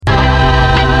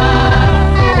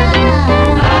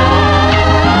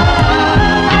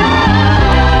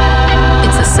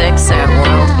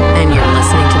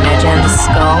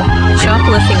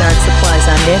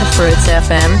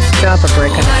FM, drop a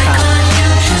brick in the cup.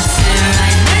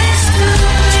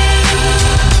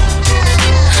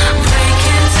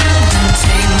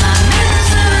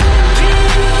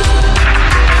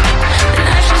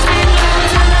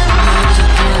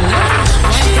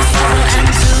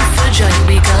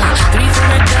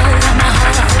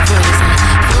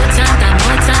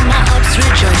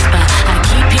 Rejoice, but I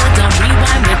keep you, don't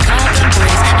rewind, recover,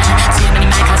 brace. See many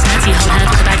my cats, fancy whole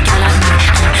hands with a bad gal like me.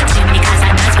 See many guys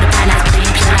like nights with a bright lights, but they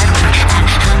ain't pure like me.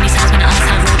 How many times when I ask,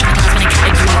 I've rolled with class when I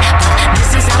can't agree. But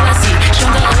this is how I see,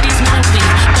 stronger oldies, my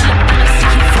weed. But I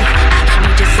see you free,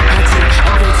 need to sip my tea.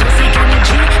 Over to seek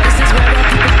energy, this is where our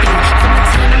people be. From the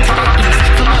time to the east,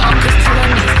 from my uncles to our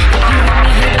knees. If you want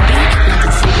me here to be,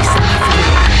 London City, send me free.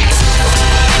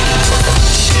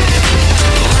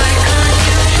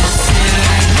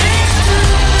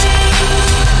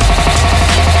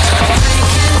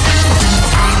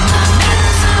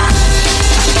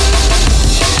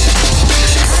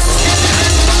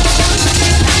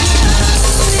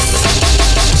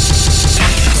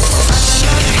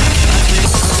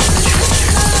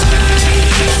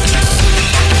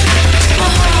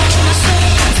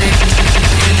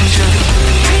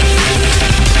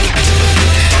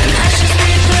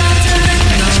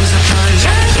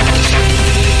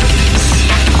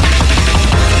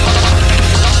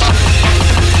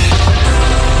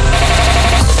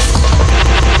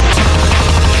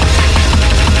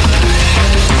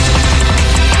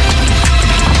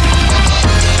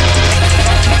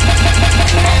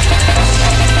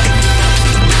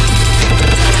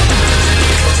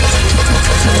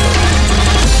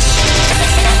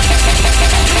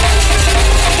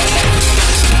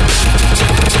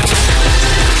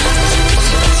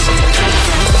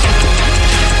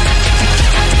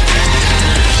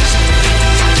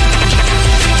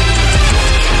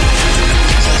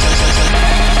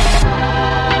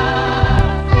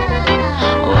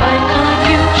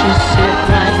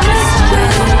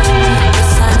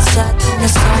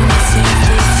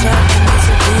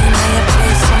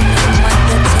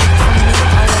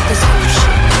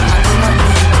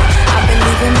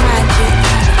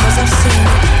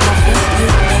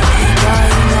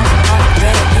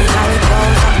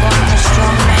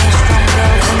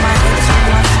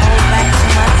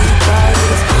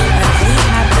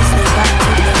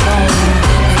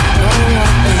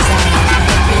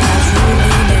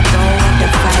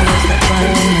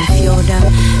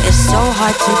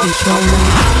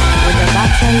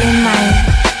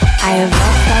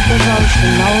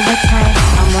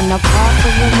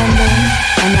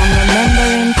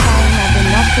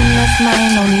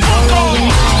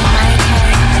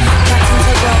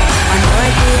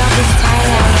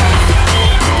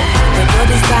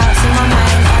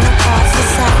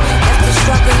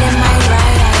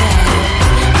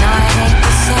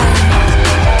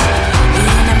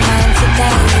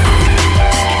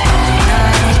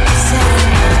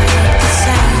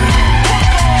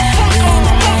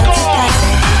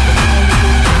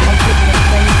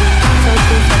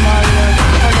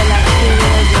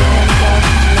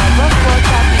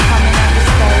 Coming out the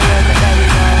store.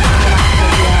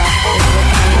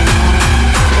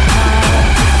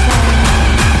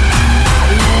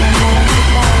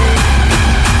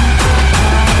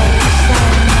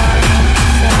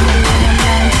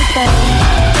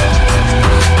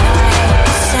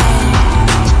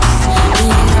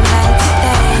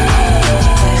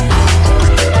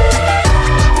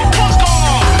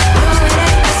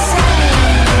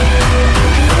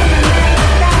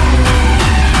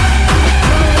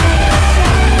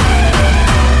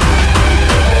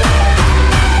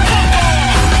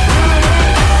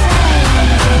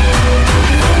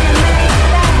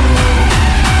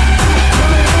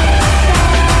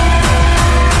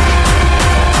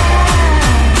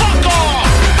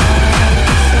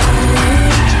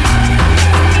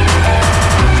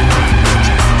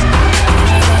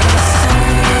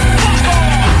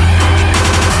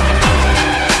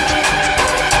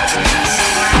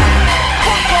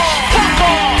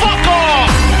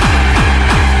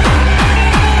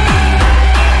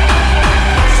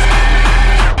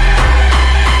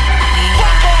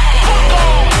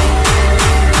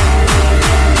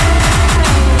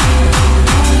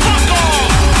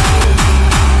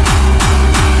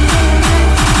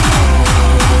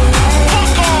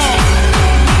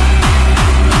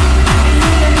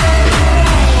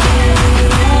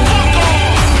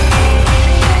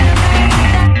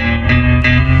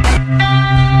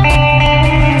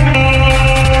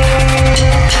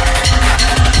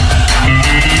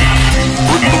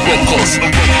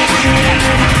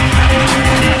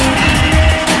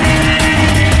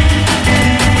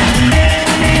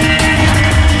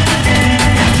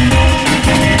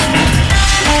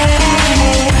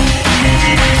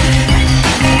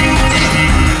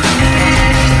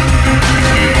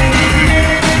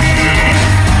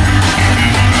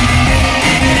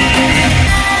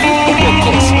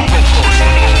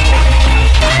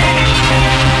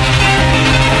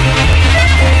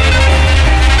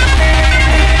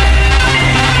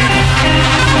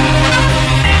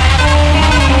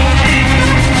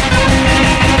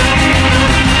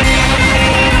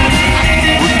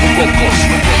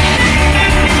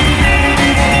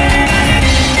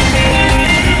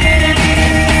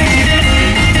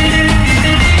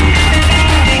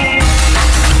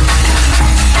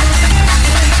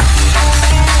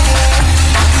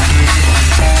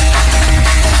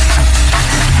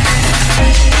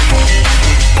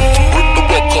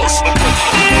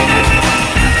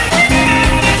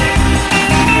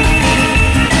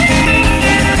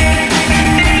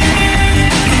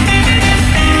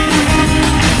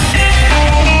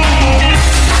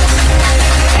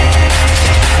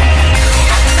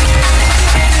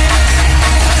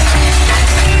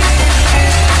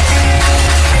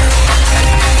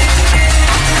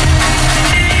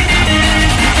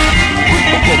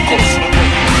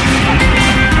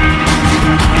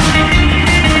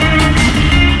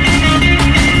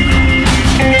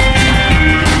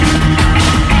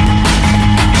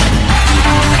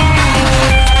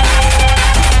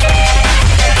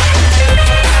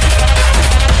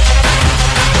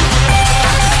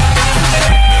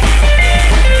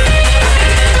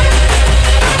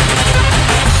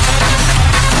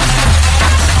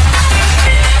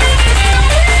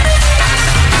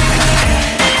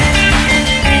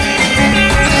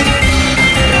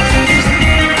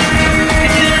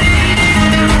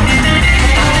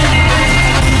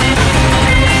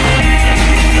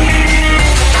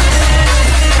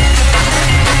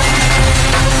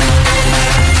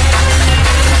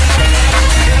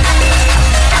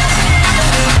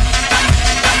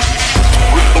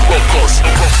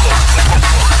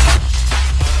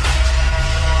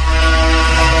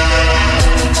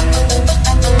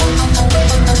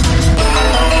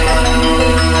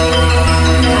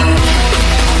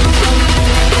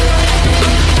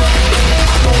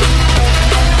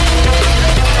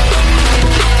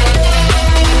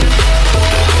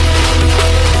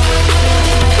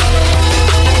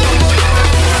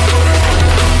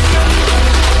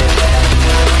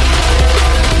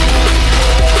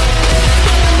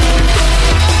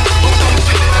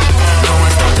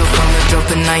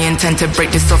 intend to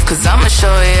break this off, cause I'ma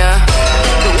show ya.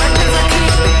 The weapons I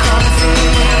keep, they can't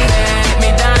me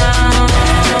down.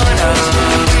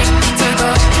 To go,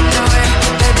 no way,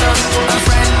 they blow. A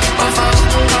friend or foe,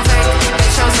 no fake. They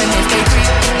chosen if they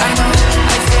creep. I know,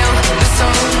 I feel the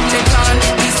soul. They plant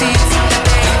these seeds that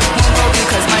they won't grow,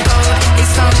 because my gold is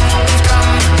some, it's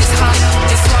drum, it's hot,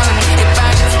 it's one. It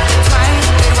bangs, it's mine.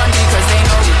 They run because they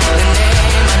know the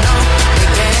name. I know the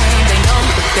game. They know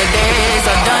the days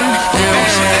are done.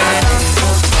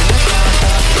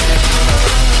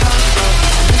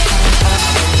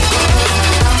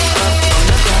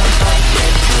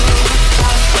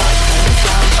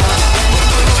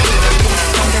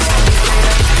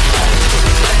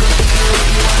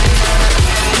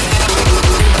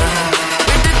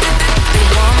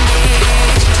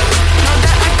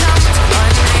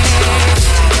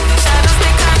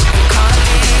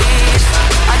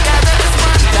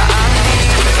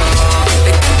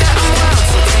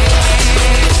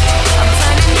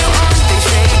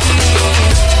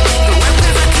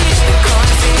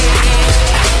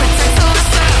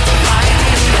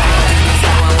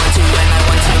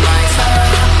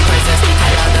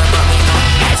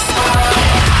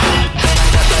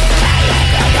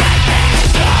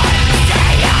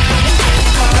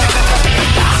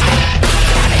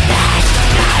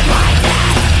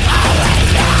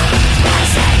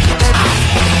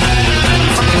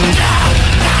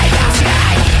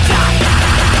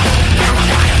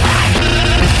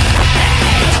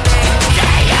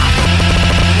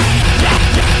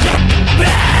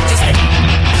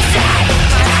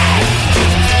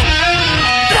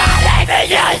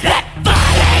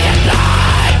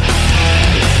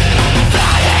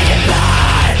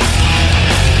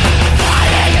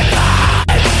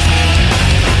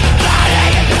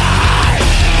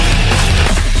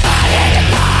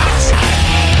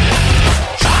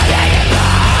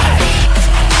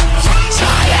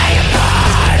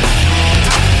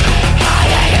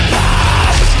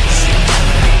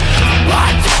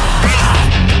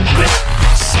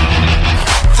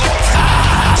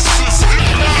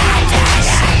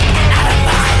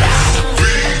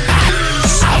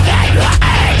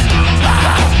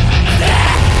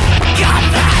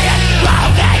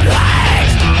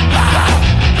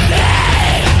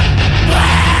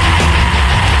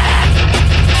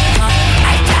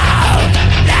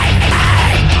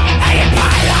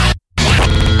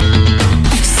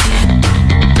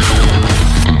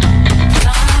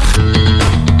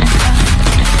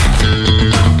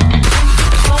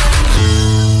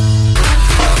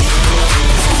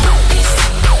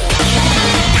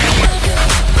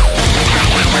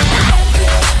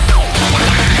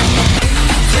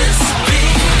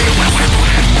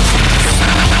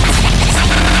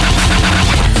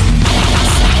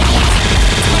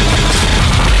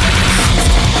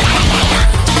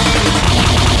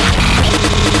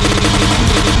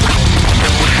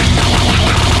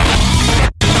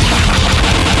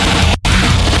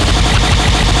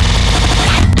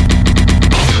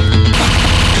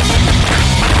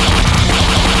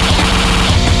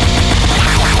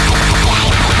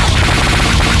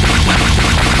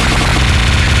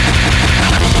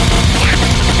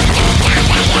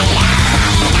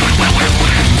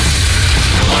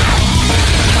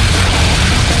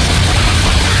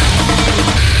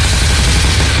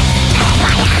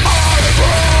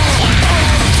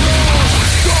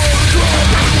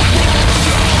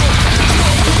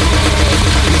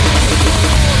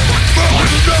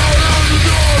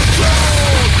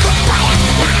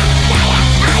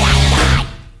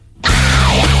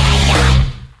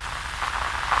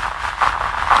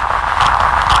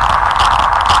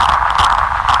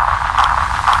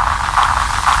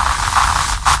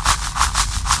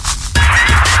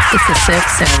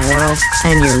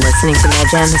 And you're listening to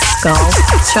Magenta Skull.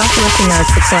 Shoplifting art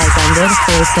supplies ended.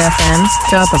 First FM.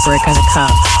 Drop a brick on a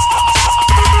cup.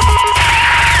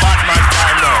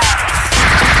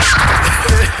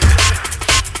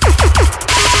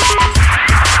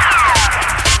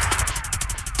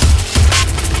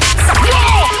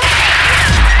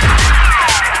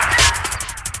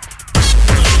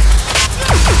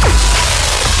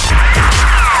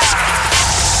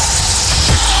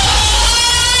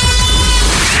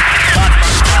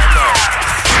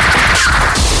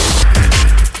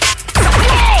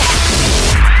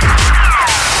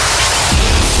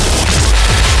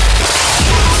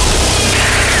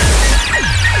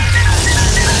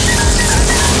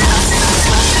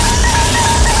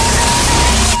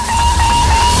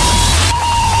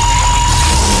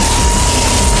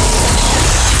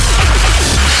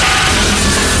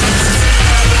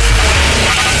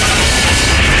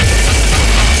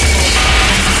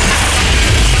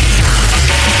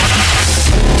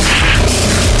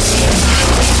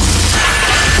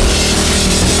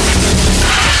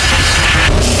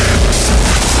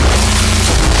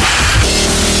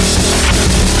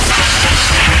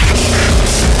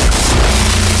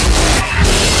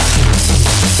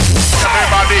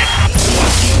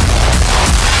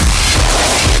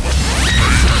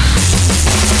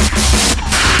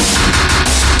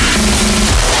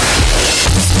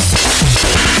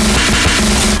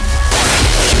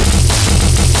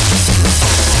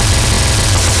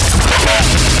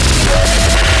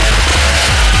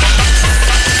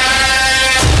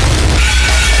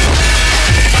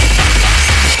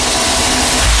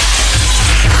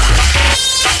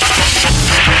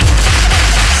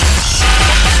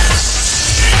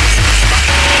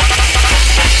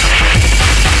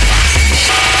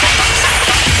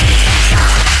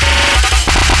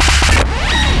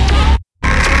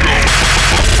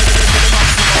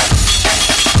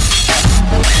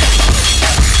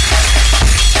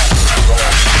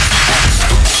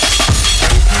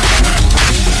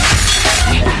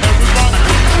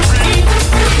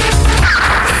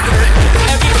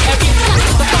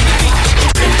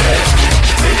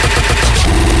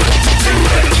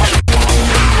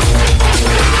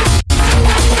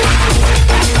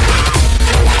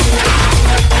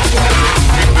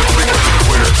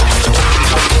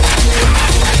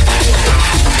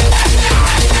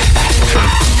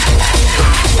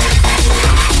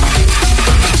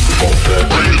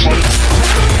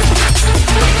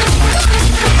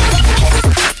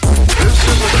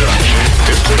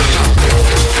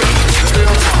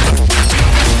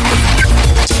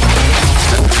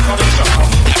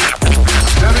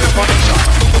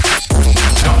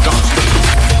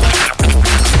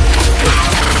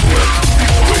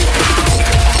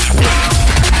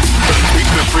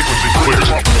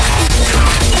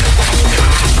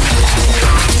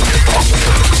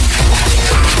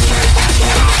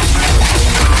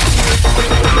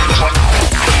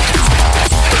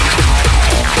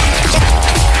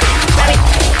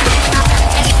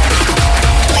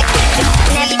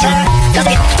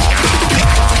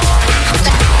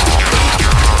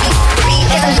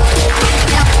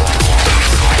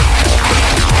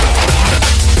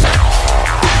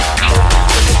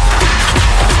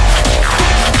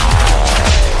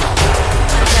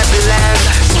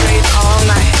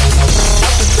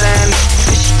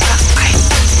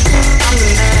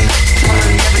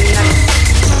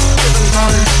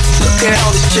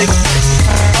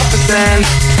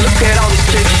 Look at all these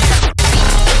chicks.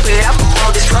 Look it up, all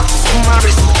these rocks on my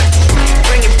wrist.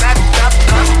 Bring it back up,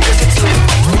 cause it's lit.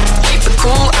 Keep the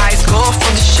cool eyes, go for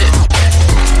the shit.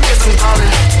 Cause I'm ballin'.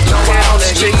 Look at all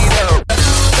these chicks. Look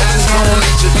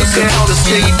at all these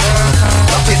chicks.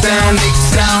 Up it down, big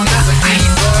sound.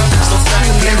 So start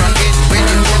to play around it when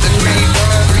you want the green.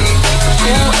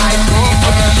 Cool eyes, go for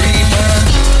the shit.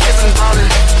 Cause I'm ballin'.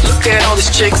 Look at all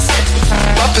these chicks.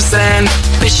 Poppers and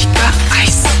bitch, she got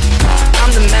ice. I'm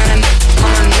the man,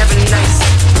 mama never nice.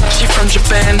 She from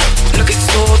Japan, look it's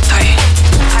so tight.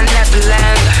 I never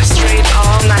land, straight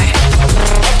all night.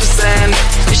 Poppers and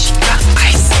bitch, she got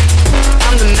ice.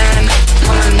 I'm the man,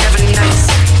 mama never nice.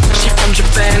 She from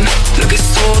Japan, look it's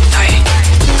so tight.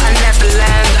 I never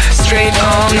land, straight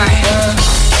all night.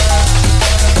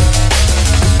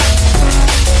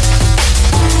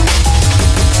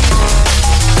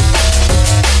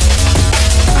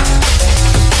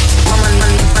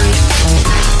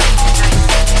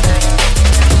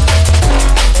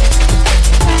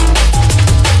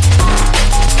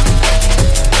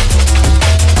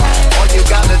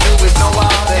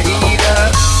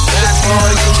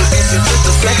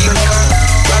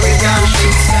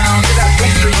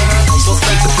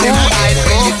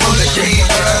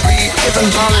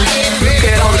 Look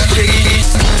at all the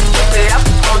chicks. Look it up,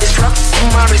 all these rocks on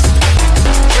my wrist.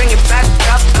 Bring it back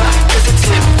up, cause it's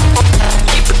lit.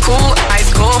 Keep the cool eyes,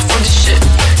 go for the shit.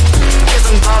 Cause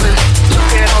I'm ballin'.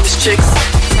 Look at all these chicks.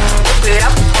 Look it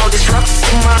up, all these rocks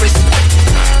on my wrist.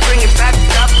 Bring it back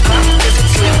up, cause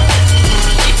it's lit.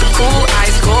 Keep the cool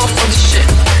eyes, go for the shit.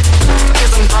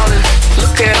 Cause I'm ballin'.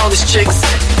 Look at all these chicks.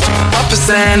 Poppers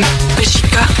and bitch, she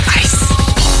got ice.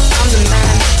 I'm the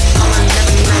man, I'm a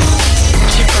never nice.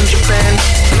 She from Japan,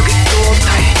 look it's so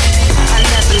tight. I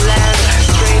never land,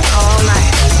 straight all night.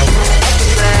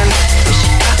 Poppers and bitch, she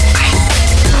got ice.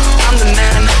 I'm the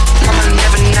man, mama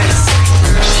never nice.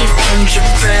 She from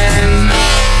Japan,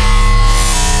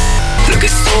 look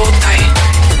it's so tight.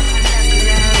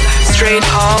 Straight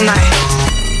all night.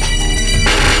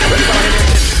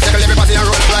 Everybody a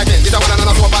roll like it. This a one and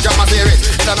a soap and jump a series.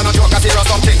 This a no joke, a serious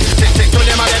something. Tick, to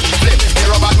them again, flip.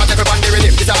 Hero bad, man, take up on the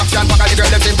rhythm. This a action, fuck all the girl,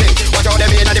 them simping. Watch how them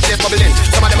in and the place bubbling.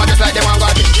 So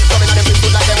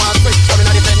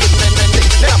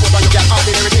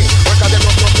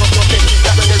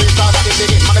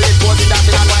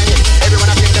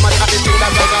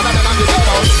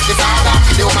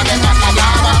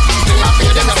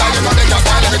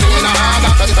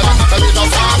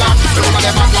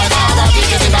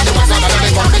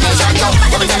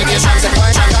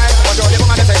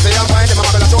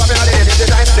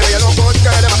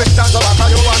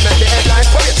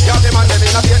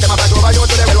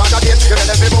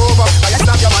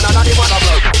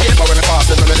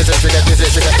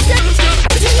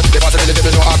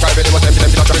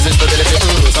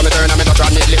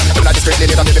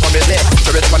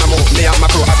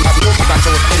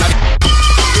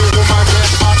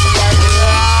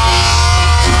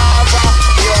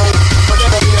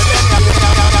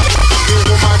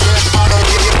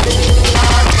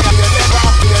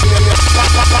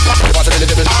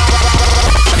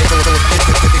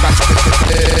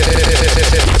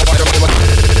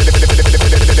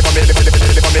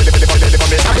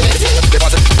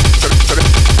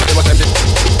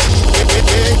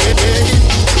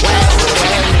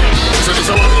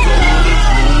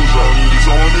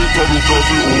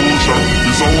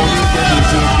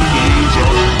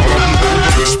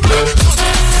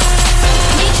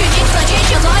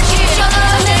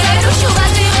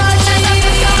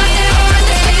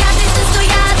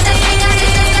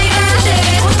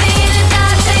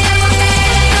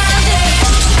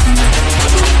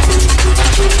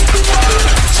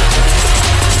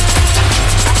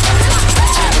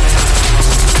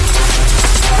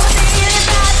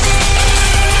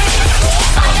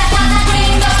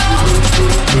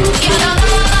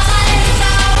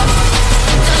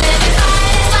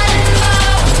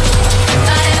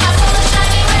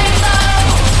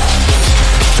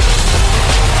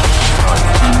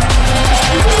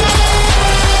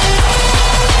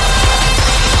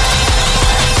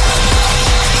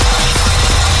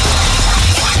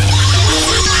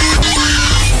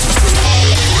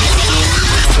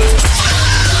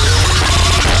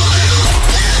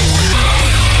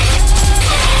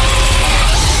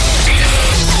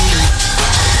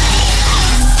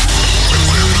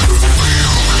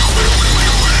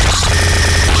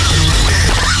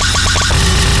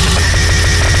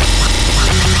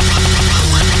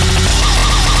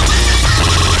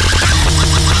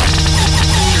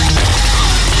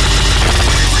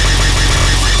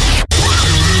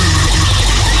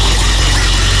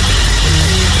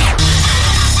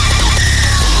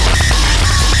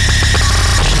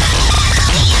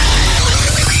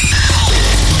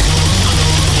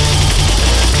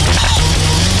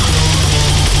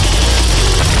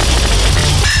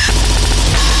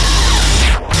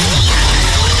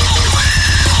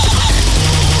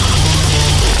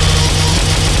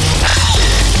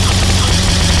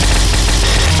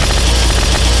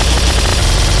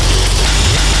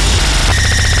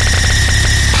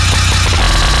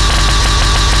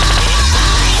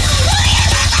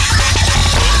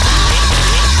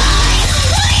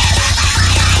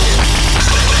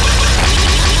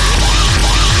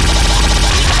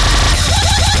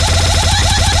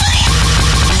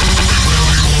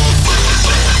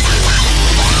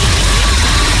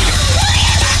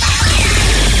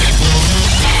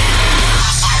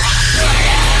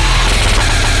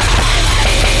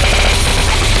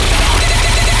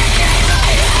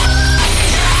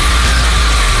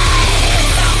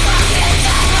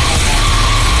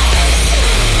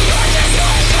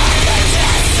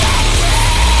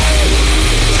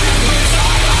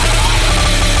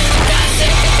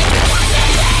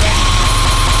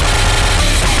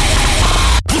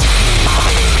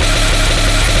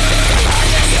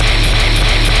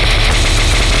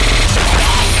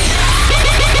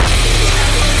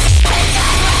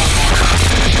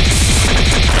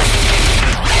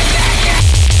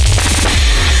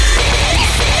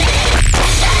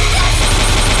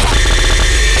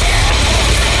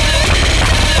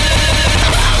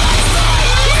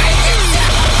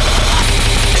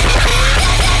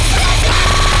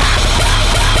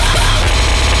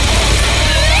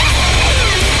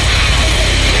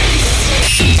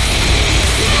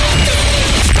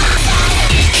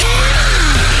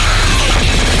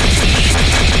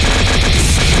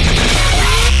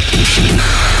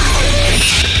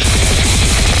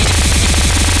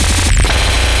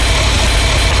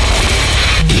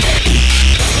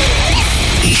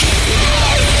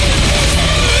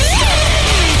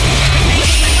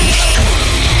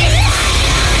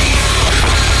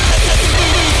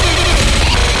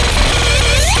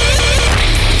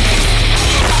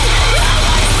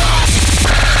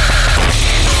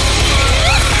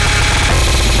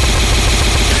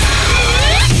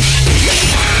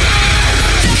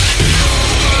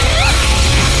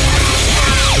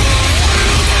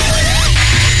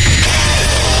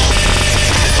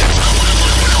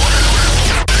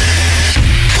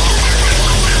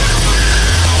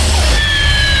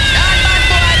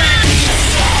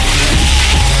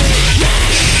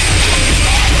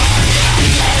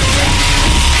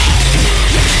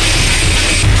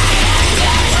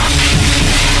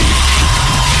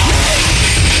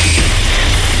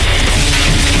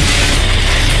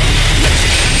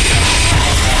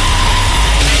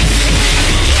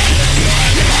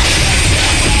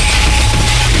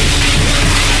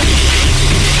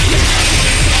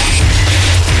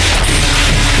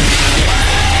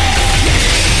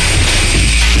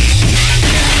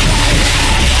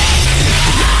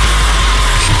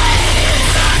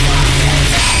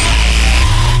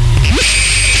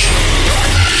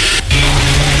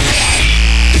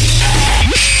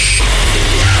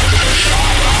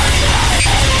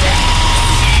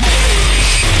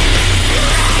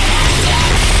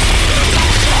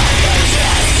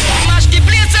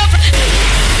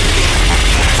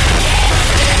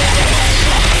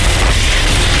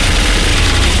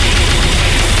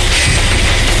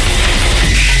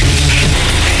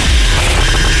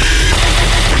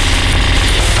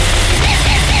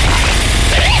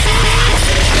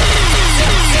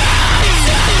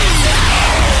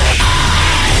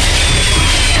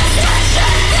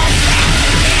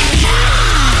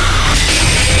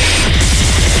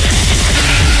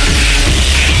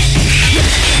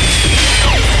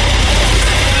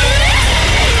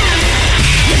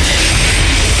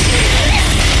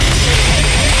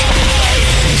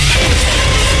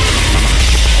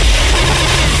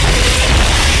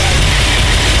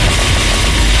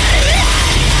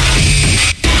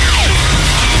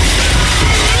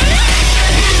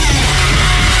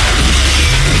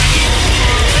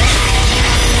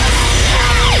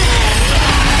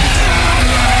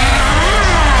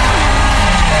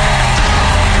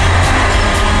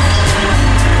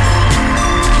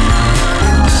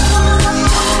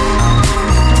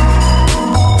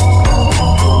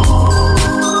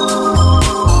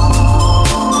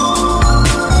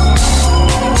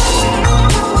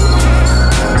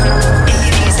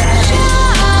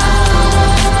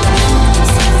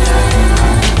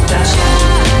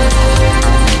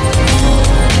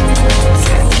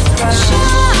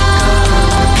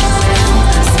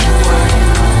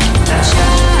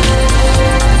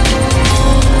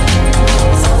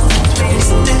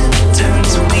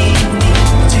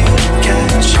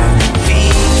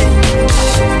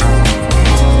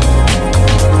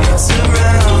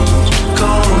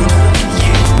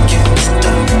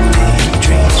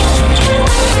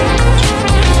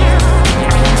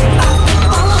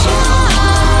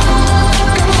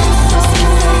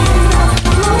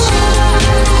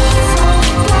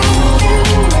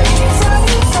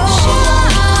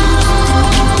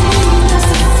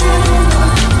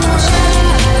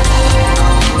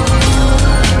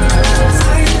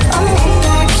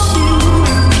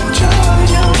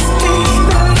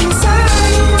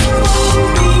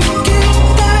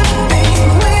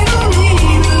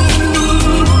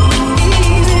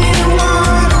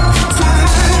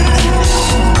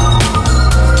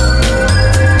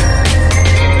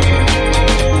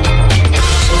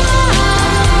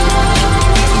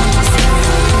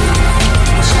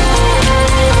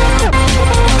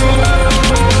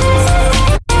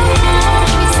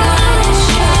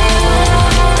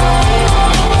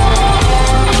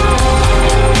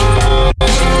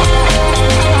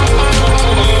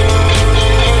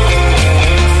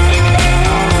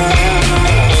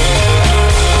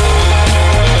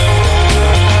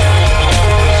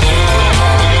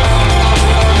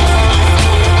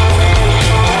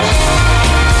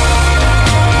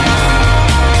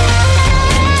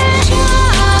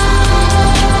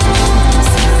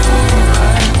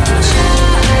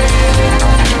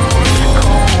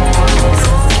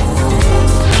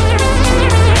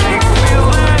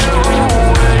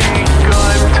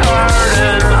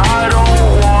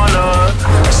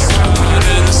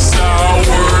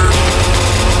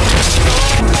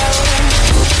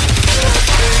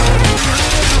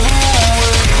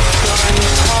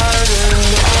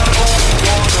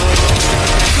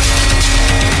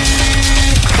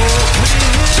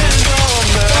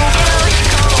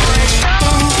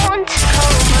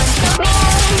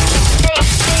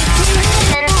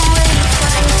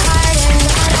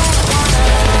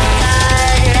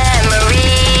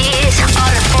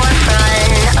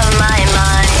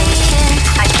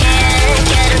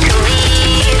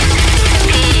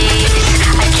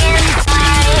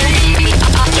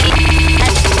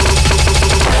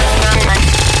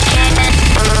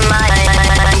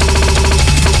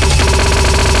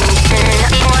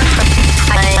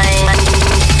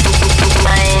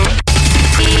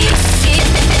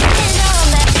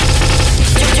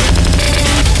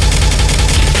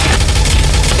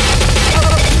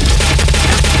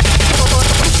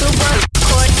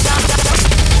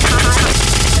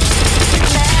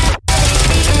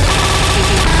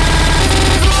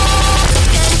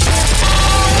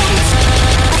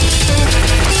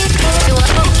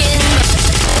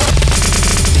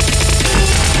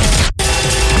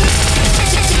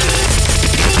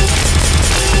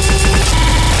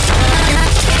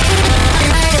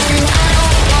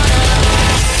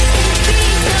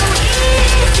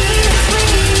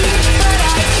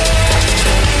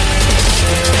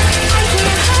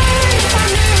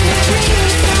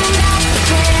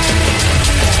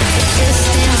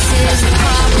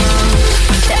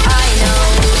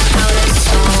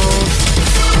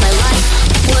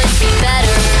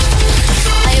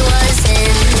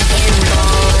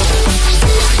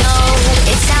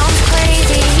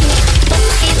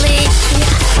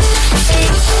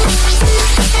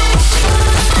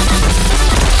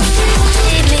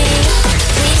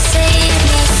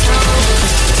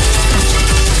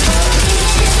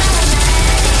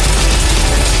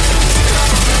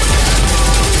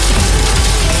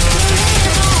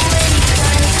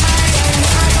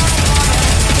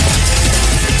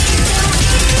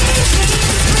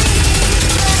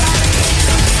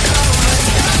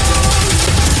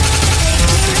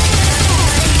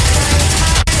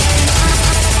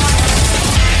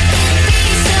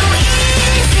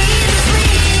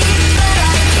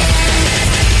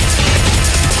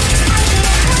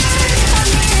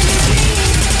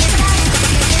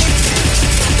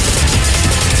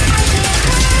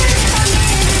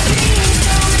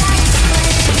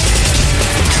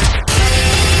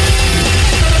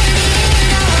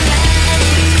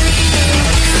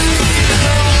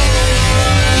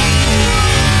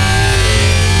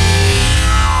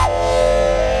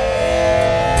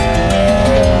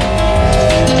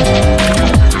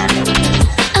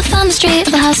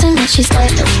of the house in which she stayed.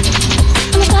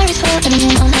 And the diary's full of living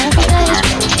room on every page.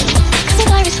 Cause the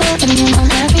diary's full of living room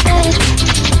on every page.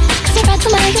 Cause I read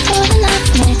somewhere you're falling in love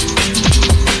with me.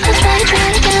 I'll try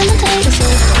again and take a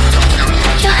seat.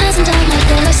 Your hands and down my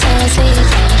pillow so sweet.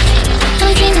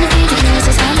 And I'm dreaming of you, the news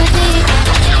is on my feet.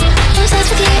 I'm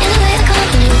obsessed with you in a way I can't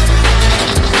believe.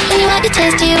 When you wipe your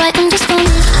tears, do you wipe them just for me?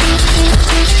 Do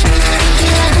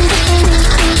you wipe them just for me?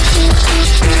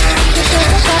 You feel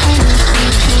that's what I need.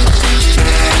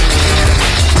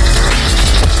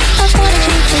 I've wanted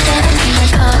you to get into my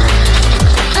car.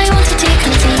 I wanted to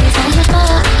come see you from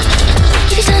afar.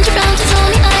 If you turned around and told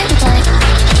me I would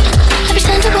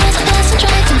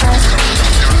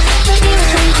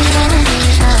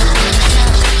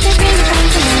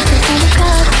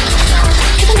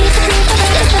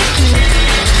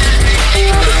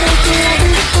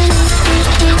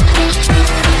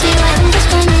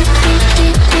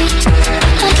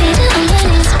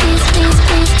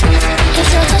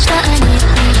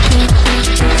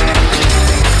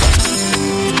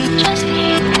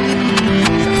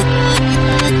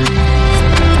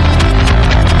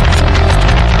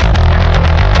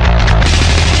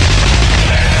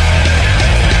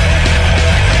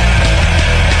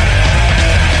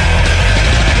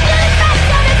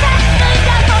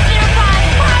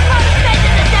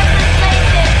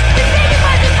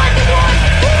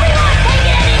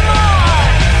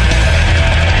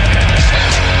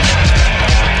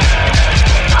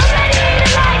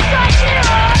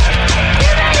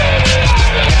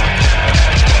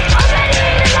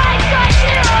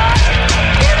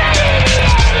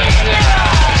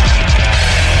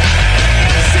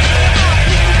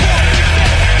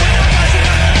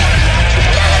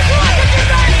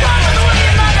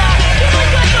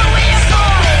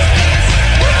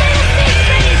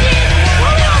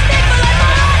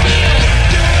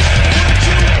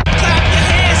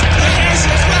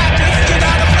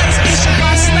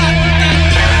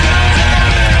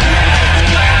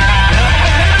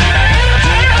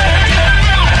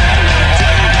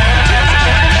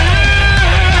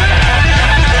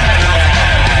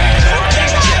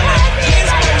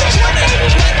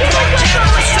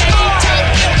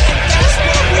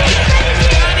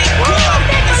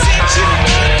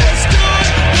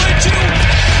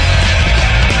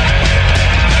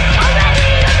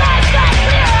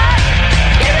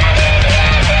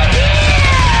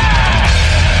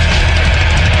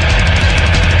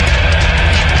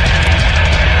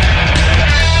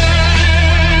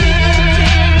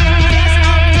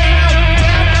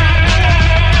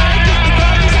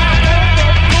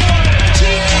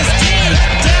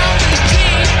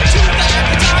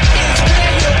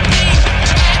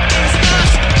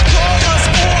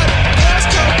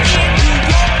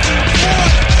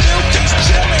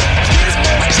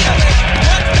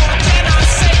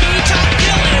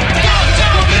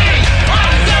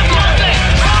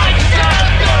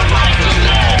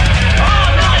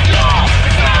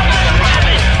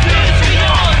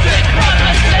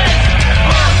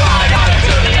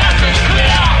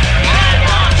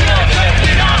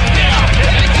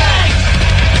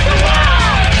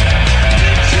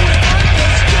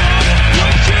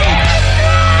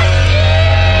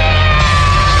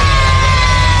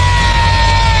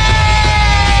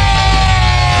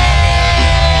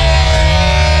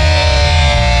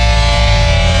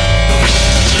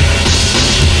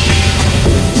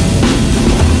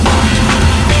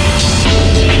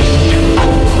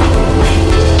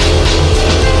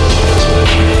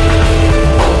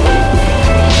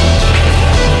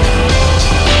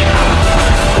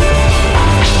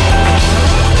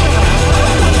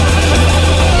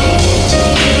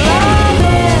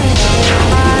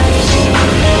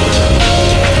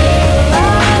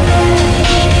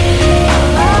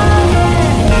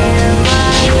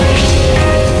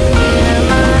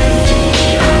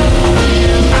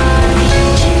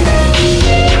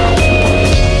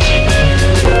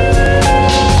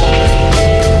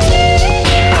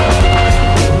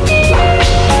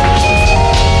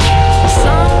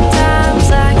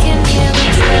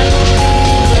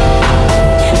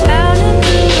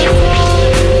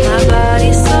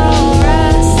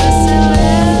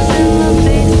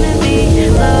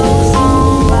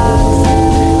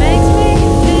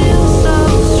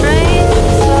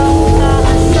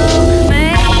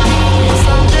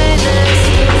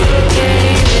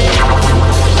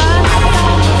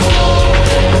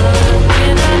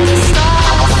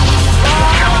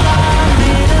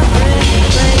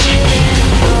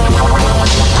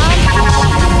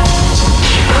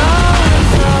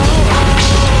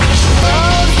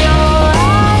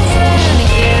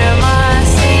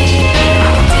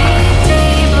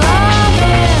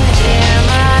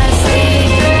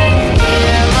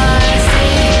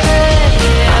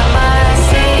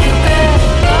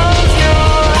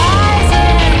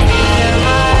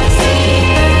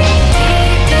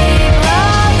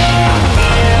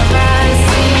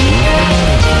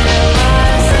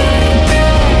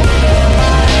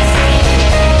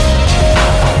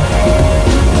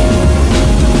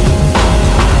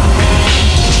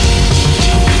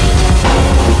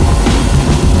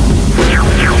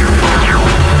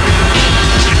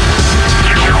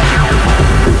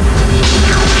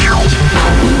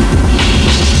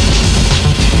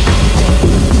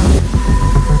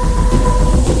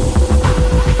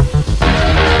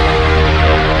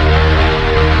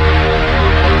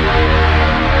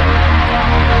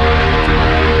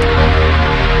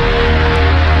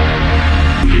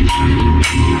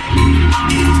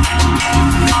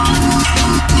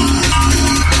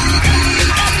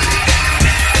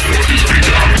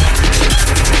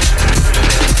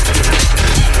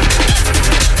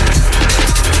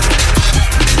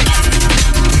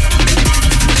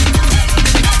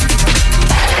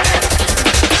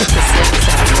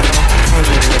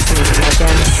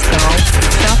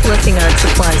Shoplifting art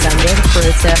supplies ended.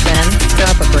 Fruits FM.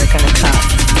 Drop a brick in a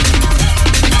cup.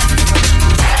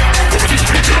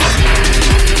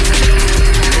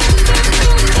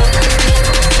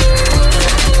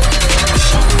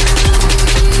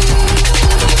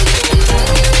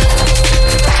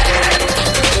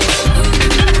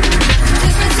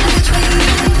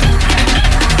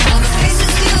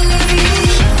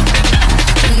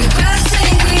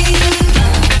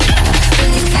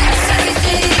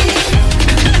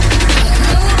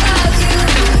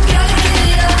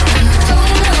 Don't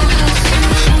know how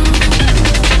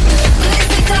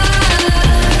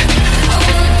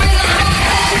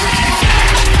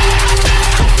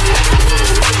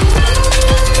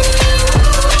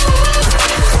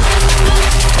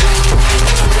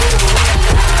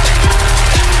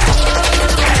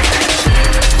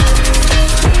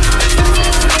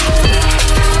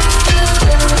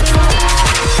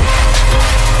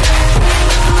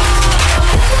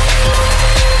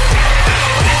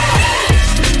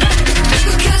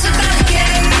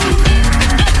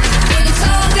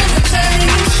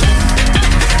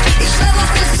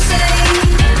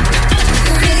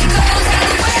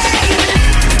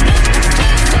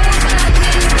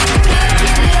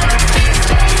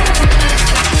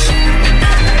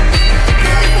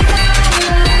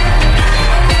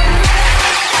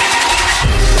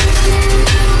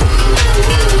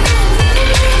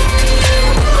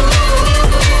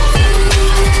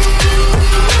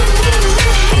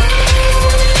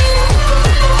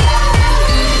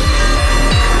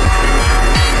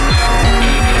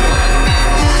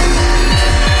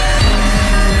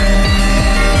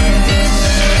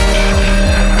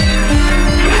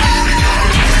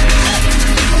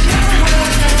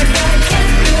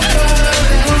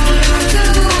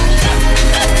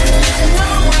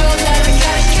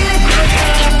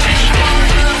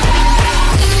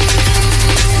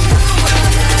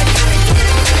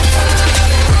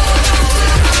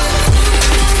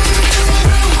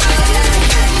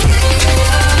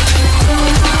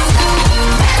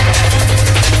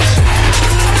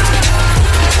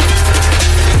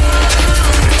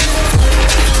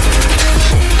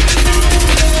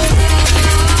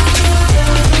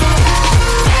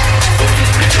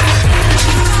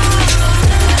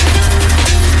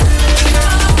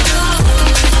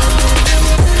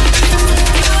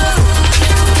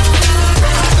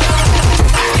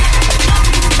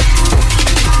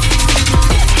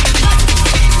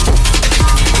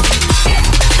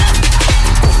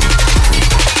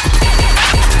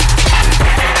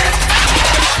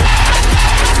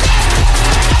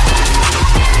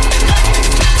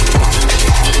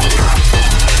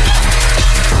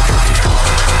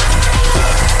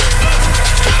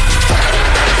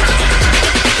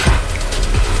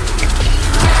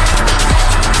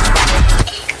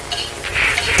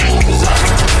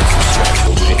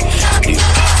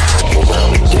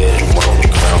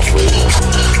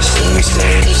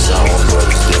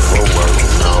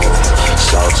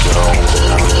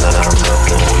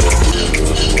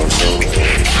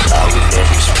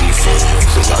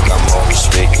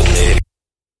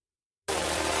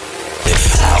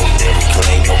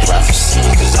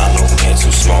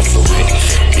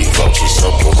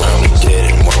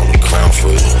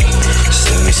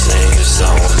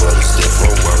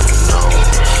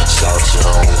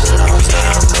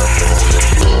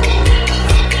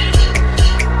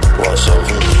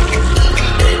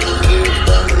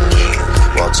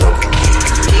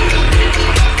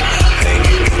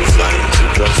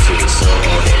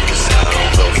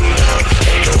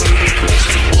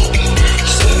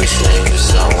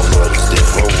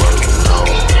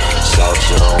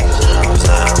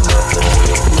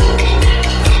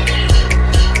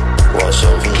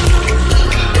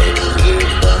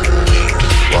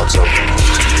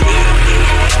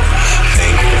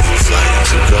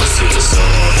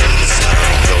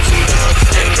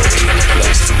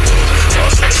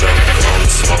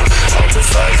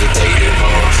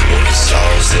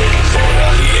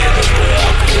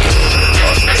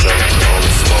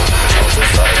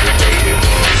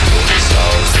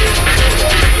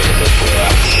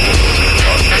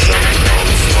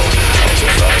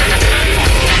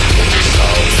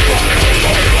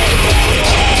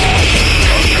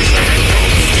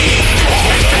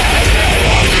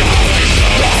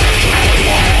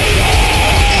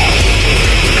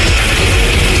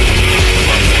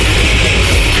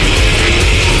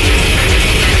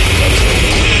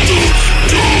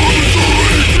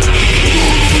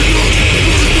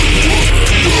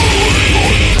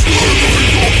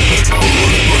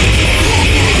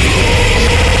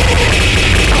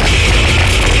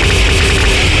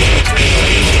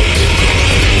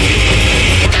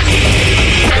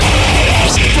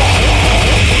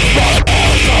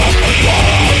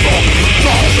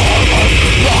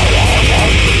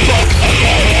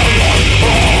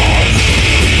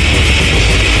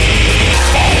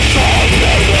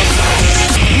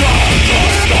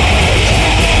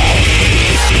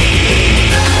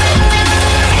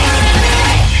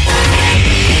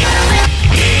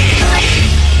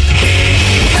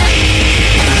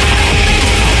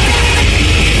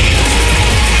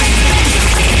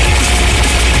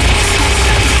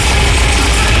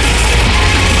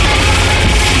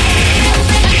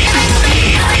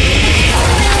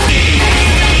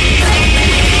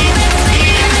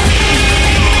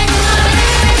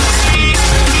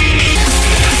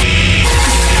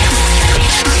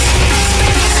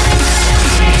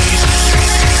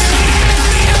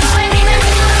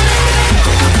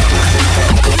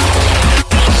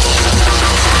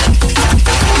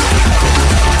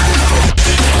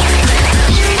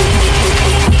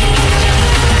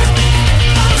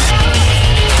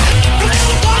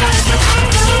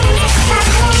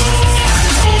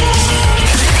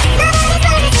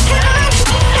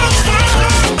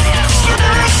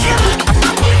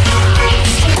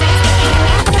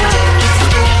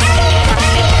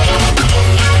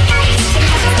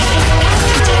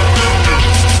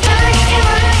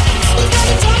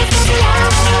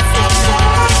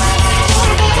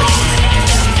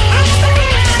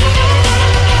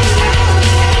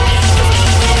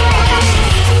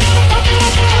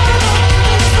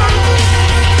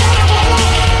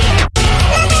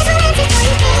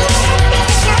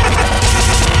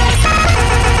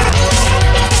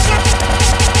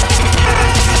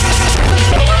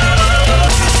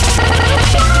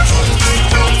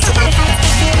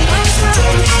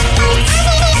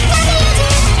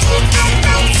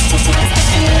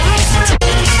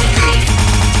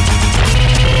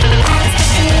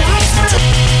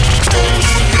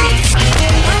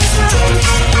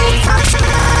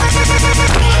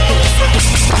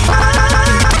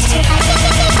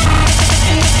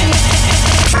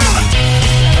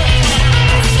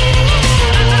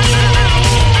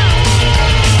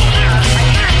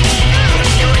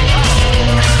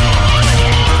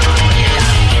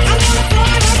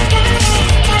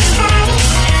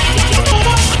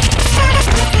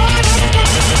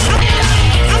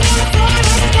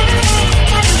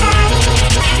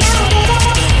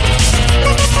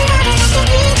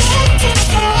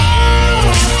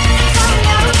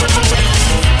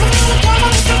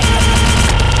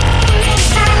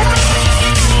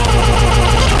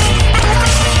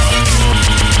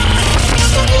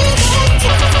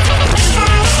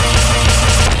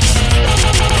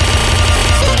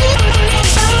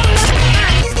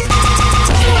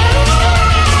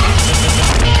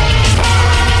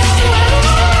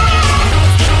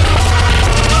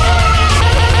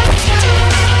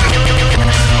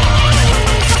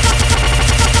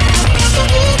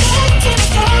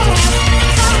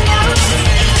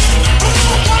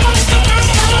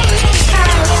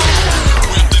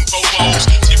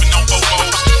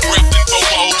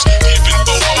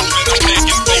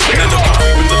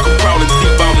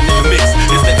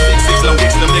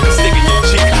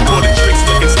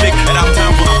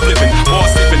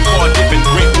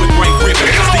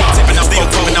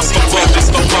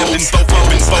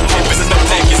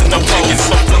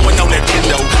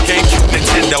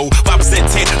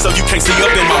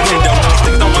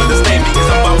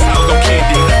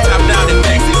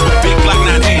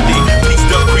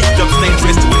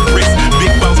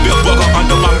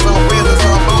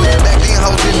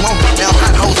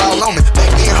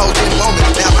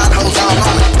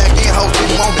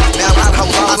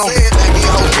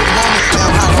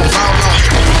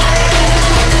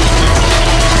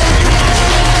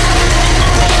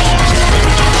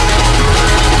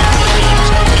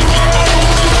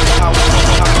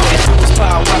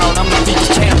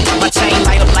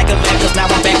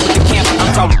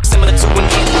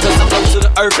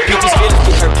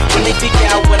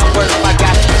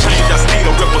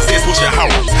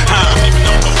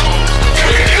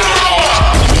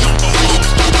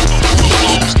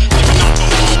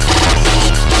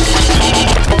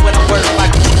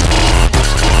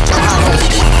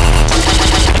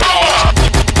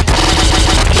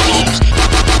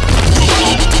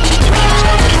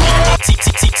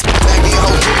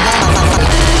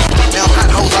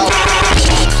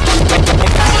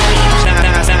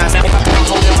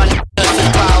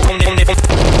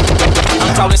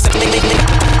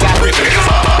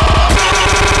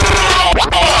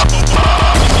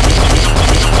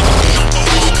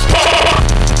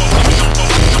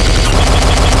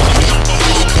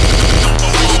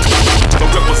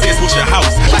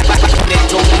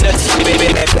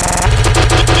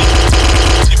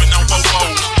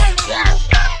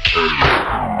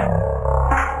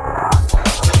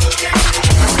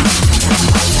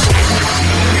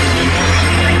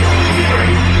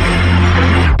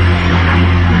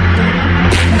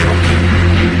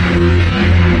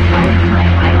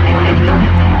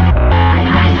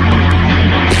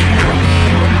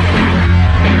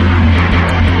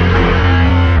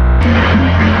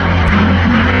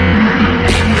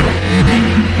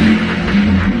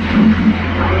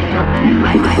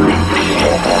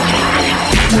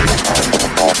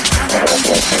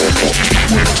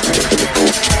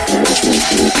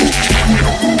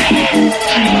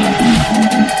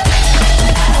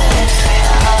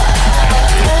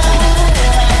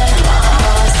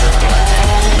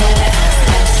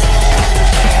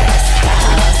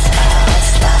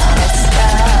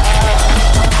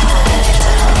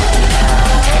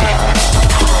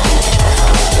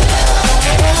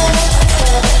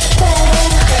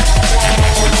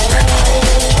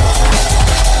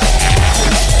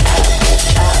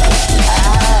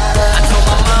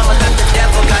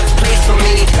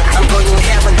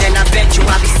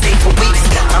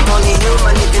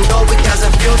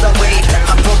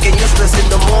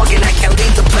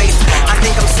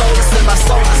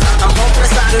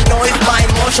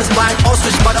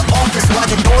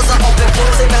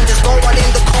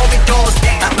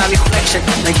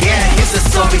Yeah, here's a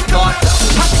sorry thought.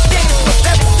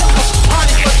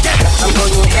 I'm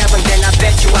going to heaven, then I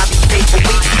bet you I'll be paid for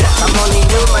weeks. I'm only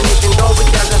human, even though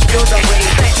it doesn't feel that way.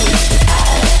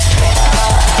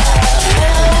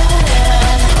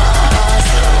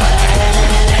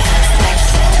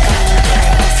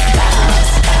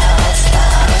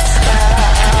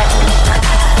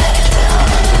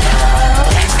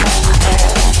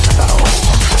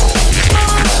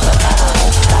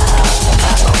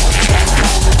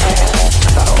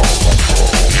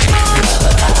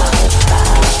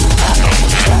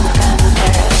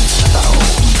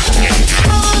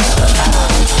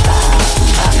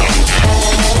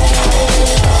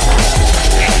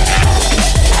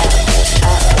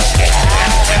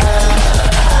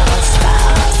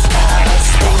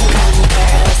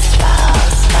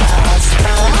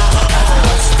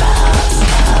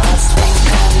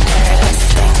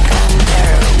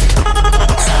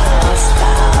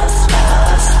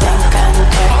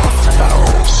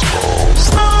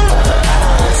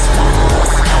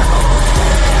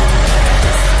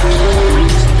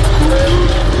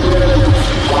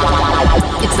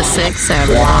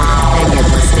 And you're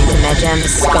listening to Magenta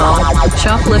Skull.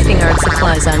 Shoplifting art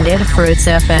supplies on Data Fruits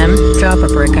FM. Drop a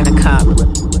brick on a cup.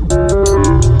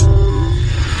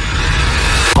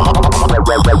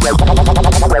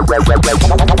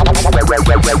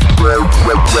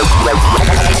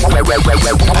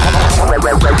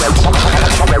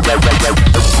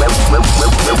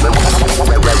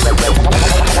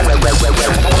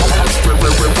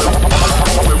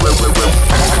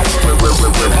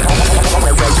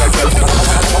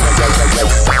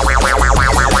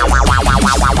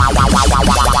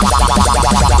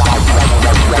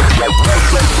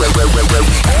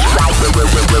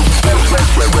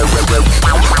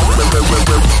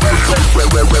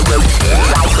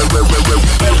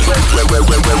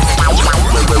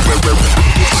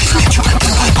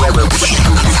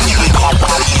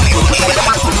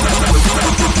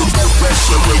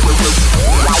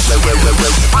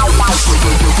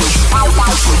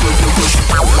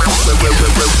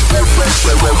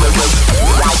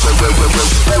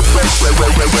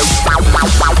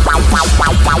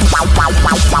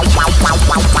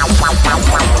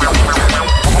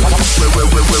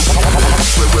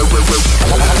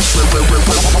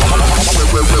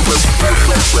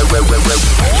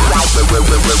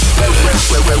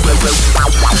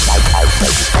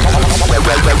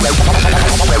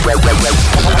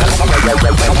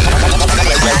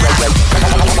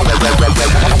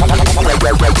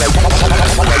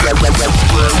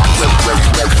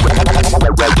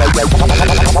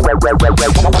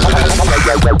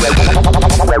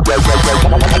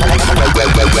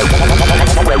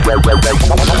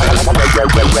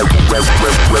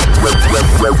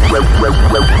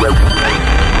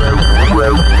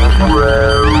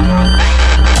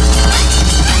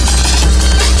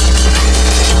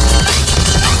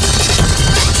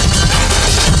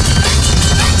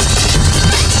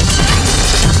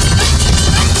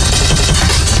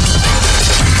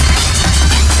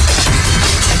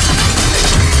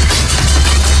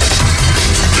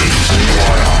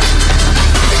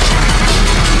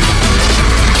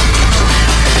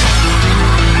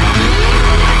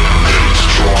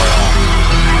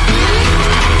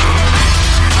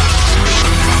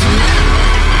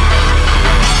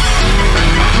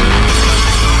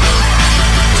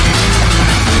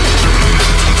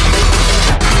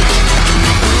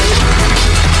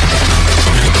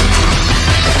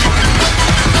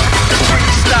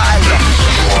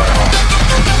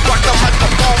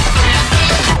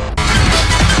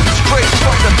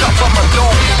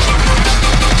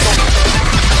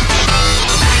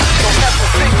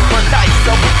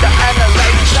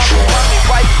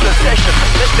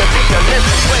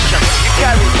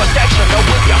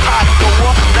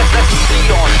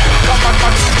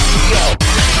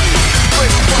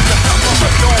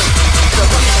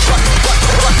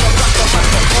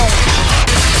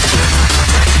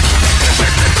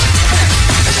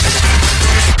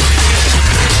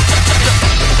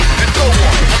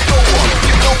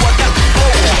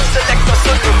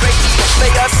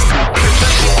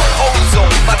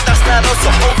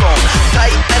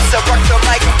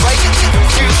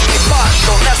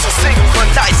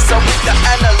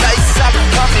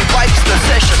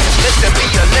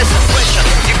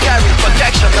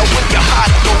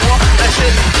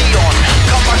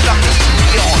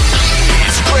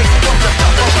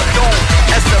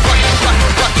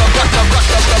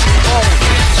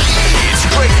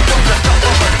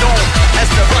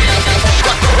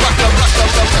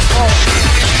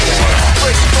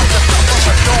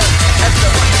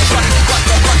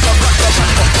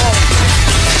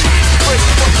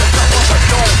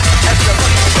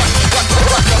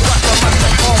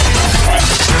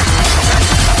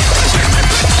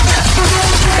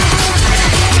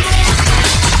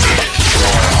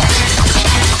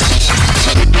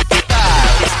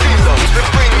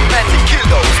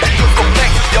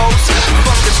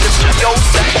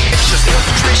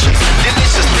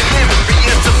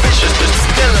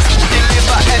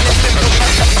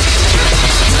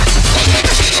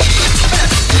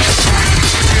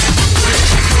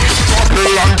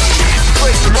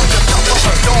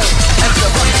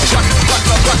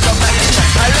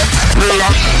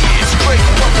 Straight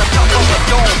from the top of the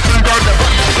dome.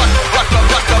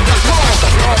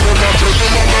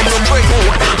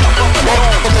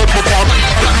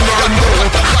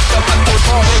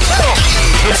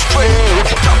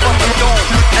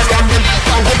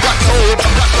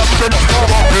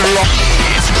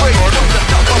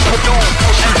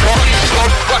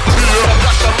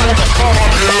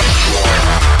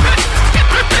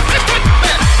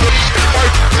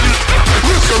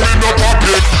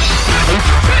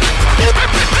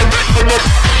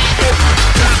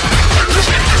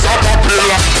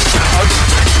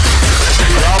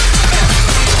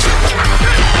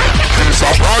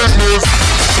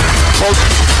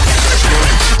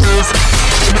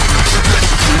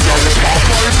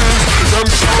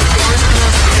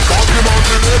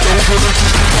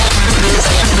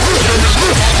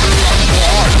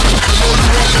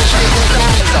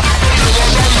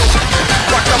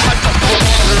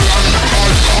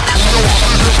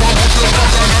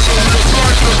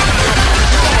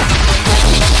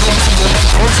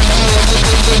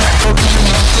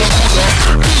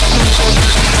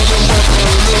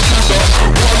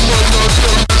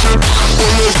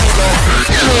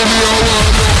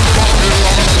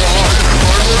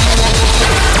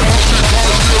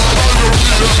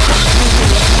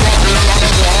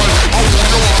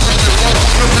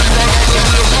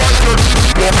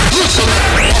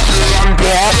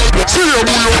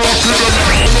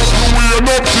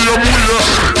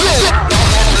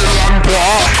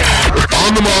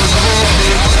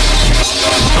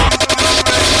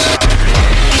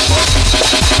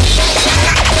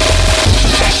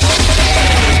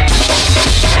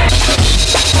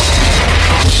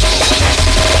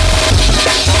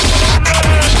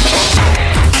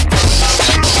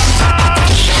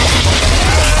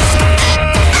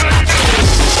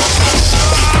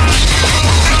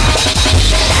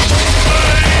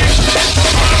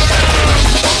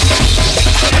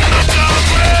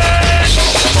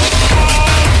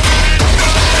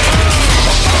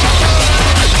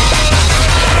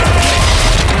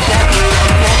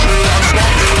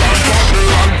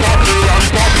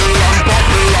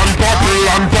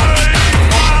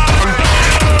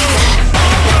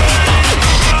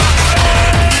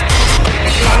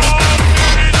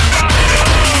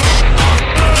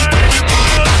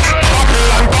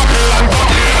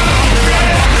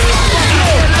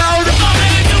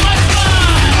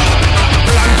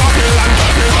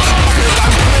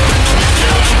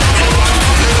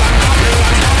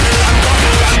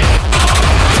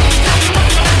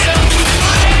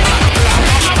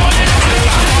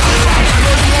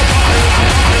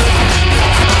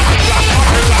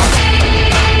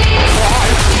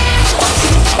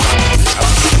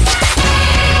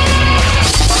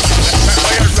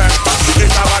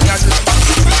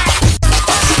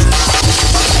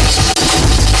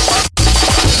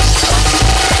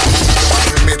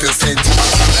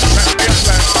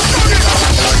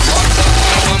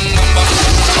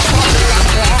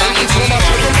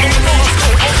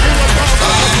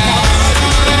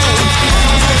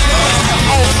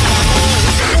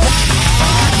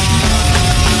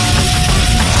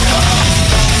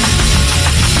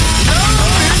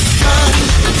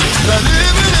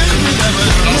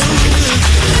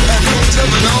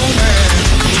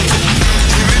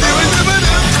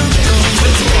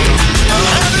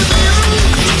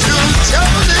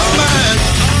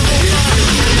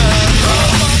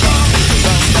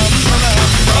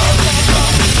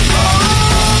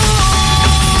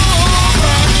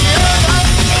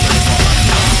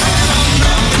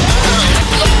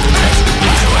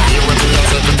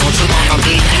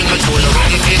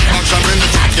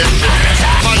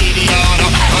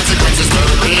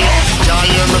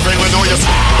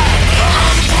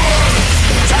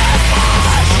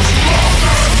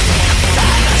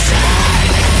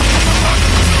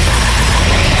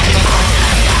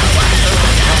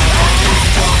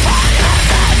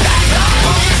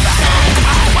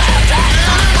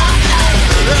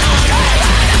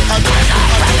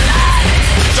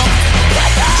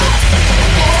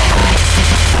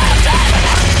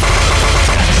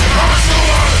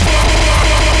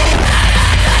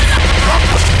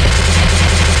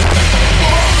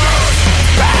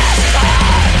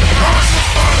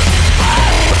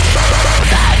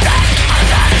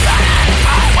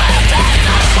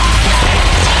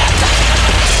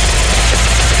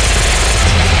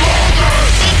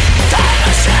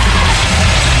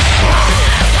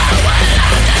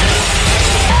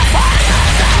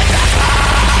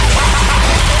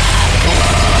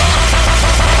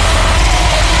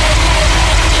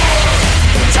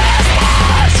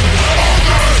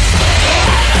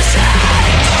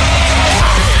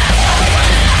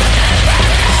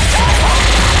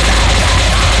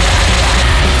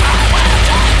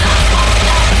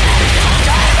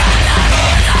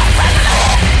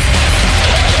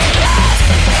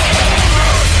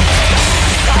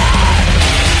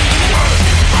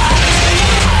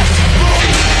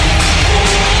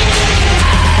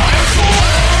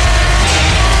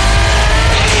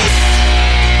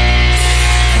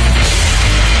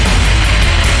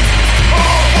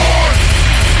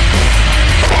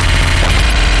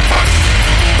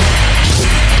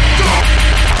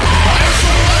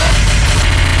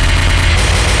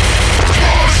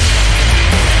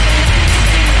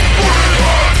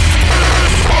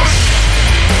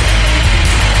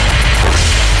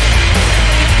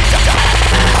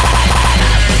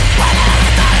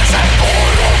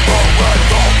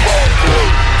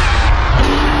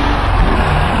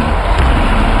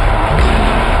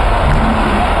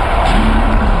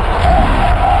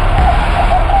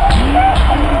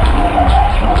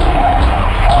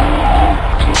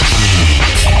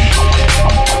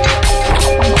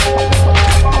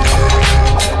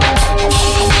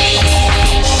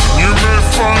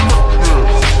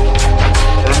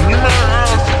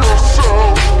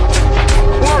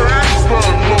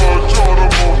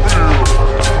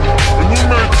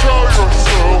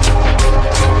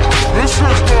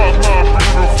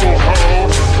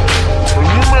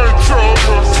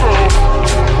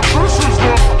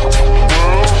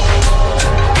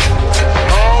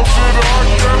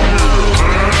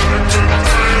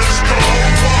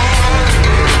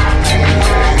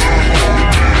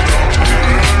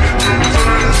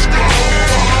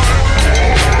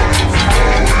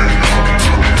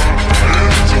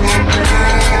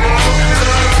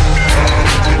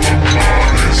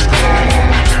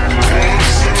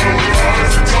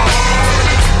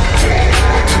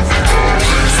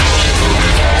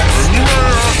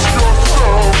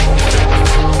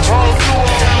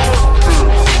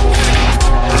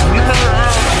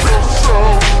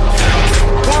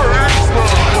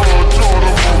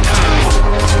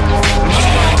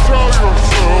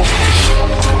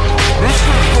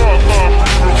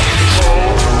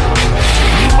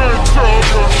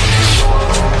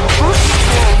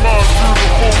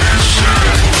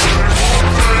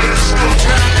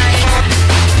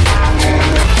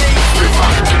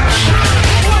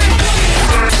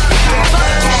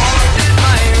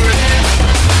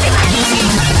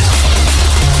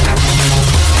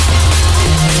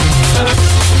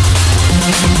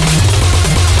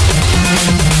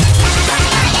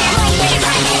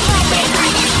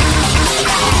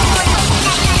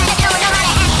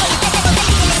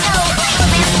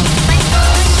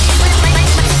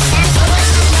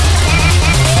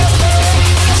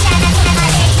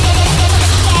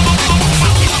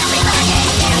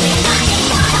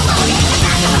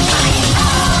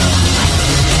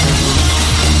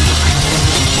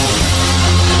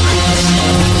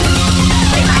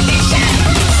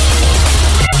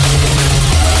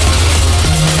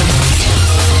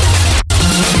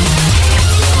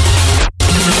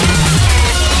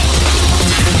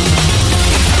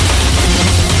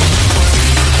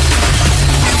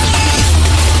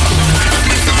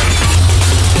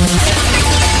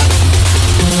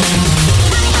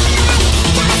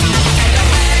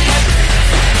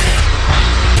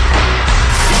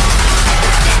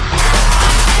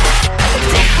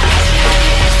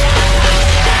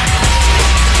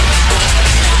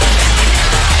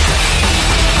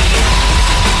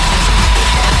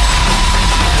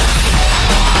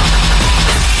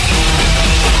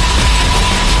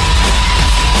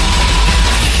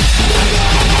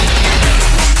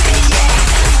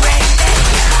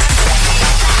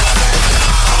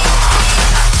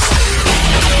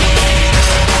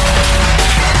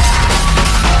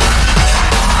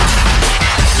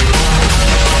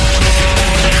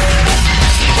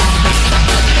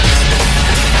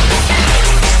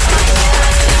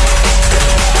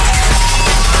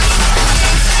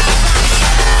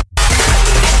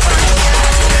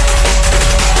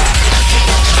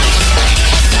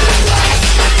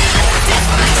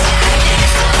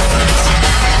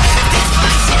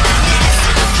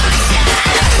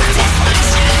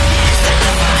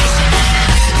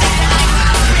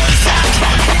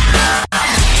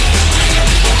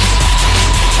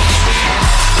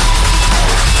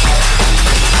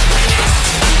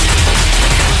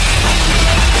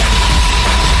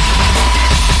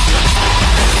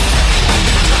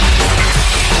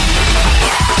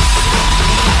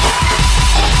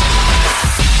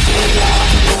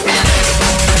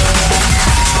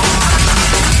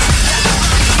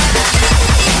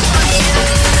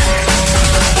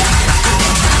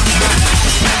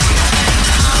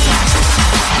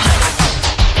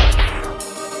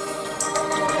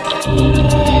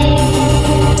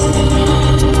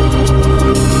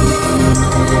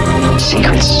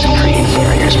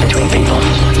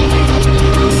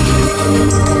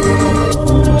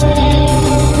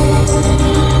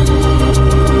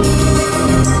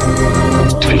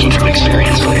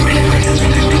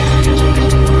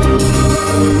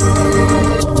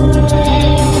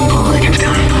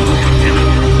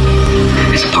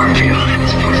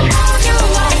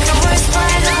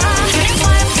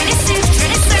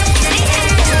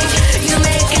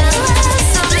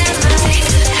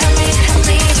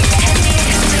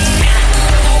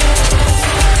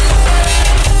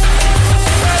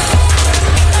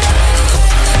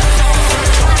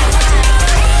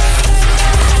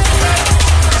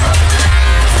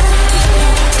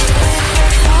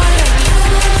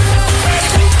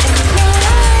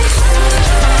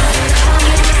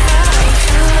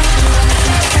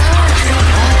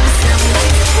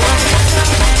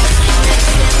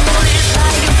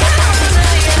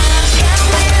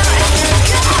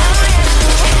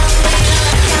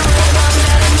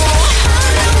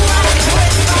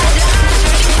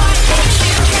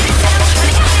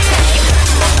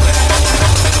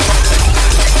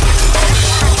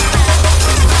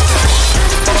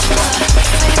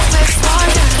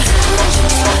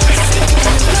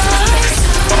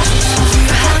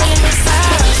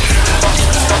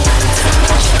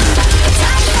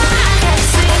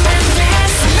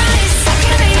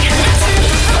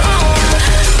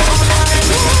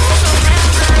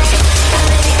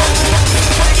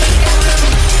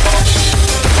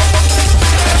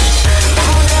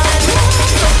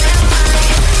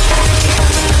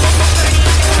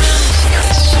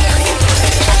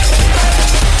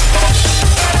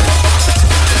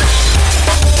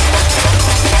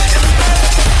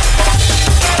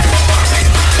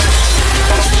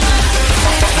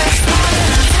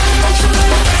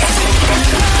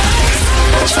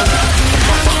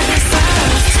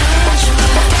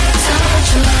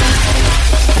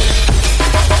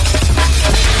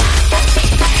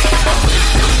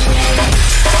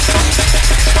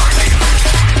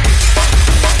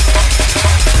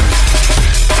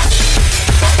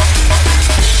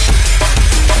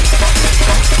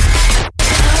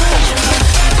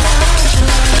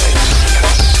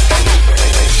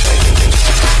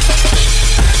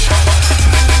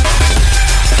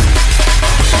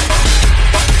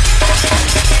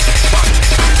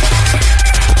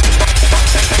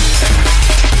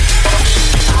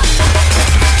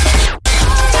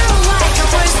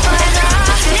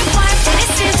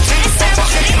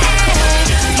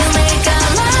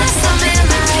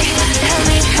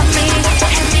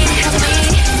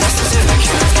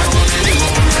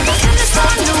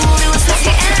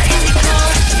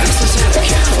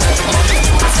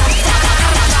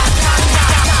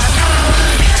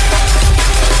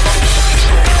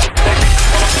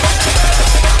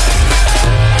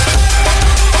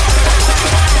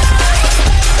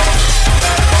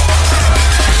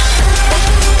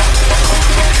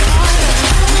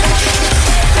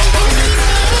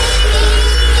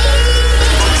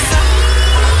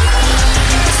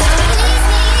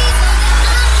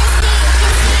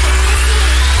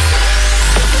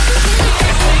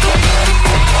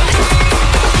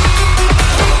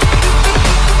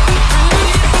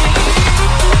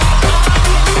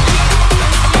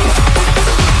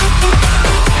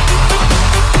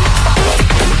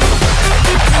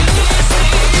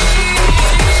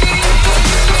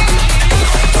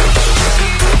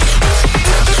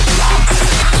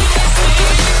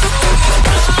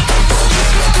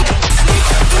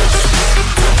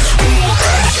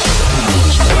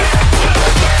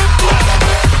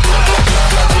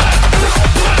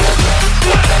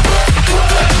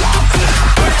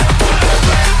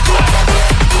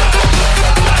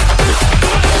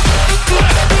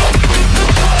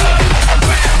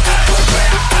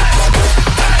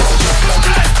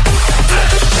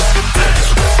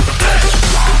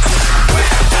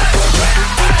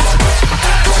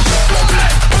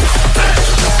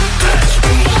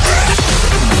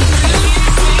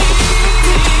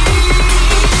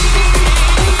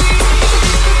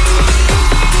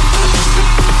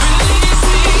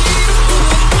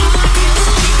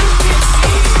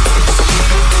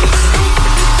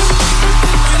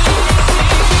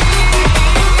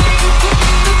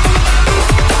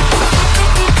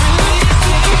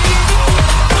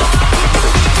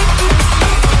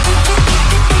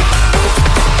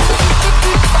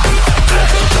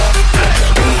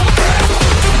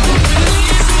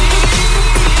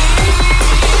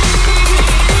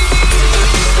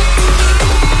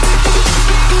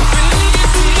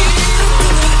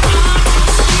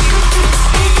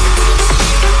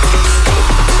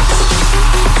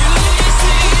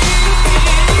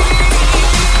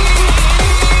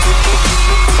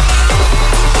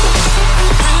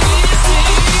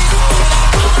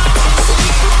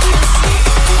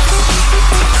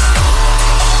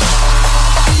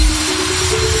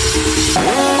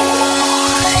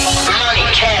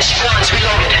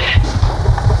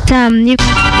 Some new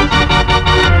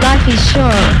life is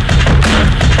short,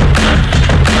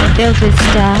 filled with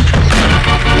stuff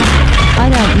I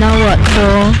don't know what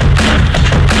for.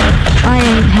 I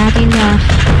ain't had enough.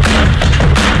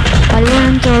 I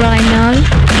learned all I know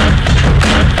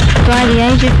by the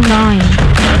age of 9.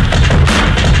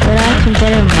 That I can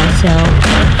better myself.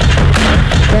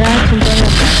 That I can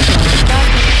better myself.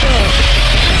 Life is short.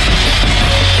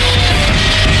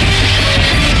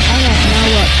 I don't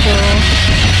know what for.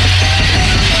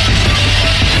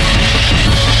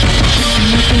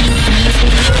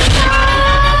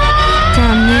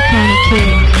 Some new kind of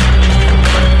kick.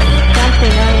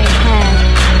 Something I ain't had.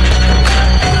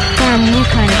 Some new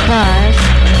kind of buzz.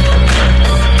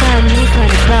 Some new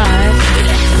kind of buzz.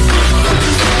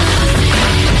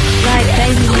 Like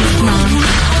baby meets mom.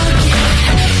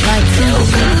 Like single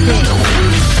meets dick.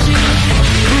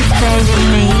 This baby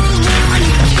me.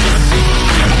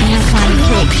 New kind of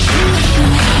kick.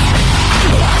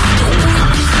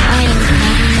 I ain't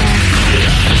had enough.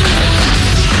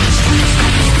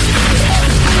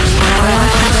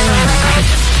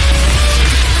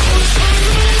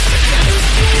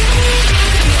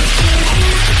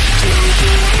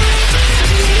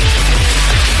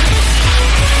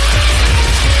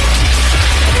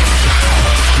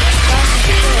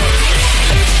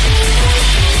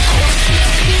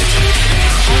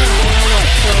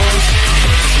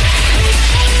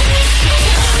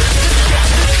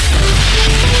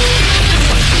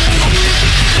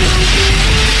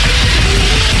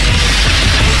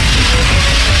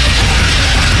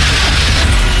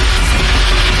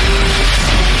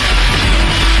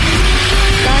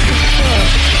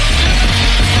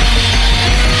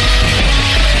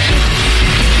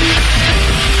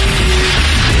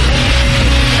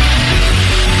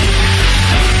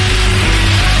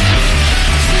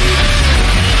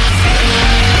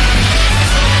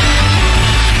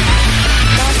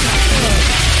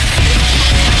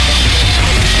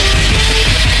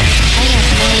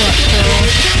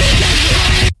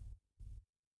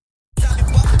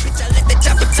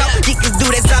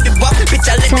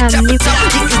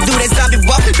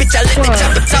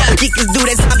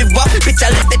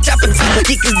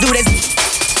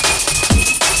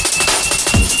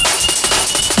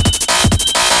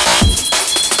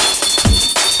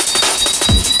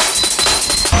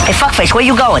 Hey, fuckface, where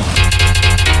you going?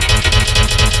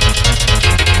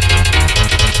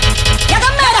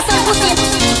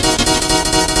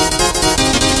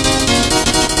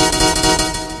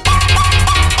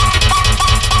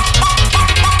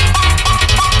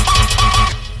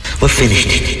 We're finished,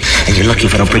 and you're lucky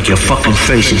if I don't break your fucking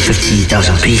face in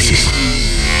 15,000 pieces.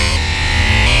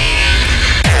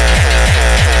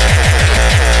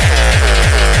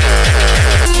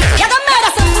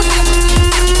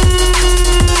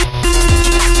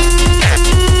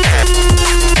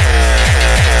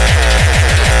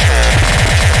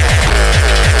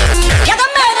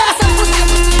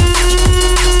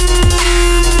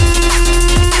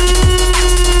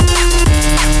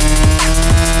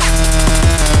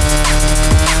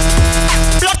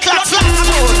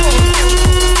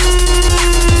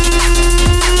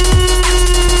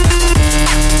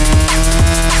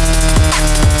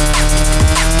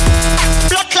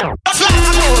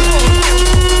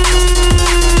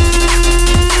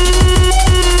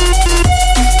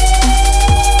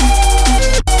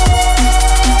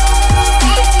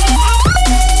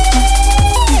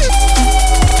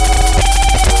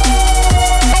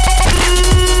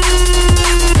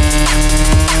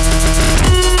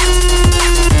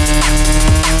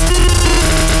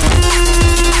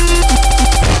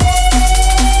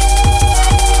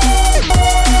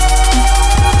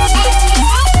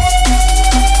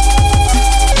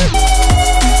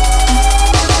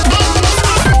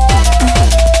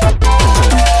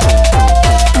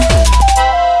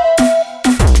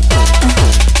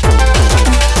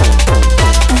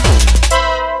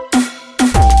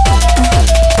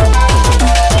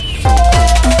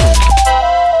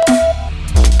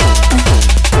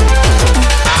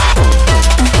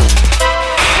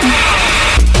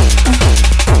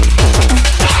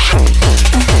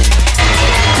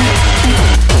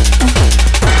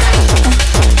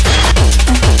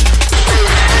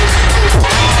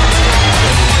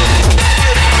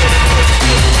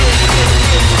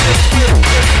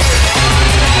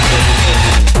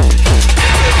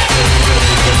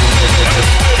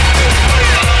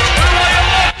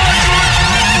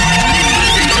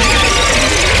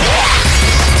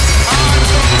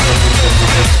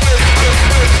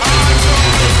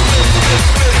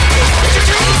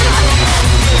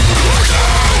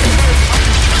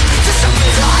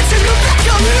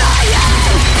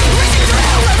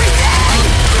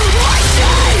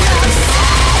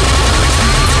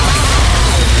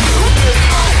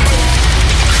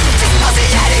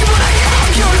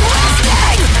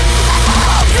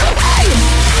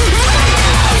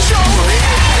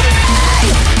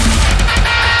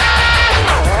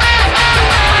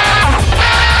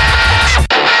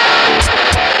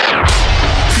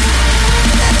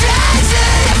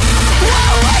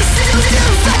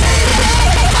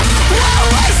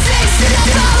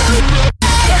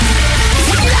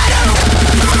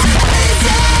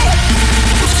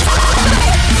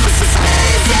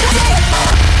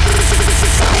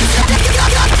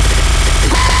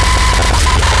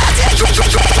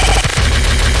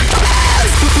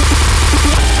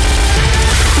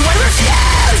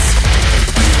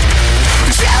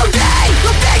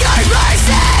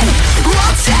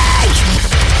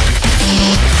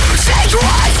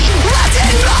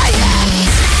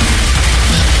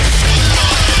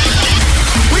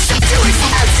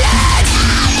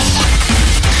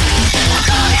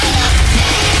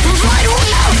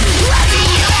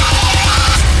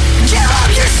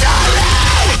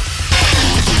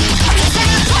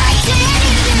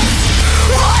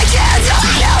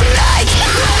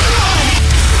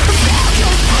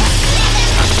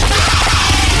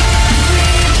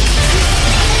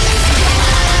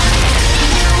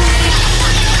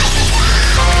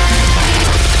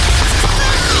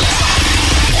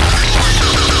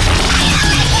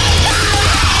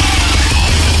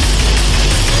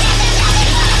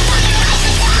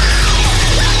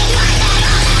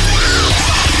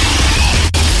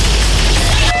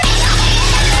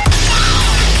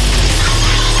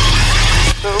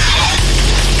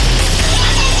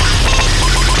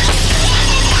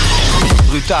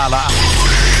 scala.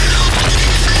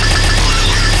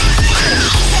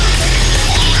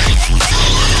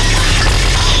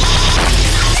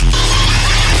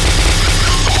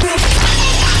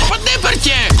 Ma te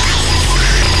perché?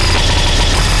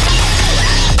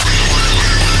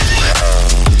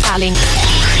 Darling.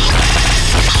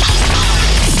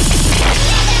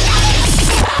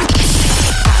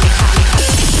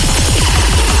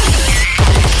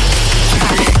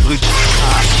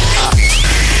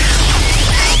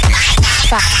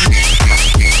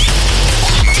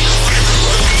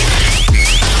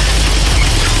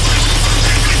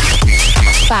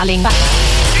 Falling.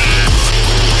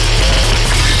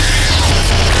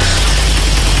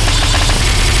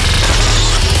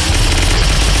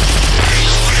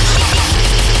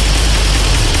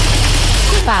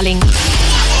 Falling.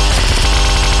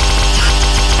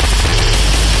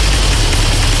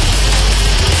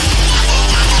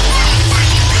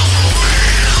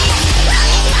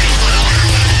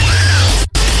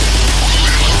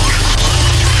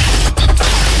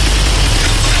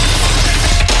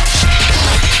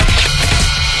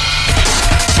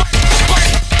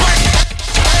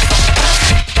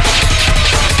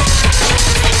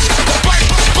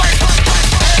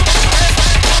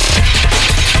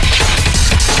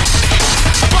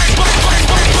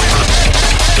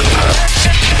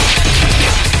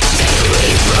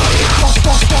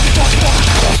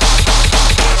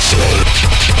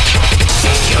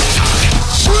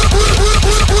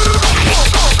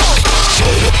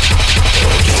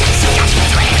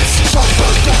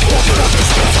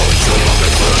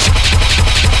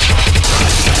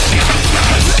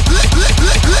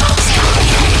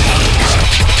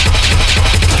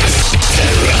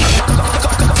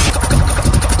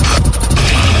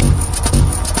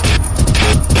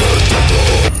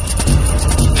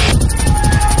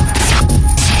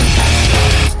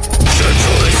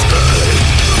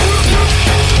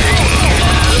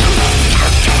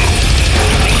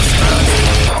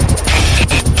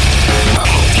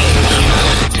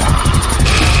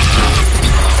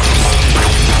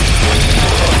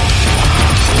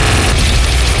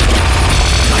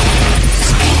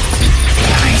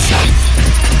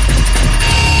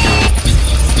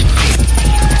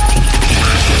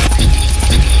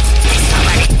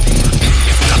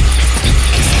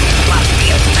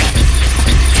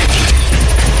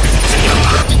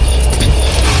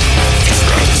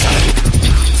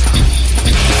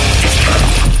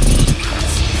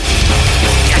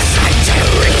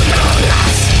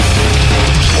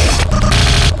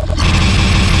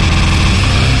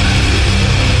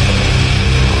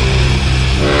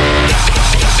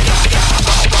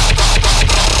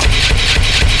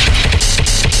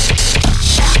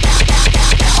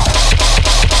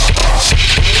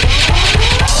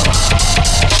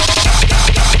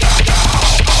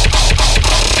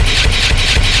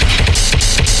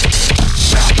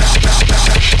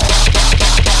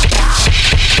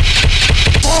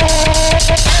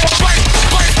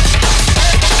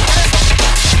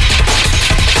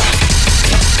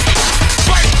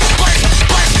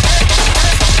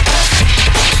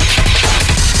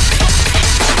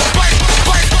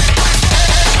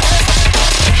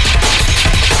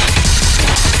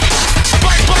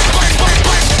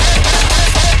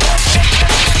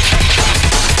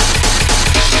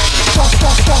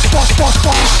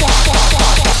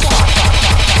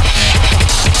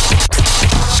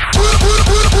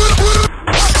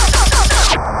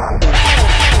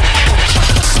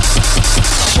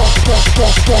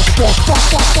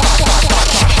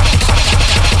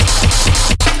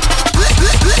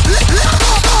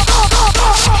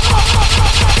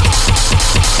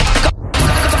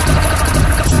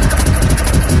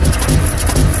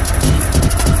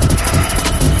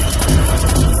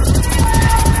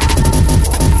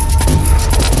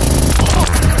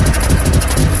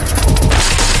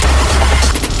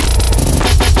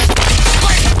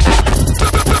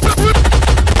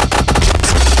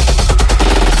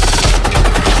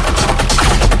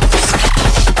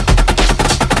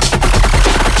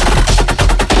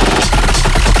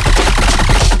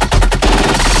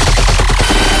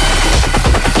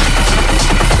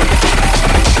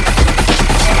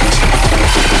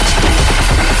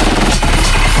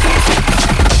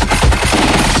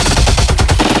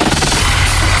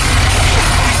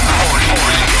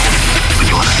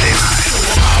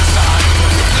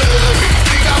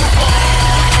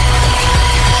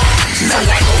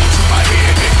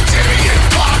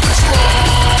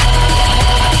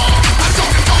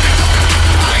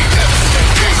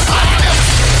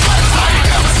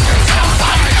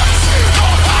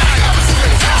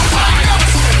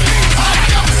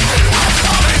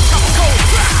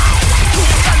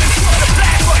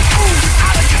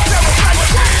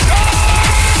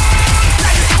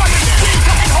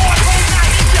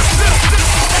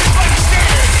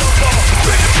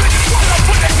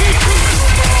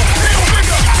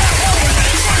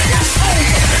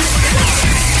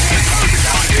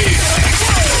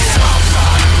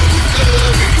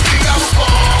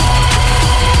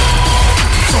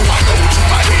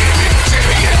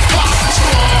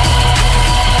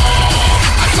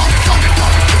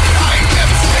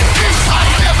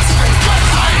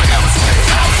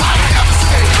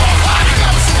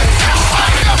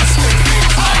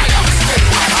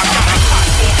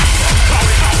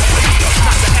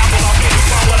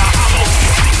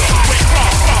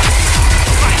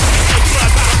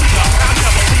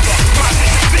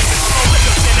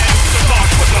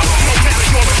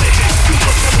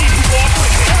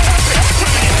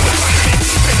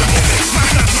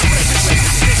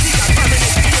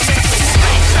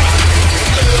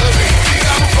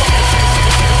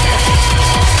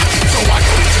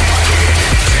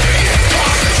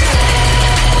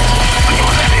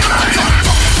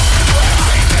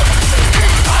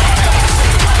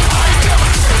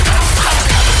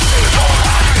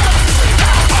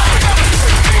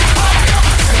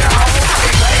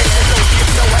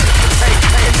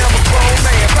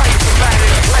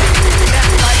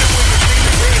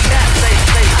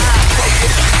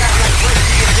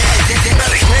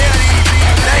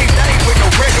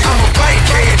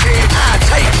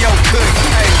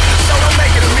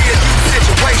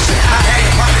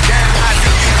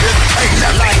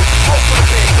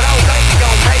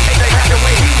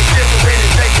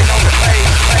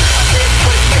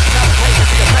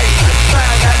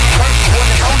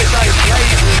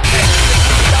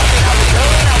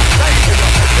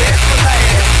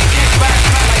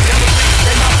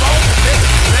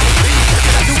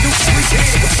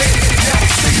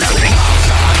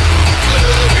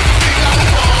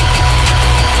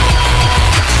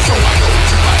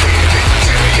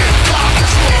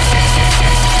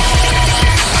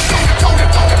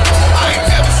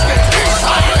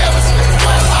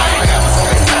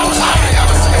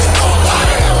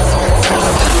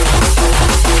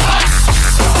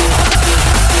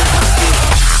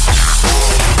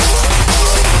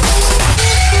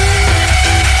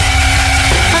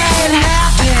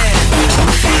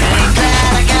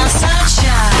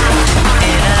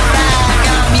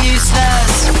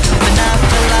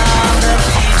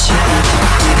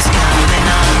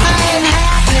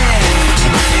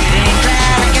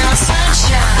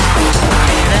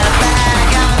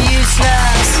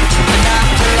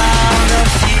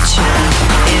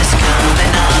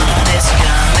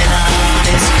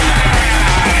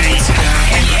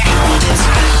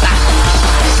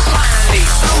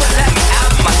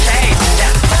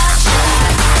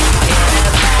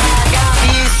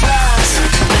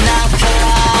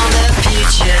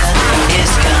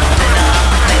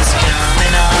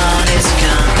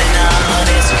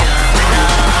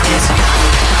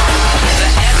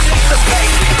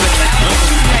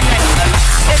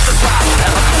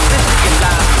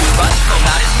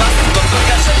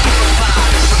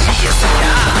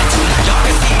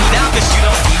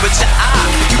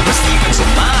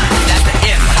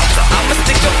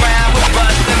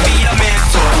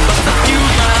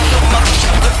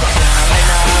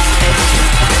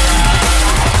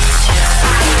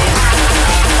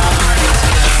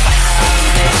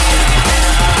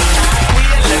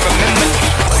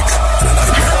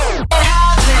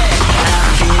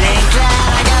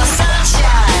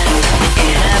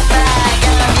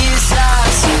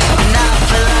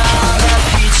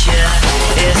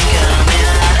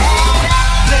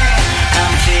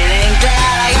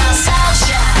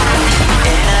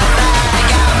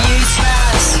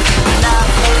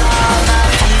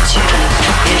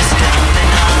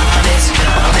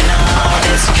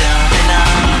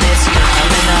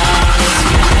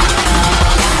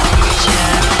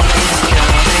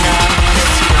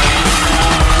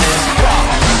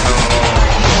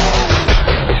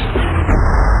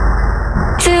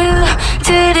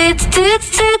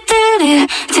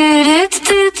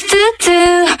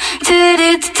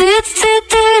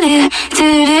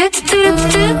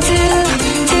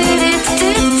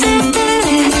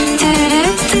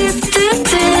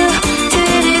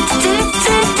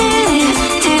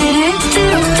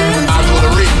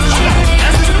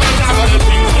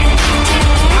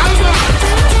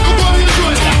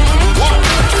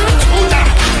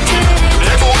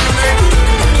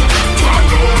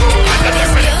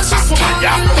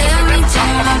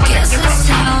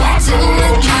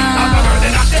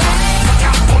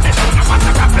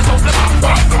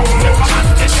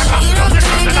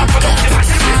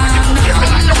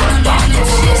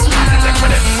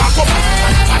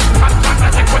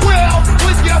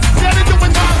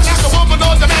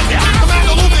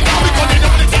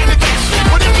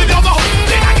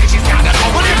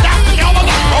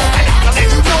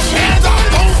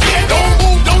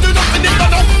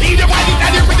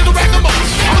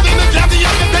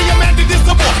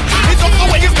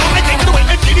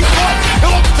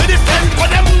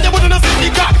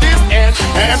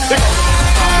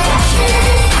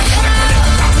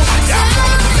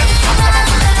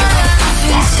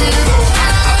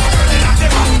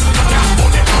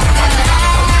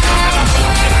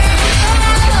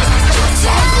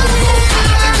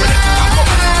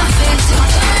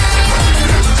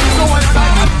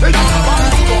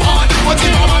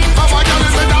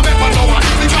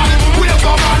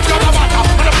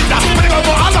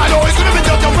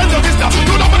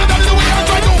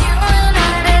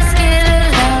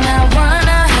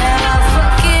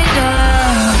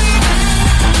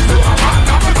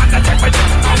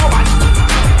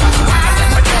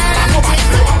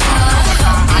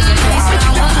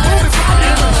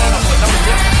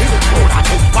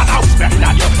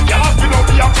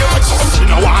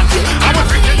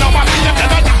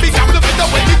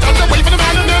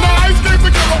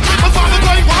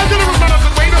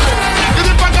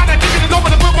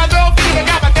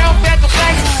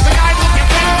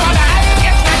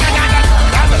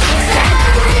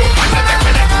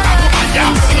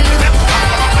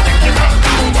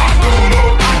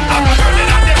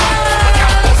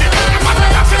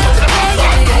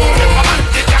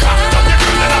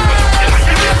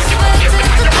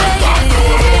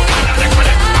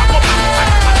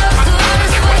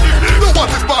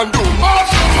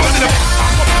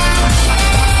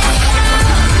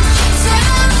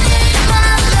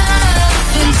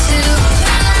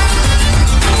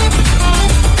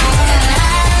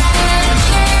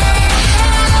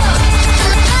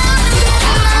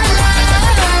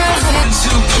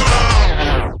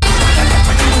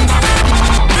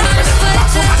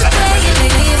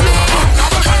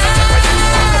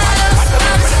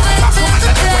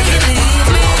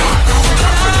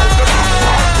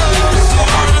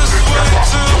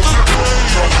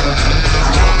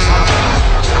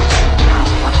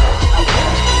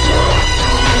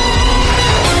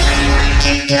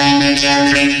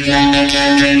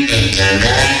 Stick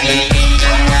around.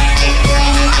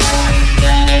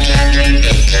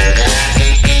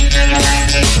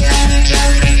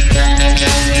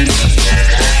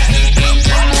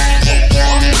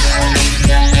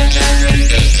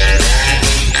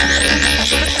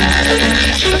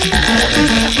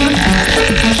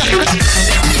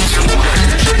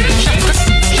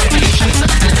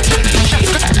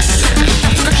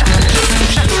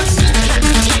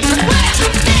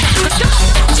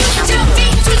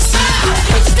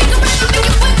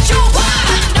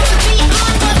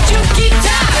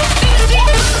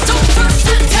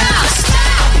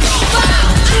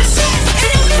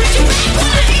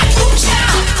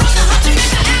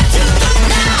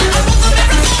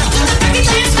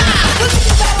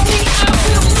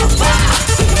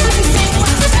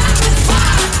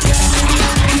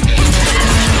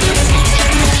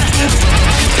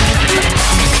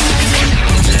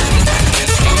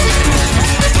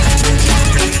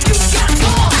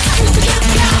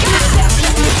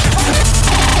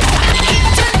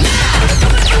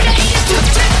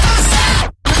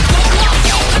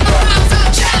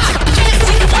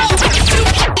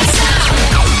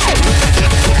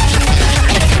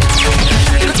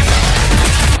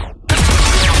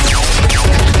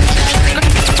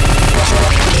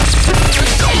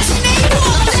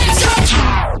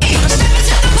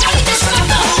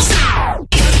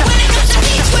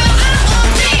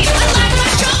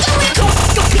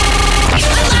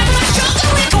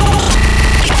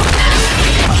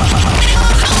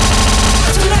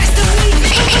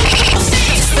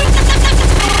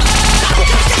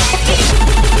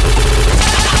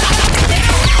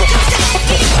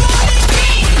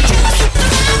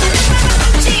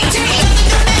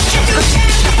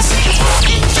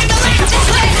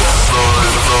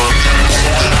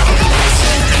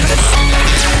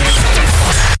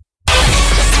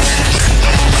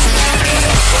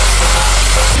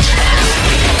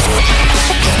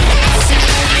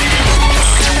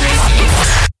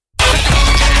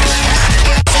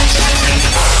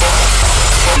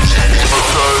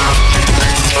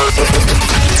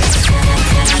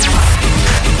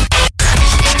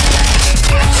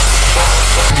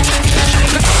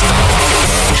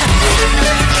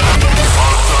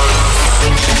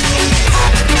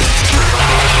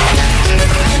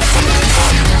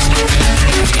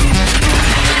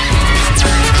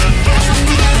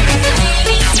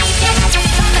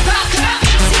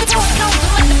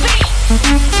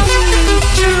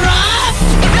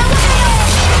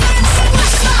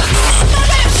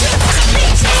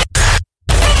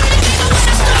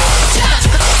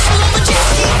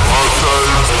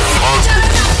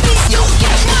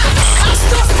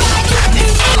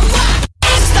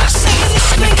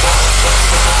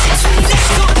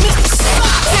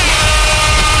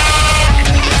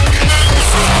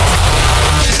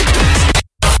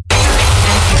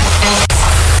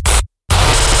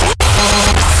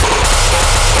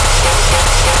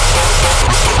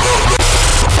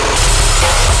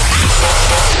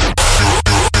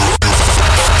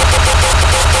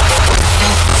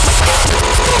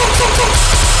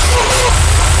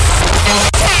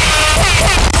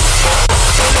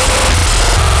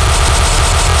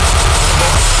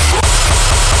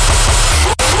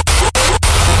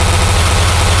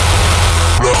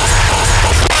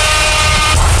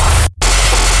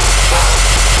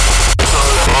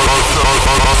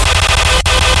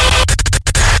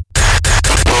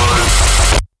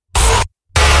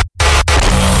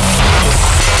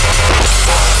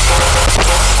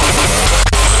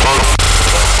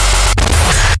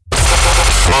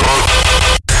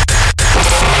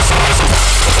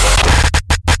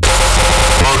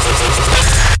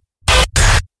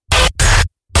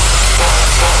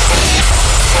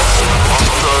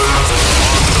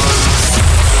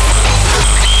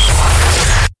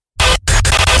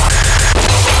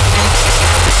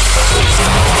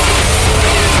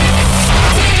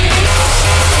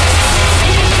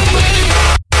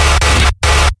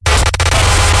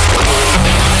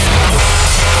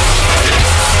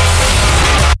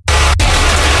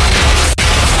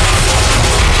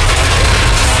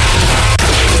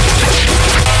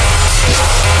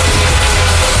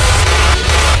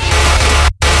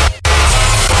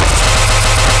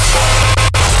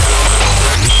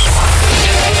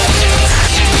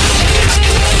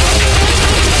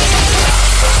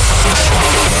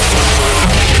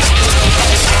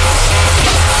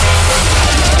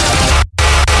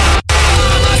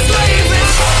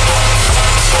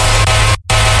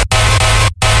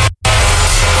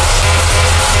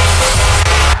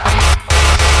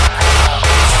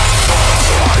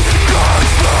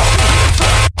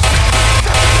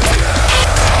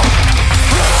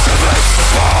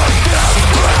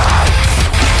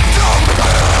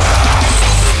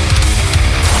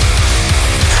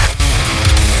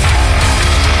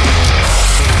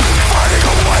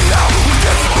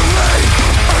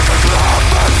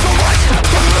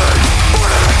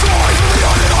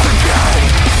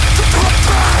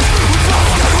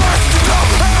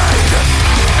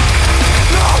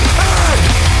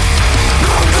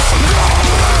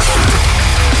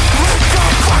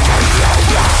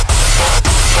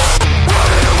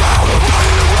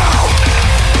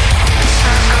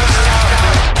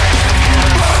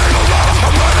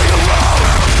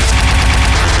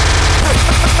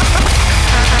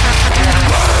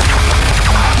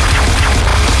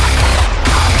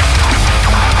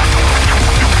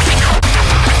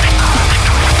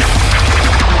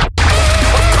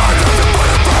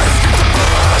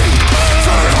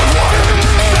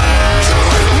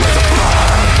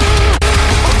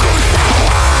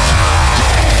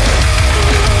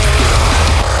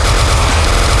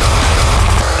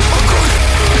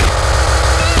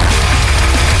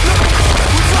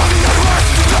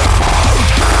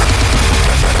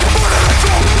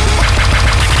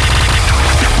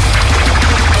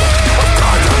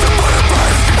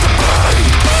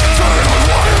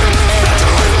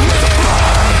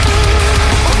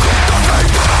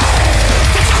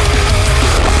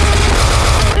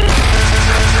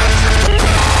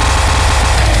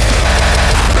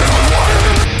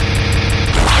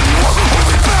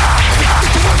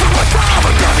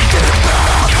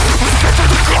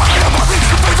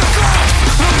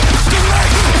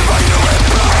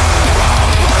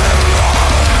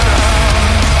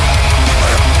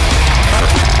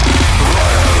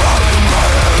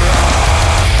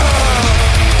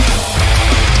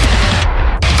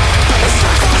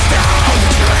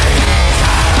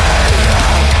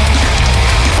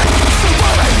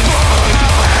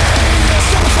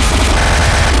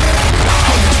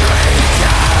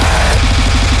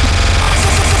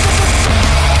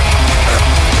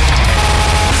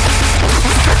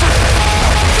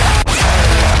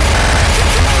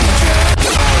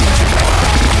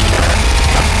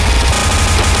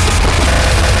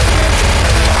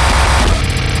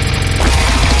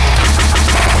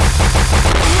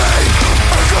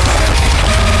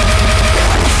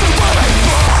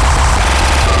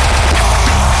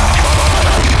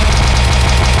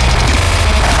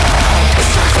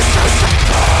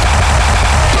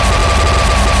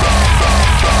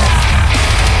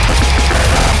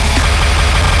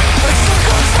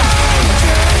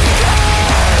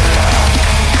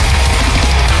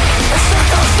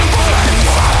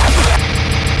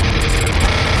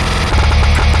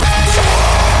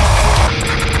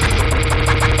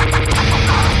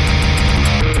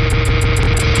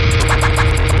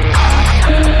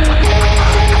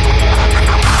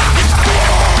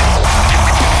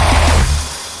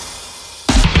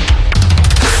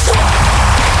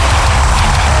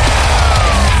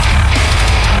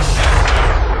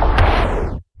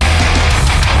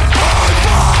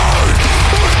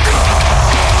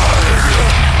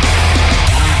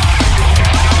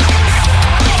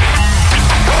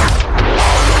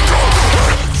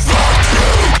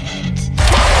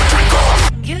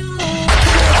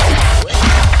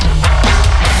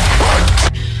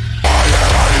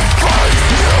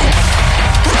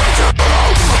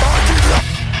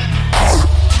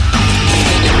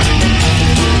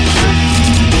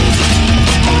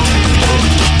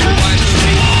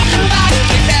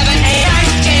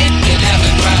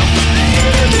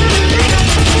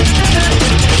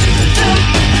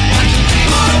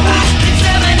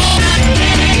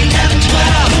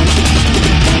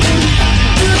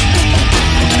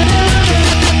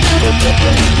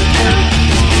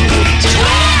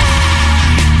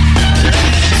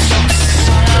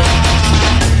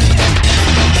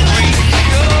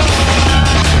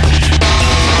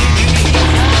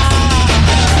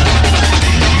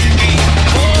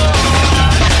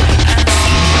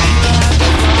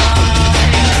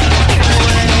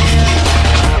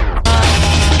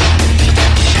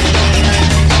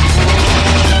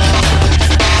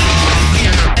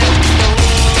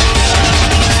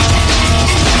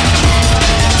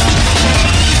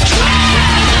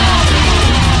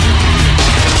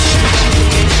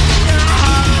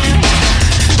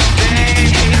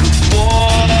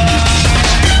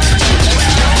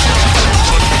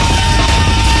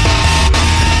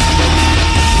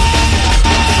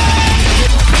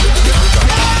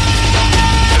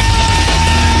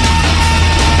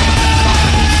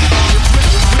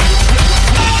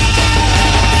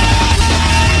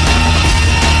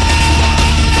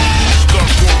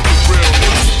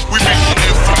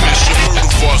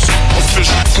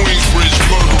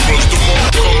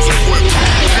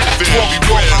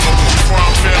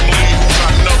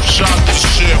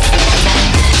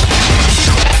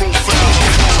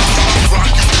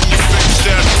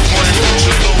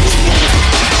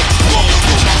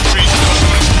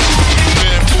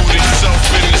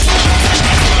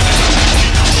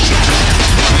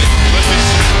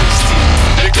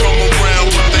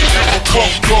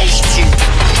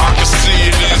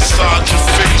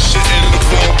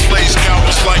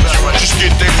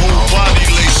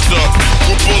 up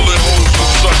with bullet holes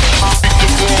and such. Speak the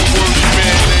wrong words,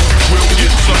 man, and we'll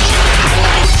get touched.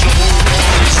 All of your whole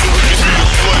army so we can be a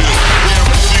player.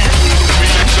 Guarantee you it'll be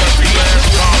exactly last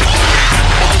time.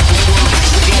 All the words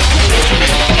is done.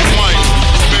 Mike,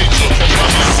 Major,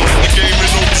 the game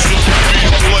ain't over, so you be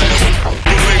a player.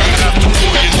 Don't even have to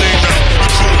pull your name out. You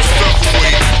cool as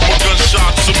featherweight. My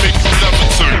gunshots will make you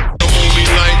levitate. I'm only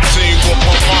 19, but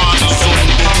my mind is old.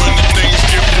 When the things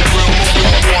get for real, my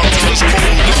warm water turns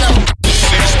cold.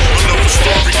 Another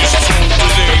story is told,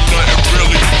 it ain't nothing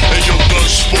really. And your gun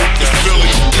spoke to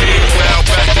Philly. Meanwhile,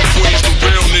 back in Queens, the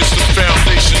realness, the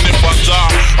foundation. If I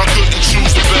die, I couldn't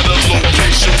choose a better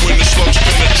location when the slugs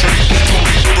penetrate.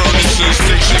 Police burning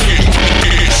sensation, getting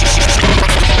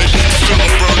feel a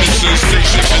burning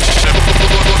sensation.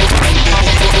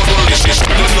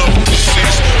 Another six,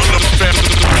 another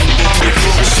family.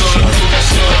 Son,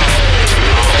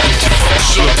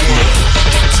 shut one.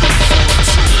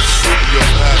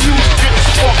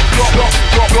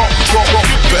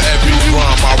 For every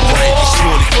rhyme I write, it's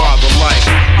 25 to life.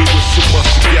 There was so much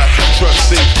to get to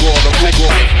trust, safeguard, a big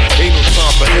one. Ain't no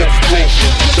time for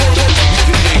hesitation.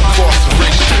 We did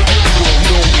incarceration. You don't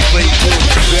know me, lay on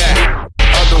your back.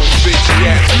 I don't fake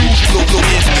ass, bitch, no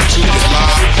institute to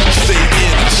lie. Stay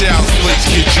in a child's place,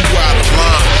 get you out of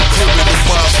line. Criminal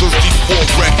minds thirsty for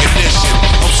recognition.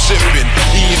 I'm sipping,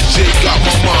 E&J got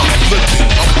my mind flipping.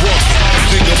 I'm bucking,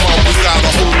 think I'm always gotta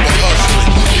hold my hustling.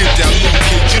 Get that little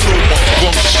kid, you know my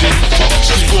function.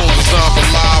 As long as I'm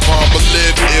alive, I'ma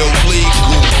live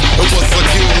illegal. And once I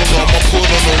get on them, I put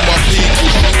on my people.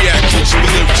 React with some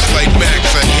lyrics like Max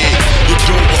ahead. You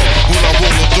don't know when I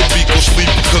roll up the beat, go sleep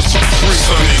because I'm free.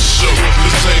 Son ain't shook,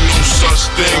 this ain't no such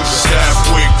thing as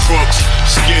halfway crooks.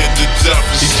 Scared to death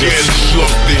and scared to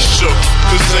look, they shook.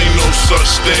 This ain't no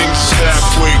such thing as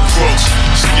halfway crooks.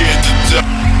 Scared to death.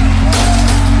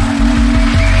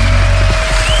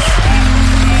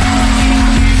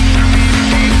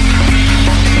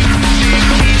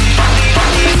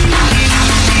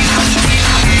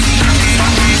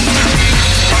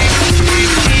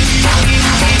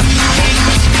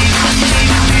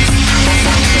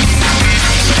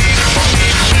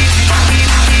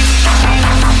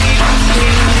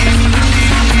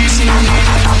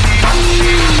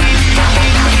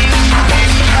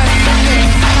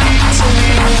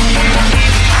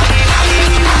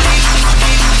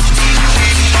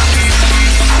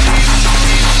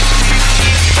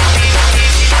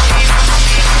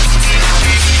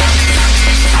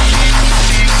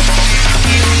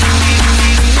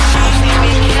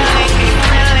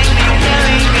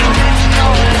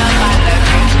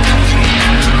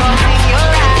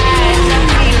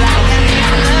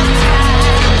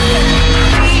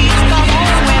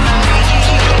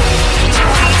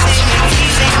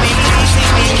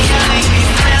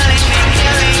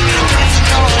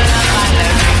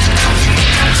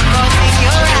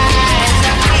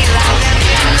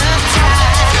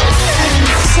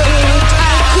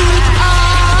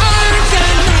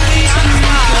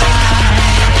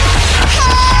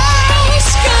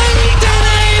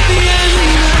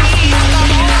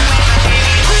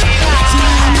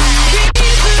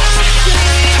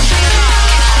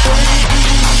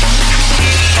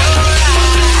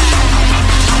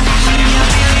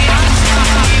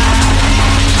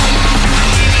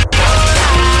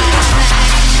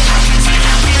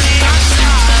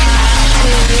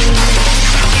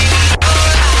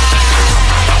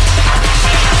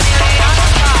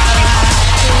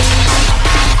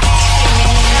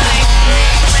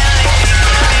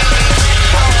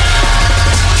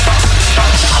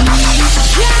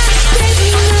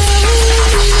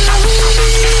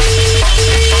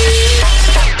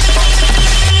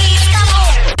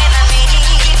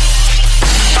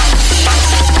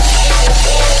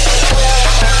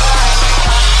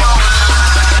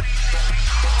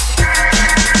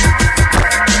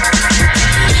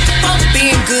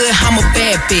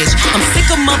 bitch. I'm sick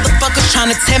of motherfuckers trying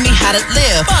to tell me how to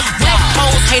live. Black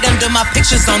hoes hate under my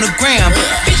pictures on the gram.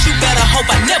 Bitch, you better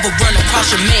hope I never run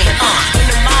across your man. In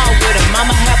the mall with him,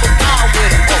 I'ma have a ball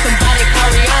with him. Somebody call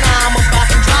Rihanna, I'ma buy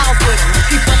some draws with him.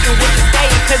 He fucking with the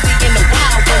stage cause he in the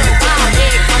wild women. With some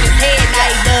legs on his head, now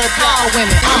he loves tall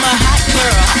women. I'm a hot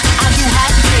girl, I do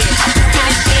hot shit. When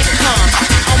this shit come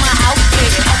on my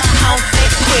outfit, I don't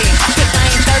take quick, cause I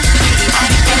ain't thirsty.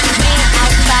 And the man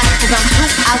outside cause I'm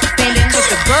too outstanding. Cause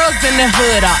the girls in the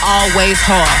hood are always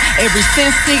hard. Ever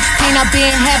since 16 I've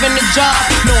been having a job,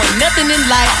 knowing nothing in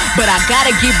life, but I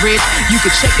gotta get rich. You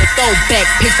can check the throwback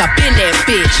pics, I've been that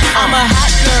bitch. I'm a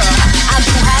hot girl, I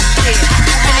do hot shit.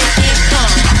 When this shit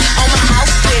come on my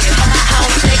outfit, I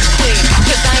don't take quick,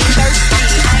 cause I ain't thirsty.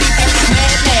 And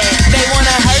mad, they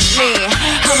wanna hurt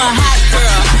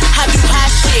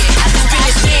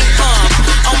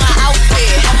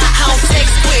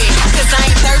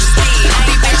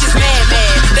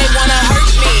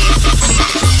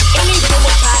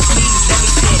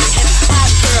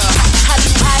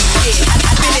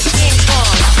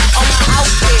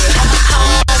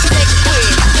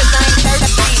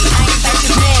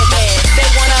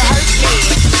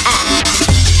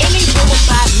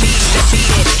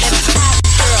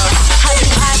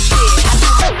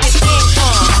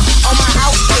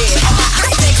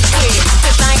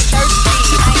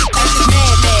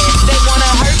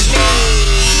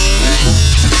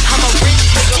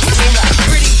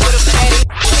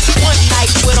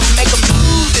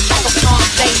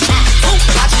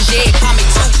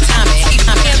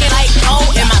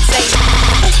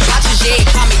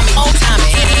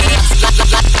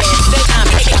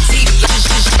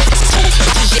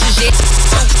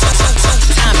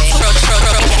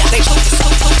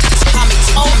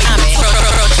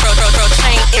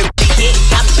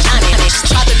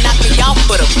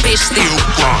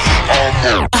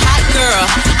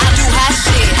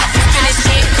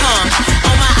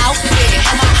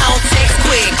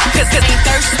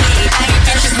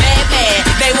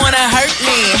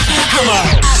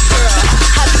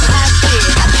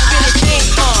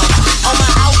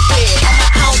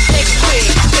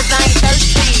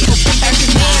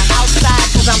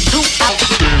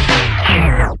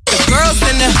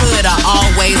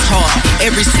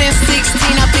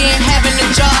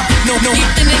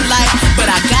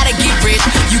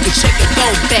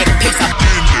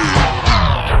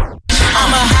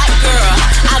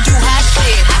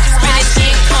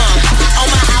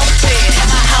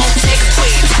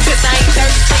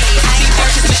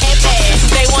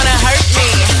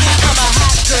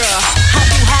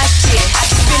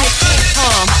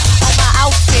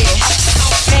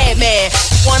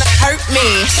hurt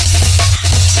me.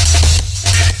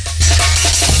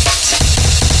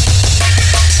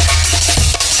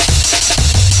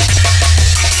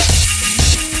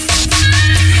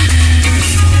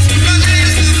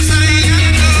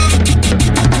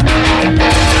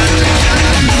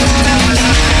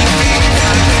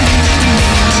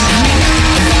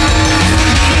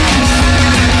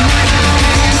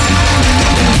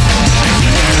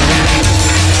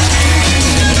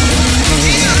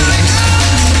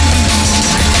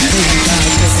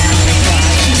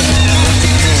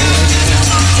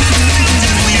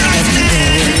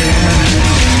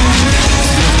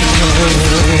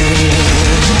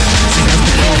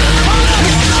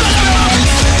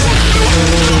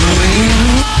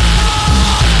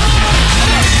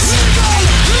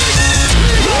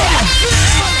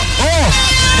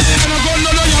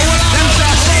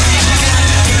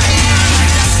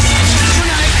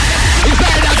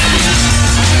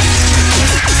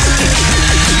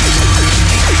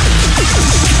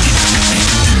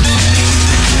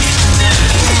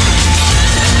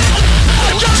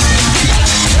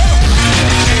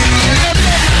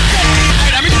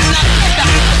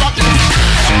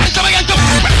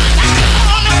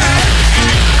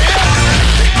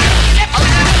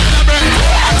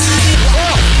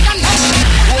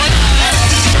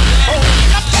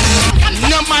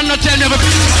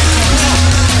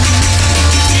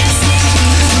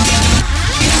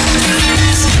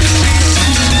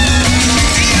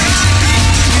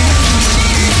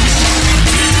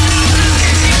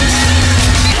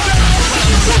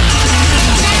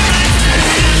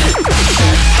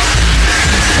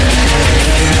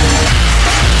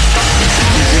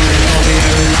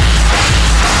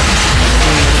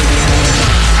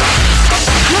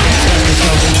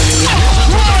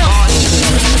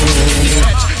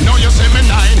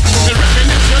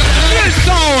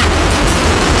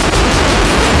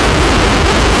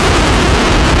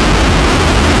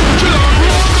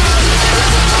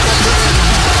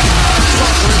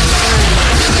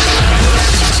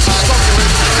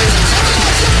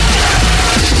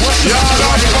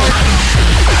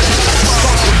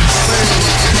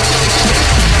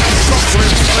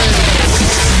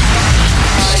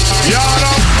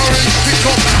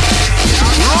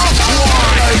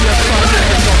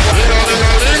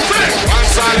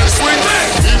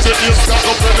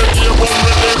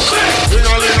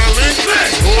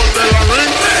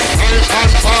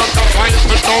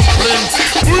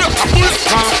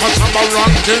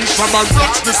 From a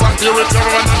rocks disappear with your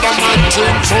another man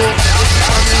thing. So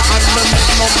and me make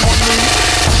no money.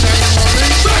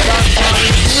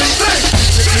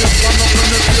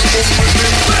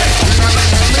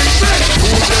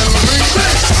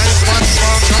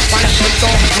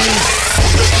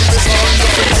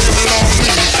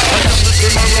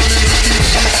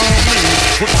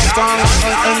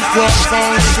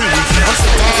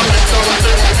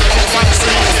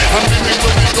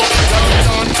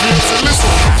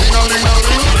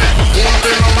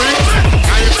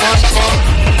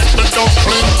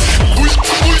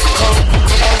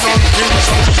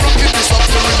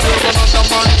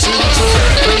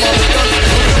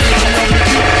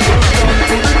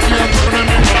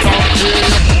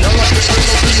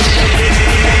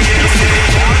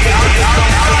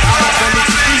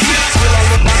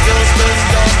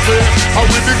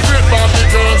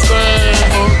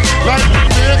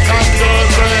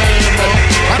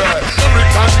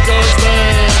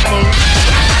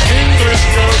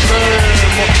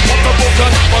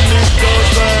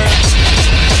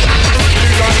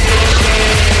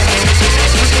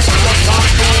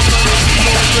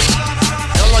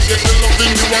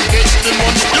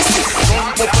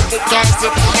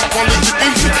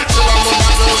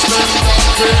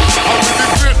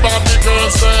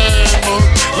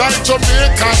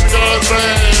 Jamaican girls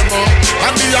them,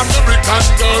 and the American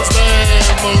girls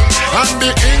them, and the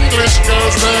English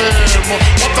girls them.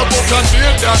 What about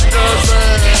Canadian girls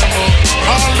them?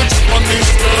 All the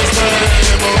Japanese girls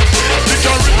them, the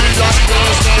Caribbean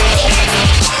girls them.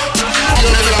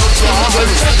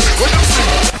 What you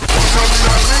see?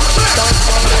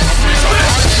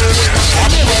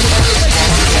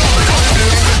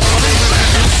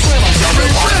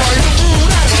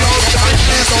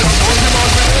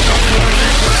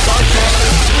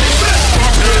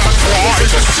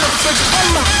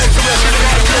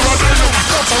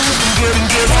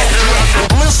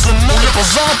 Listen,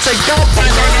 niggas, I'll take your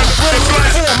thing. 4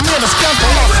 minutes, count the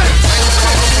loss.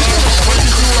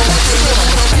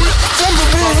 From the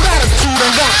real attitude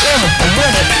and got everything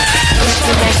with it.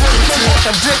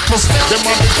 rappers, them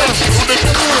are the best. Who they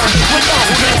do without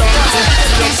the dance.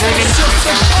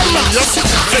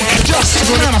 They can just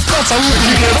manifest. I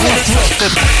really get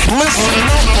interested. Listen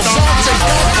up, the song take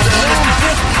off the ground.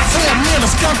 4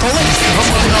 minutes calculation.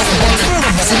 I'm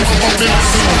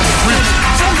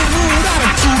from the rude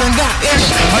attitude and got it.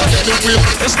 I get it real.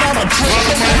 It's not a trick.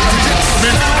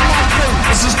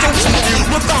 This is the truth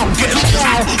without getting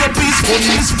down. The beast for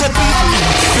these the beat.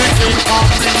 Thinking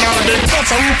off the line. That's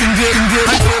how you can get it.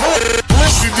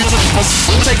 Listen to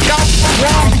this. Take out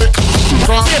one big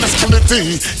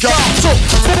infinity. Got to.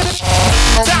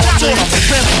 That's all I'm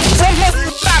saying.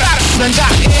 Then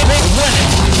got it.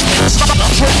 It's not a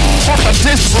trick. Fuck a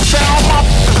dish. Found my.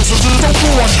 This is the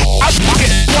one. I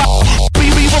get what.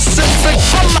 Be specific.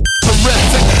 I'm not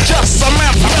terrific. Just a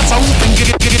man. That's how you can get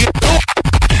it.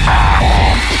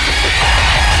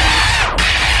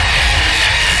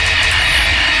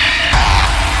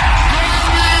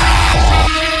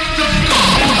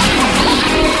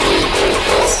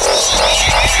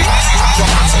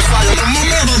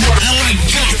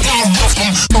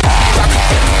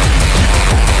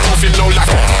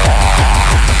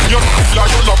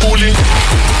 You're not bullying.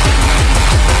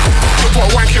 You're not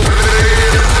wanking. You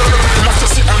like to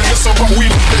sit and listen, but we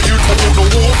that you don't know the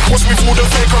war. What's before the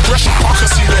fake aggression? I can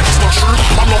see that it's not true.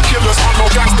 I'm not killers, I'm no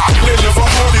gangster. They never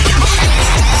heard of you.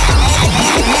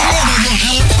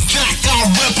 I'll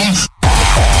rip 'em.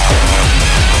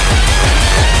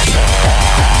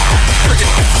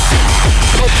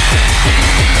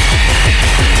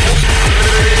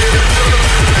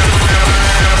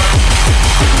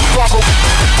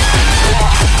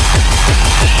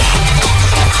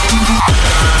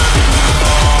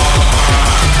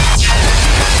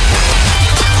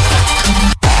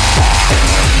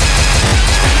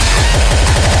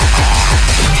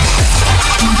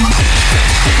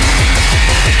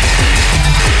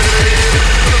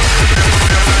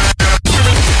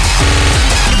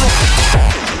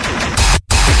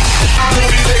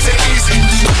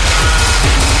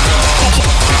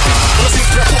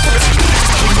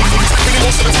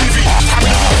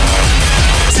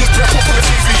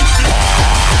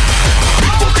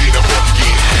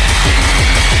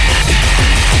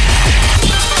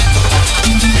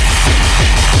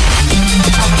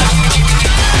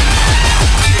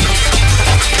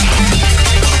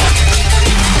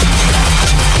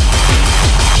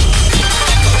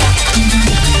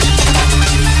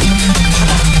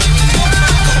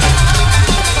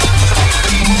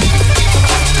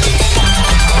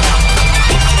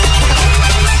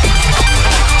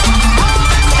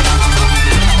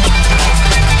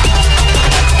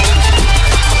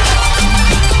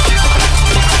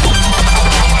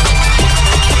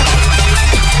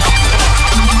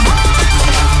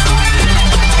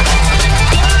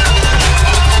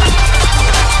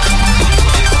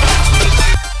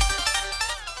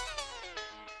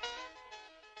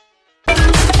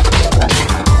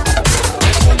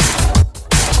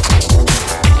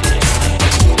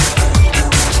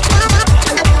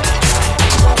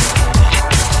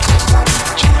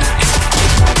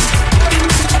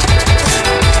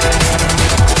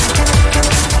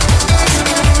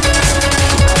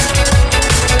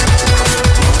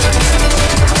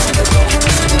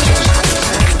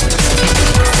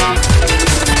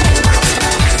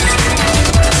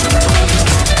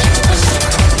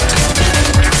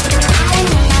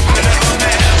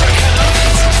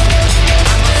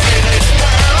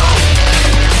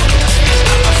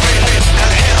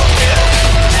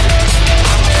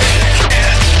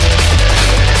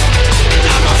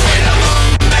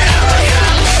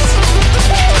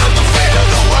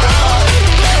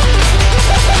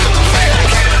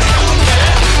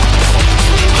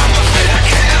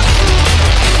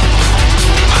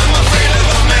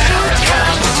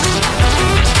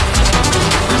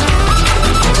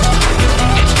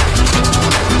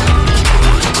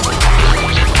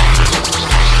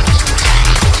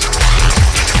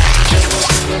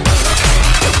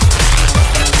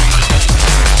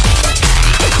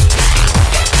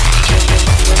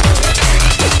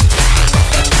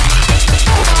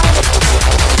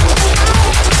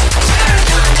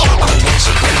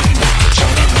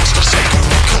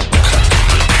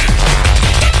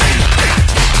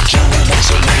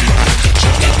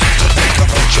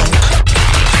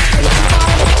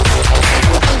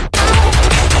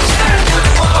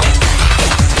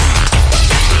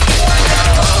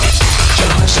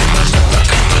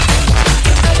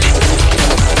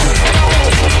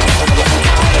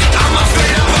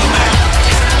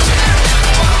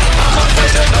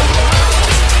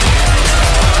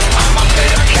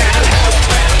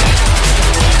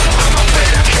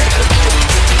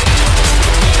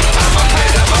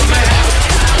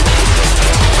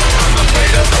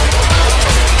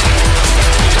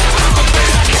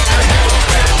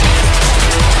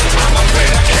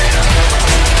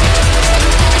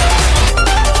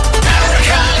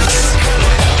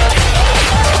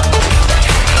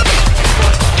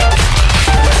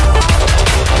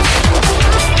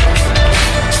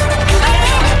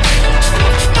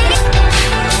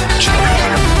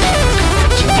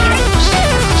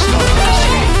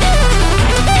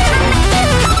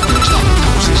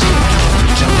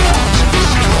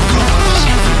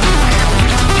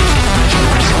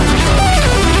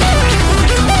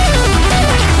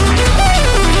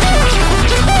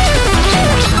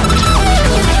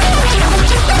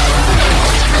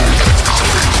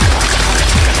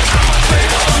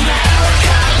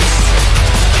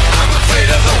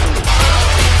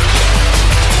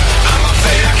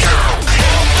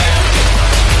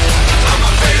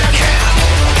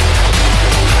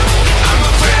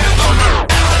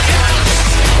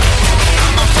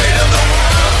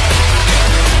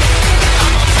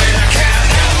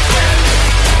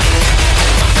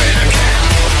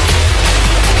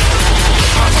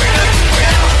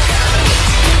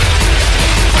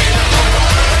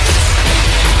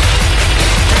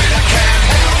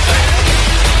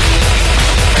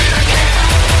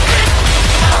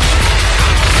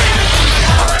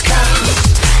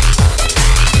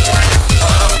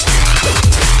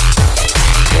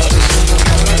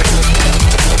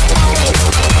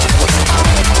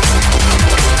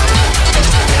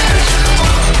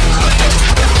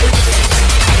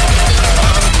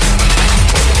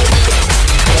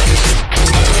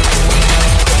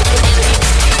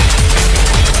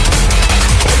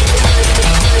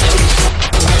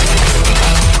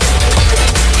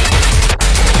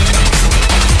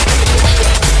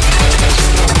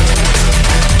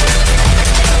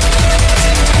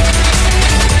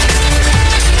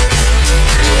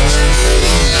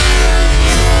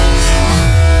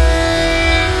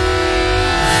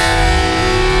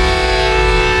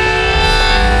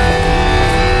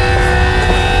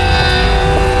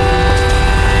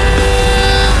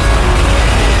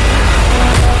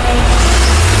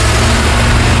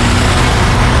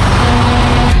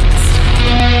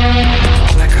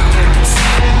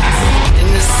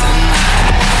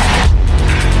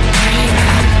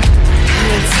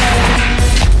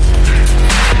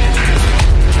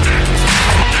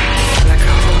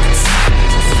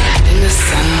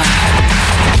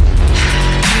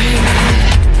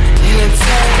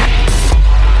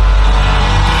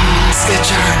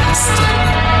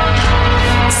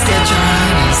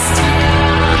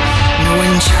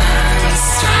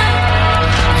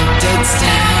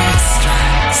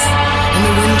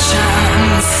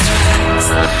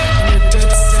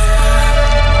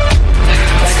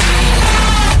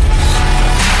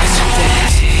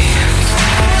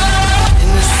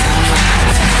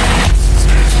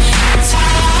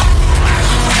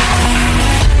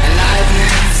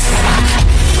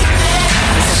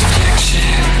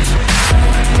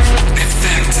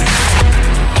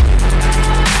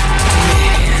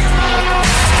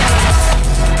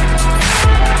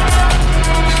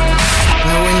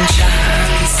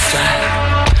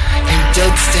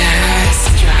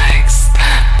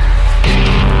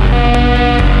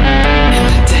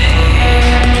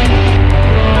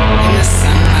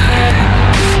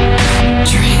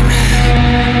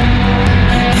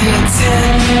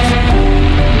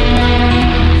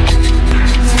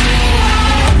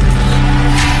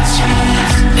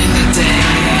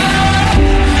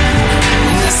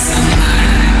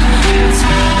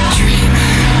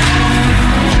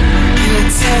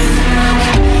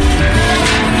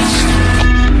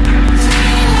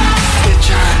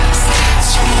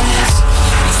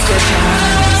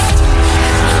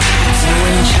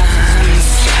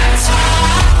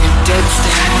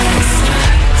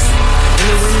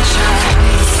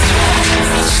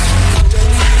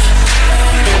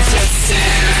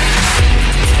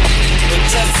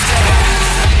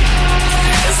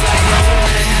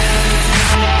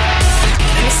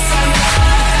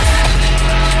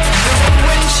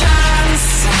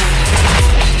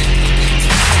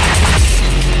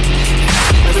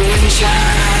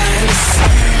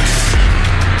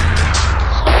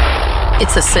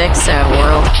 It's a sick, sad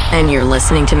world, and you're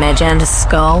listening to Magenta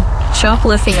Skull.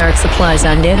 Shoplifting art supplies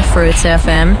on Data Fruits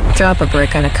FM. Drop a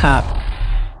brick on a cup.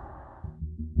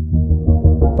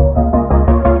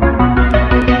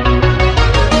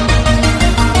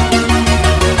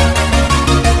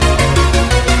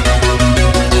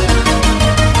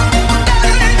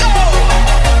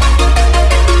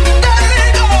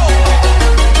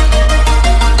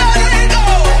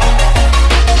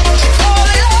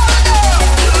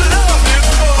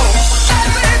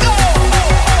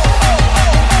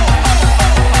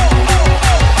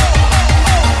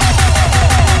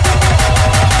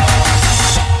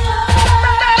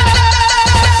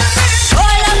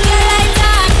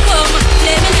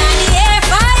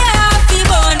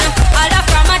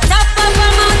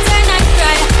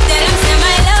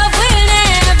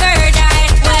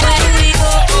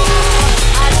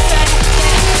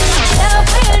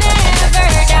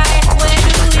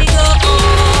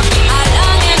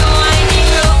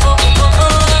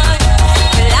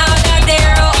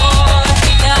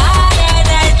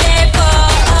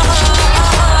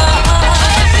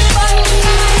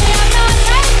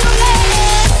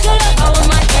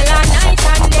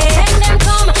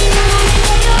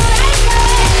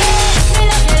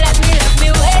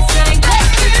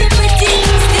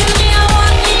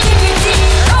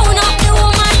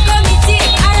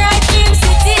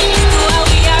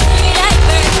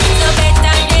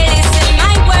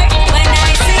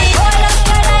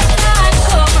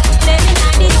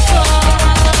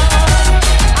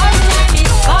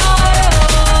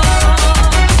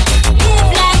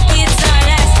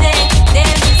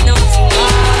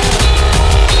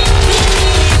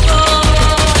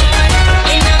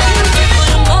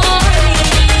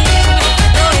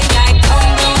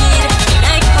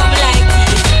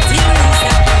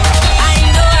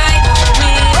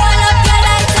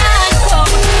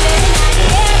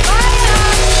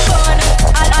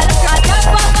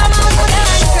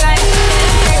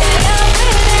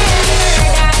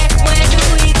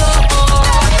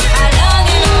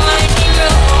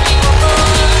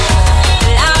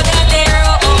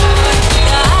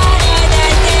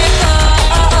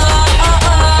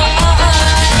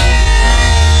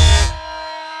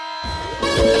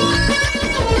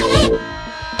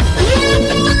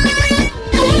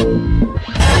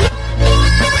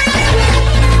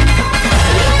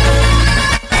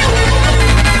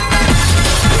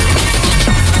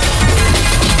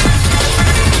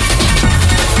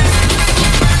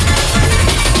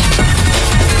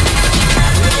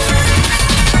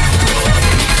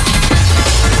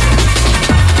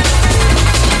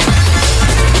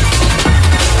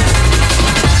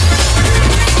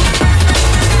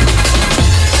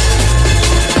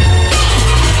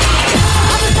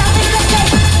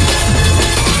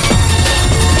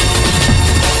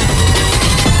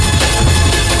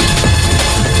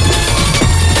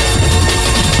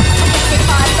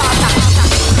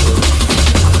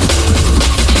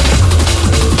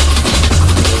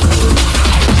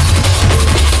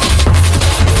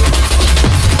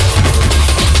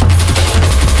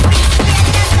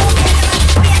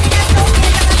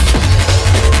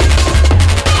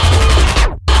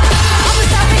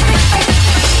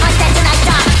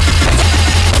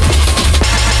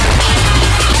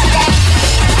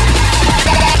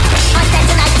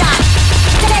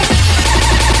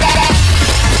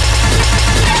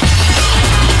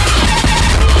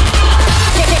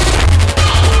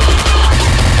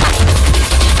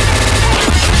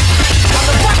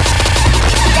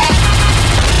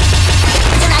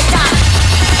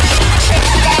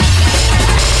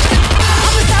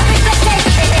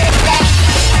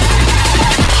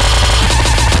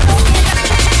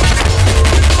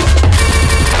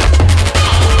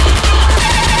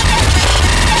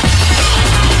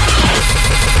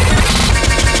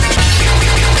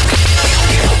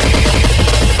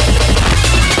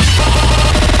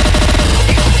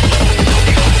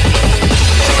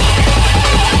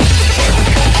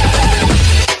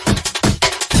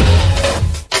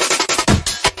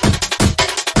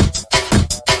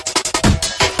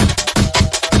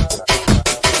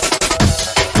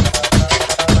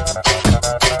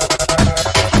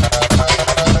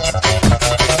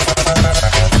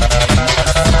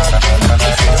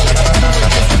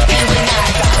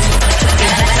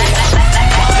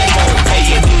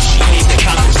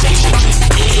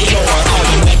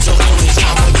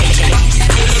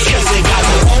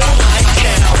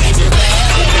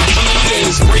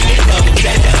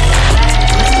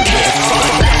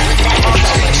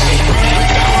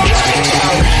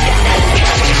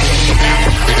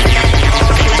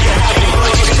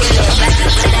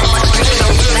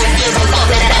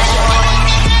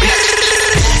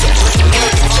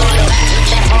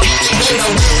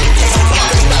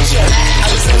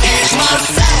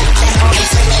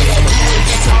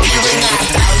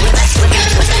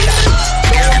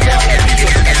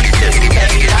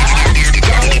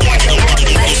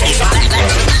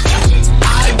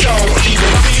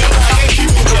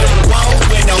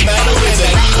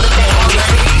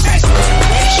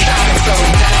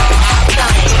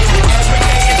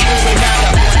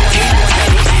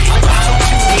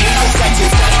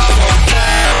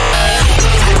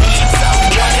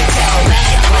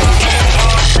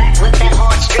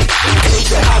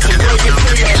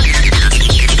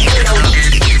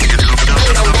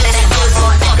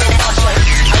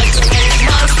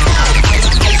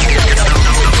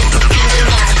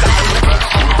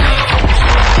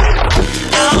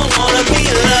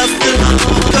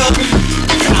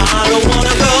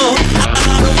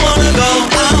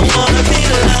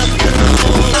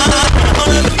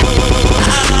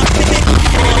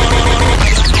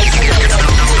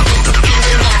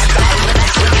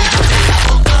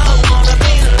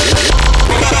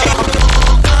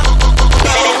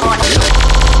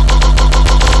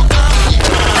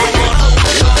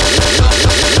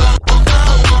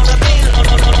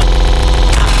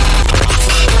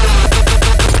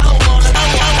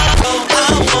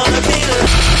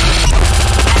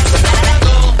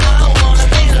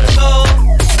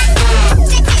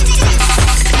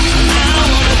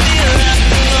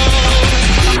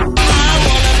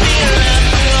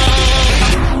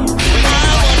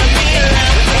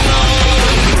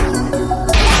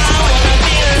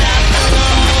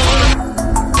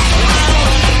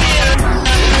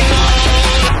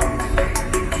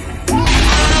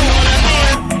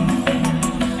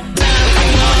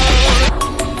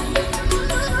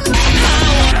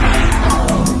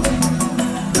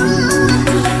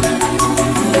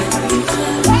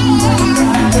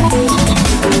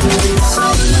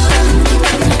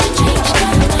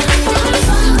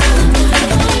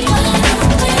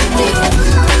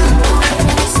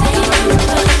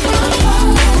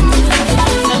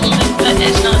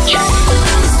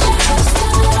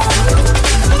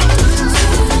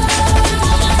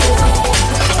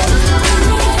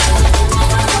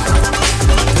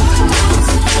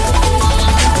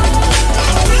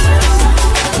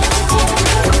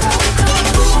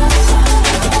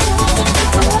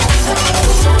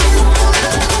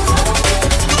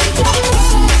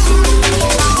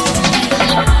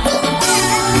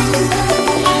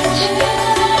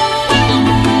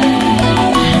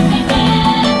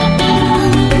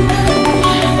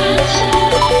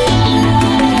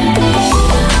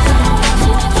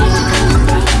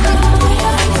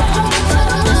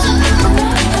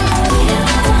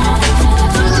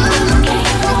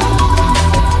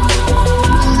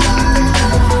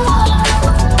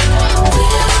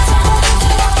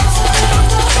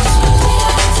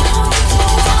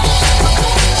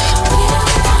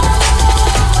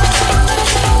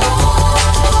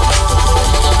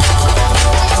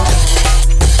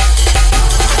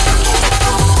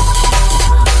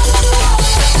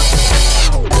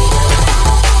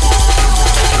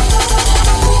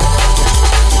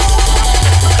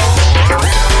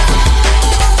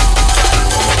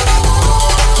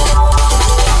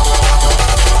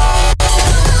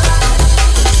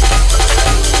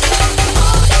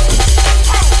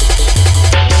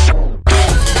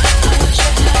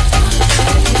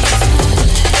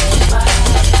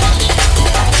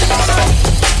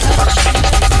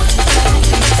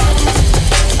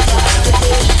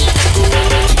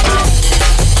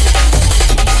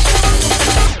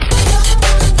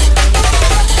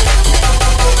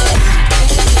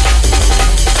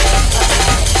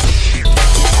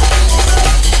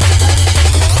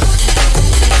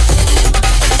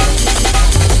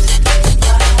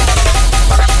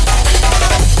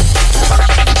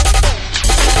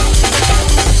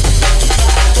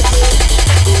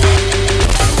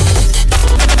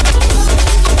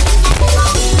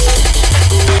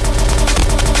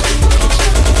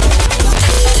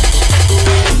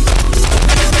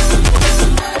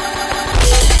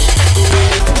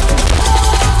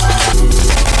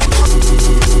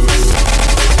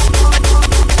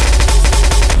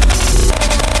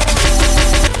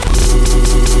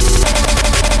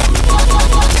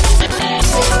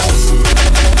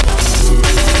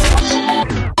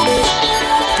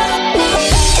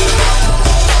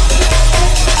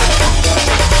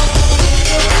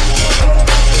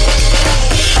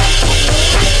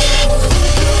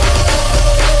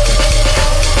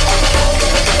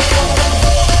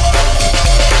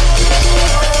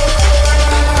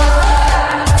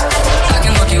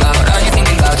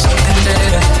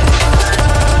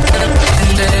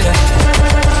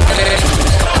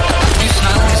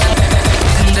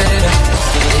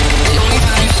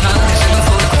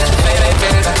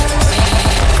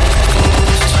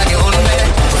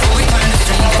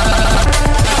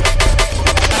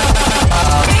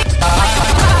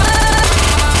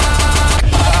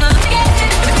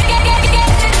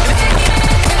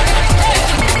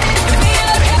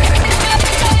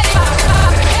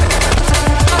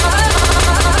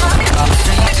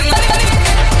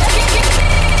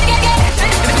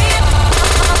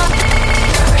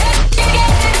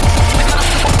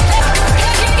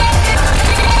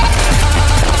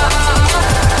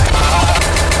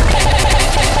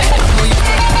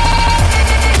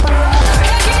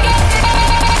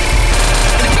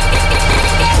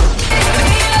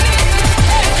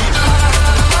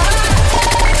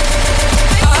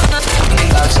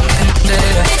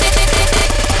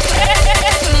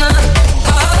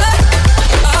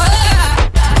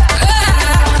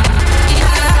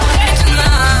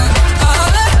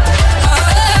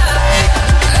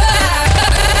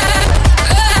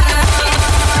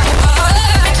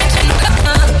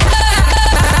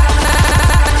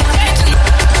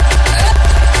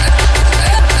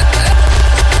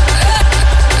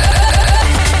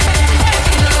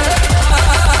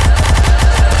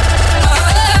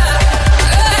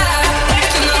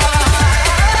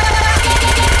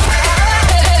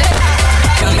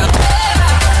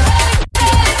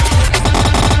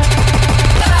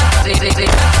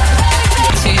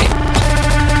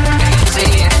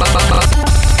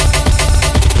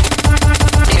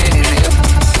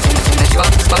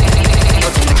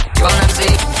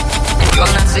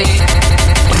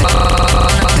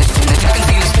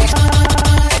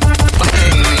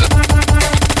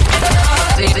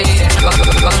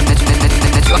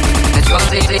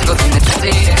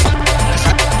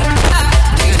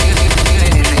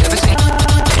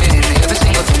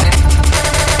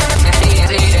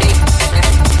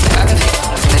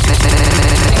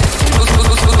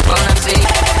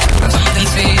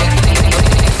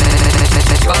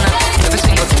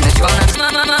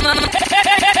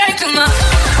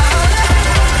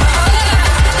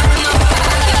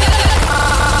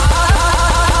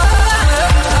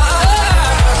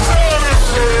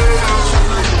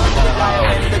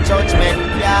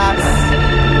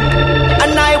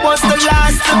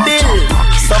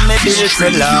 bill to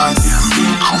last.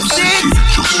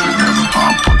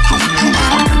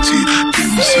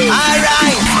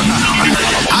 Alright,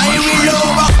 I will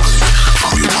over.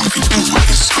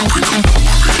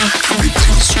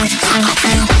 Everything's sweet, I got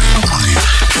me money.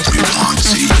 If we want to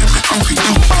see, if we come to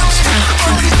do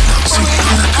really not see,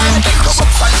 and I come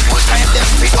up and full time, then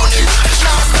we done it.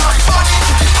 Now start money,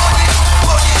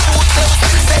 food sales,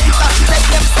 center, let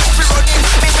them stop we running.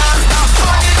 Me now start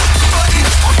money,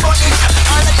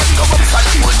 all I just come up and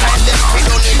full time, then we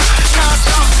done it. Now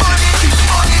start money,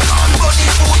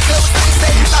 food sales,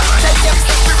 center, let them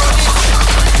stop we running.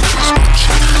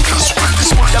 That's why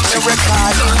this one them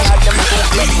recording, all them don't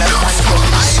let me stand for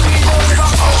me.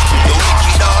 Don't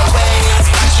wicked always,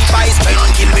 keep eyes spend,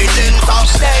 give me length of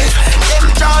days. Them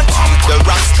can't cheat, the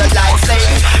Rasta life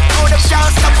slave. No them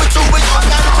can't stop with you, we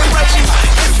young and we ready.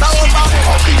 It's over,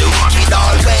 the wicked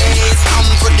always. I'm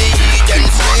for the heathen,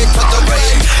 straight to the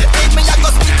grave. Make me a go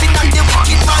spitting at the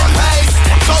wicked man face.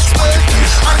 Touch me,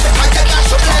 and the fire got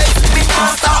to blaze. We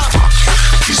can't stop.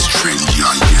 It's trendy,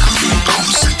 I hear me come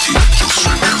city. Just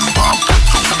remember,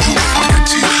 don't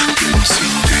forget it. Them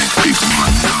sing that big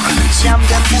man knowledge. Jam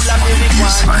them full of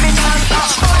everyone. Me can't stop.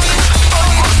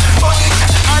 Money,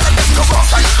 all of them come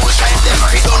up and full time them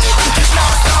we done it.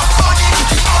 Now stop. Money,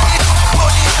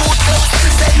 food sales,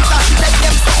 center, let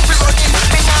them stop we running.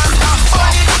 Me can't stop.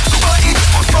 Money,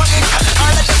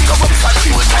 all of them come up and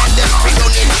full time them we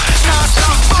done it. Now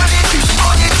stop. Money,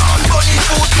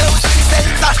 food sales,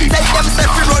 center, let them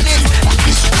stop we running.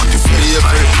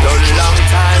 Favorite done long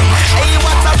time. Hey,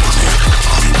 what's up?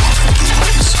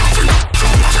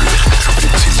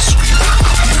 Everything's sweet, I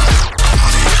got me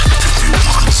money. If you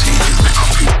want to see it, make a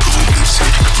big go, let's say.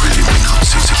 Really me not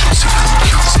see it, just see them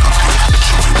can't stop it.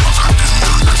 Show me what I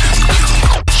done, none of them kill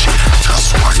shit. That's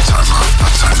why time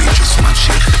after time, we just match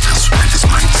it. That's why this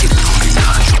might take no me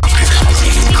not drop it.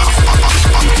 Me not fuck up,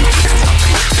 then up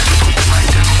it. Then put my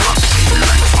them fuck it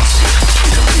like fussy.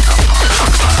 Get a big up,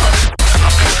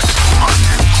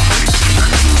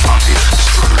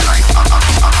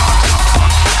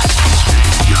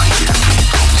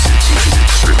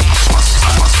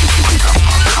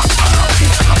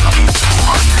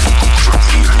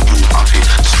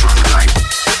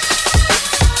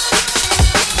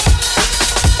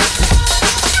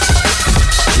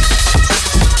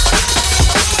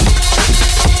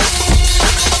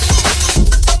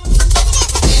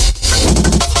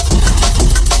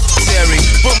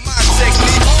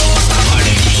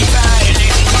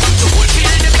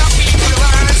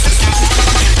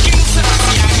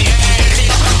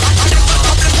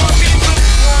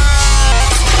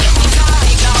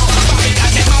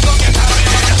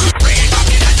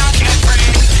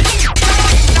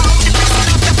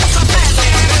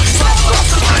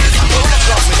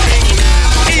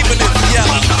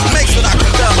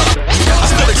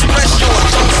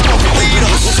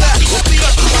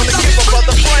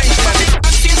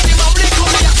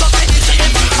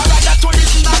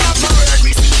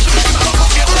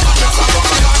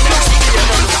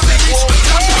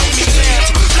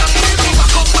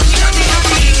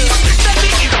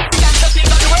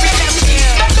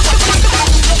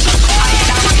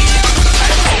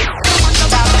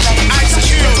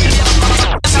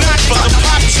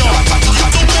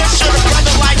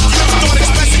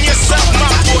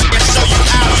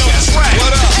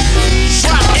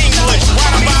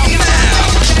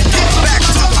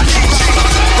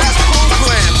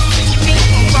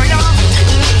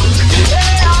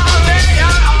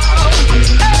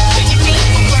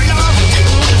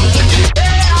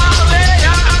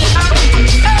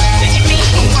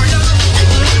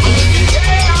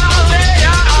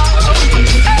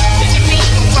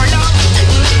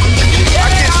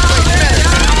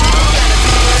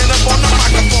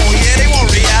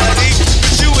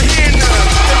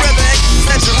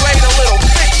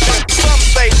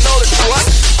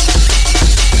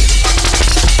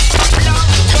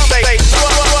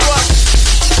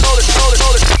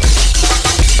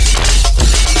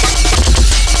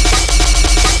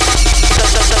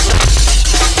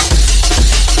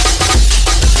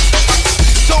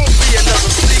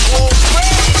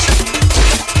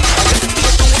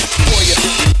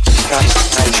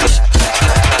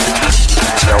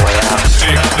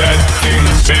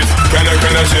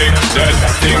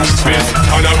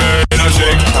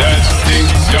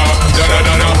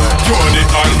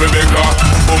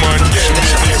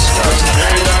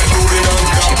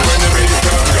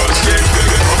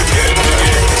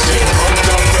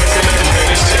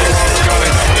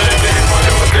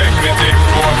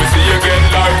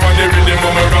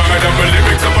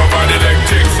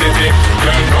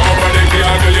 Girl, nobody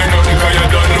can do you nothing 'cause you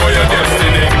don't know your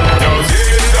destiny. Now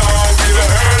sit down.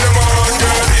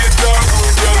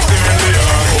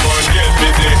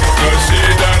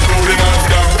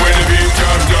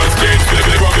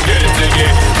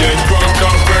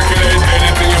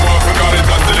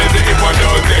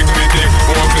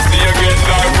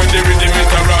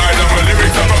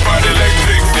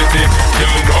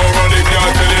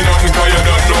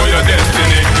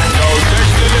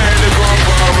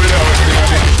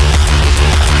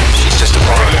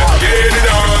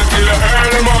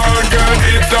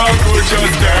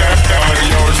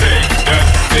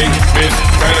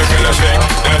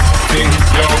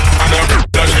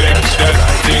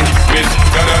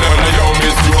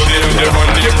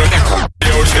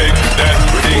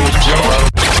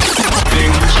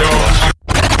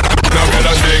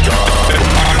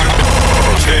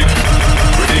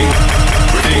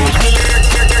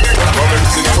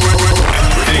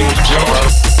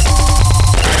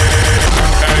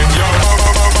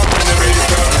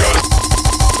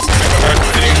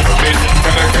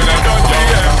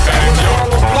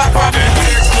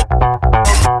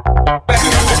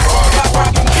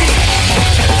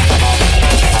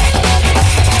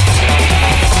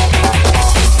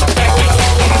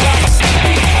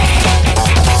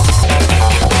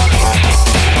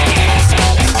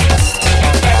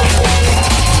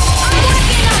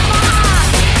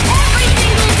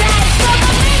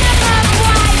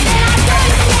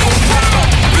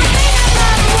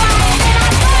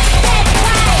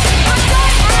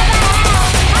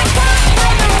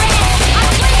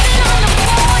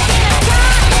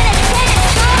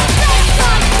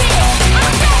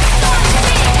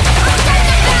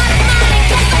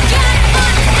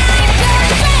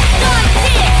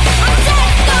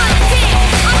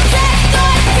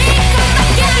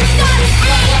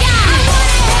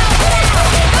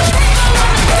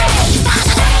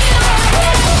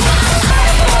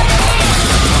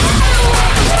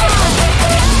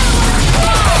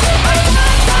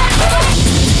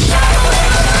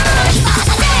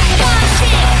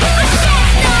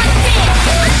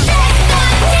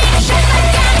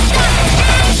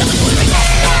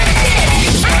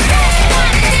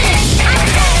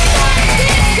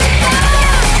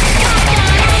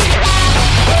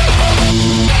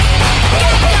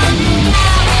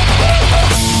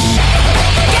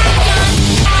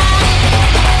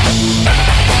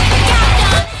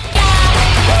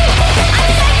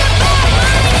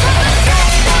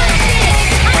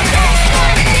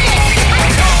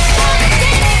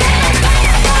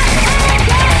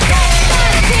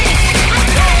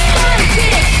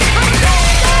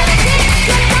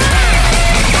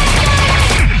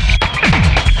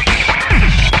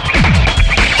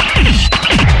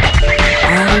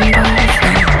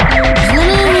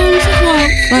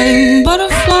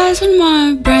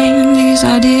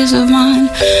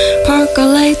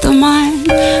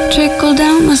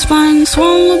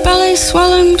 belly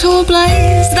swelling to a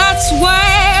blaze. That's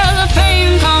where the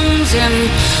pain comes in,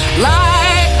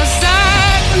 like a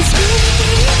second skin.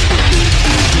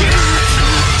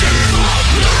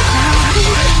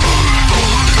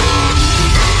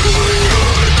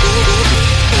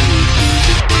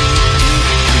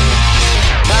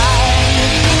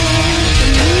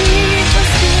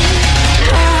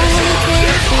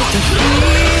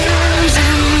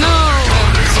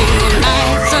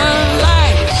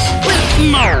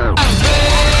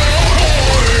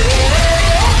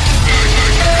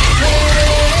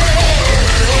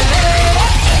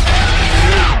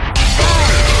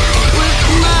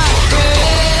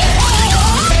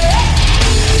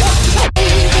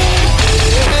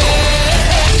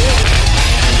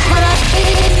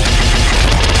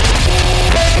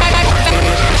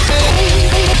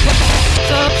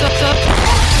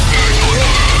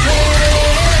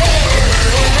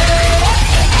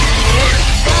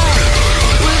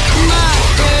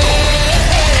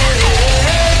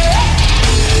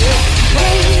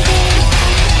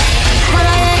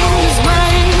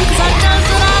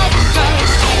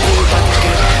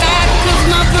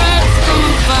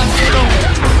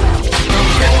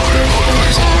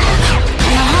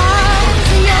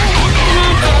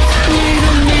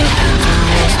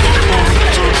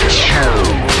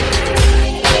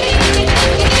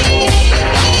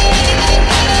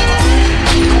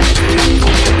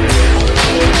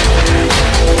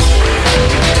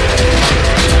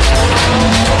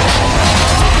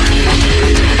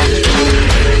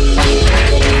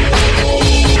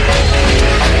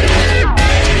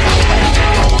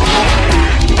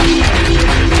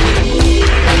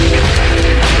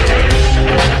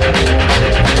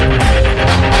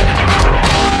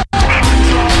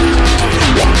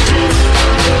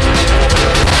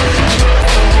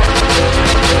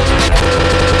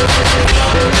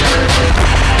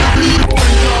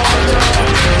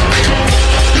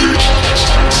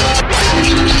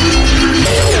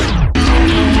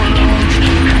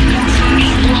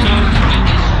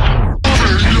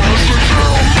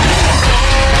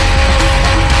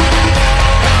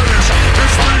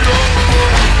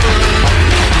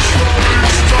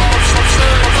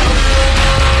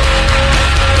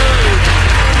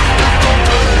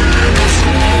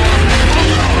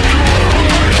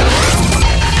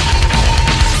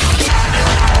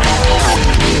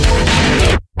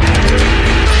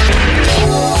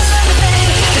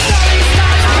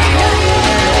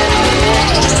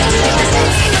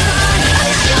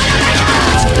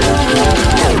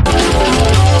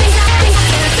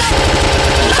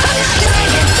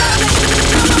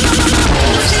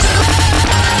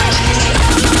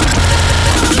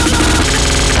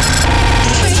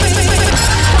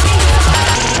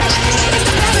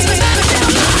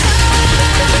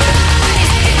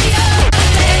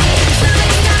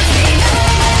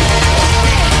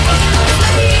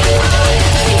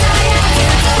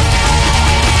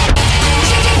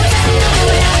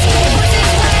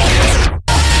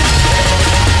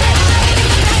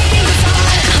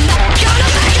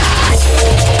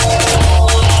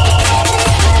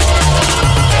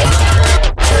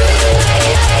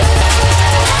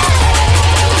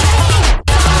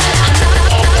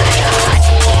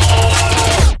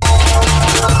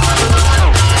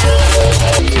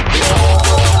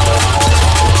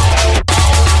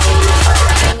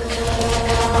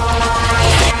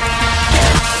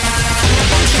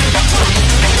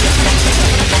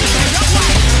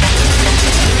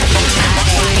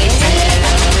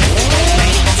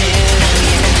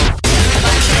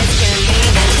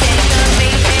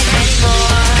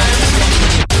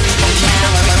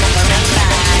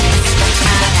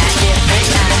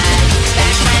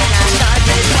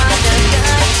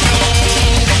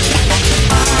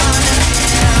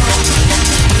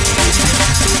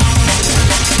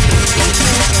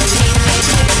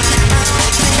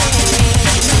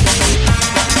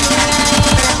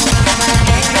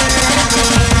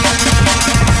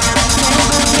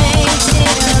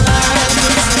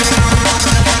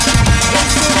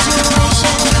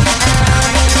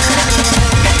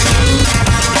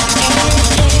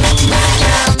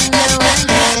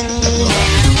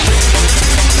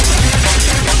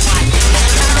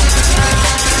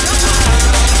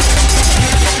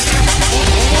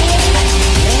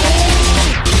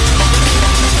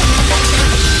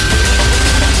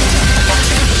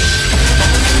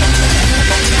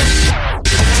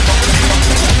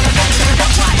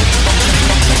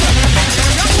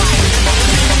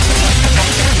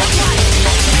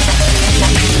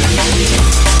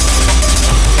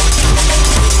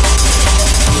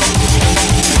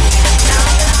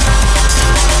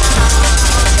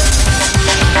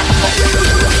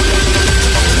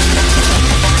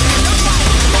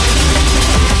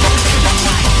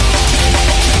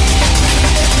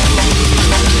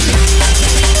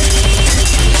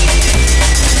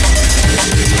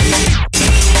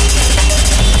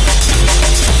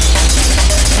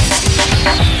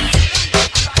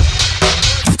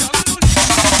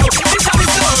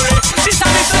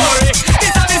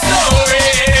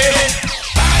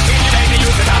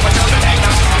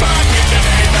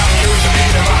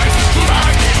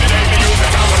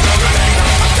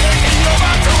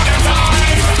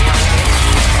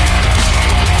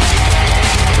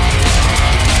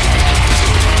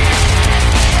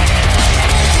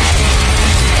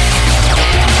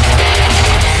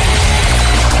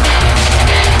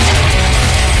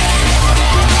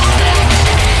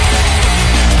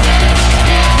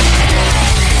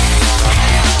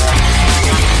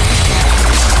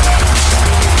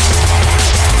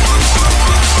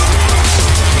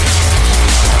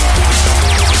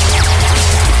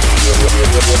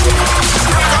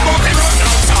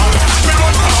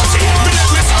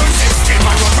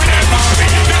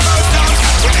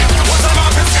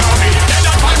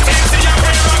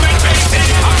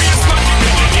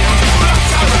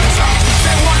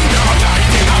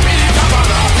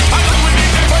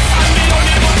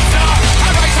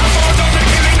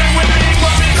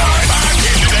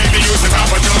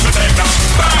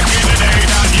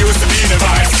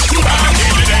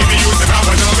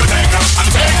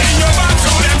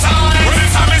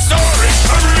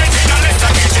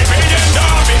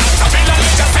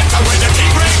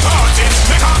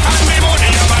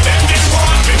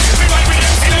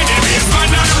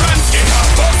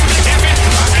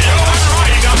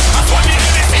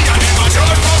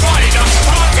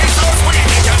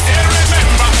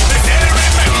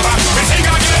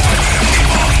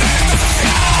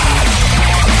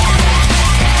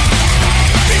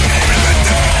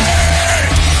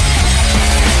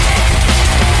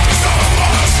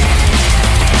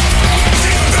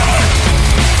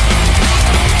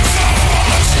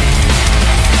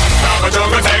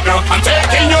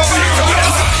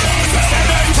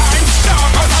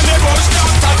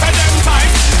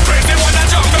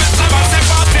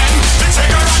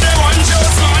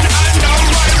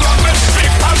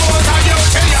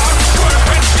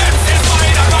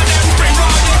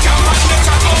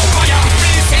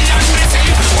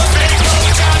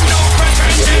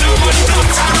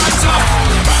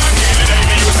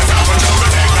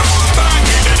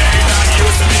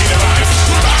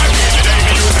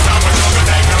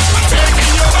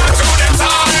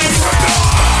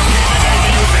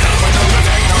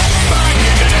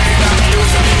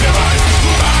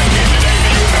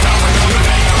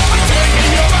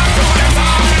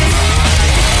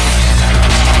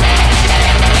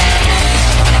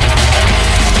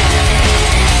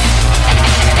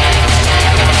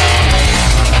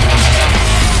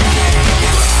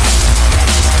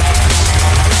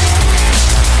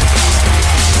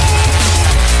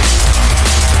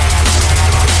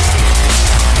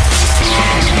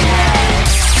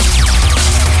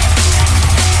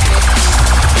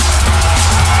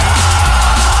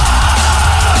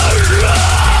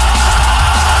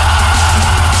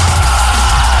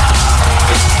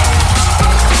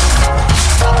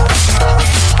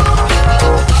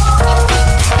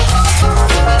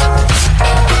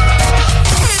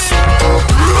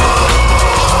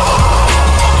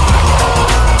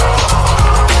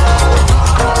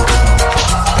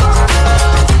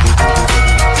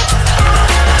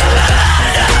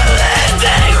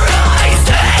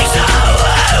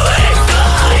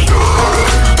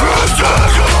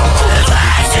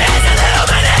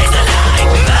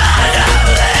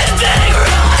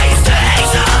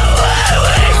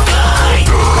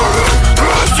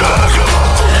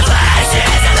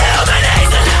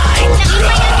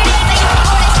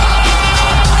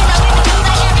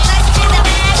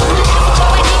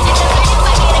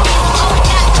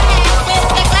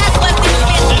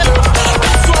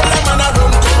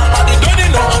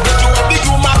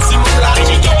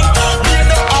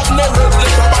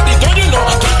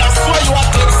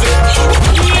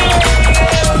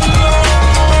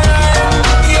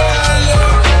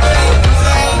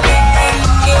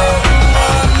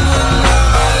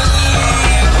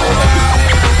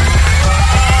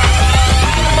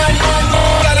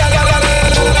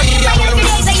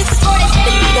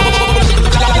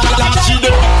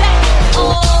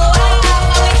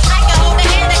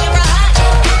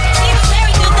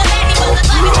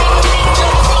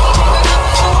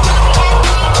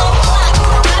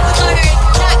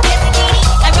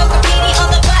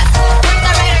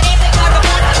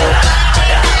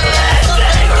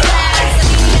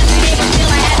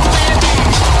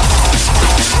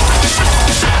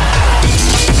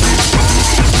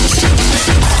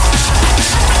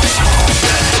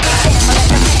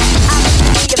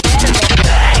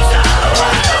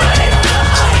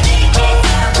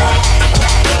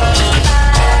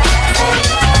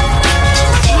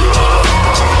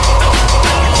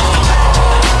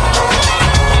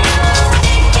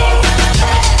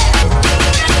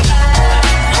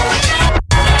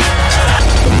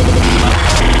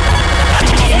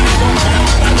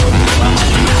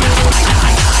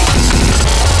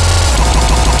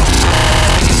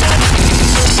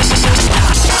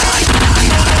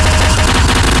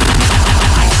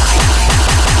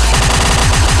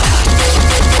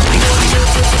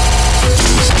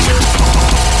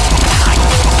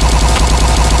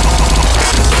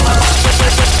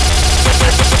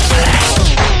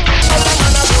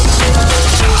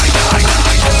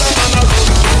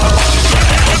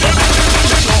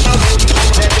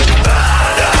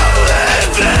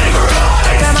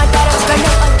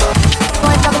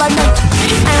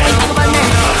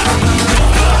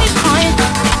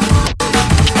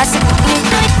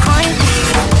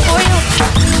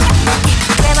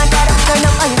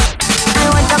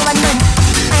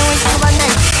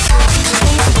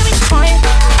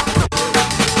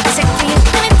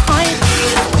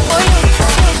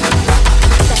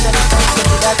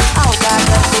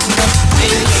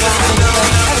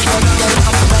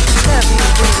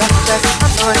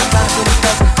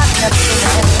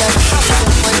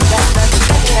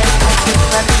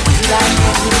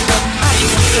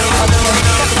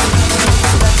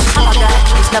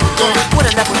 was never good.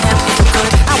 Would've left with him if you could.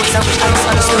 I was selfish, I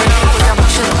misunderstood. I was dumb, I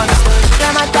should've understood.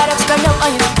 Grandma, dad, I got no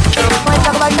on you. They wanna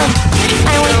talk about nothing.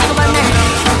 I ain't wanna think about nothing.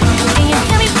 Can you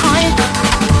hear me crying?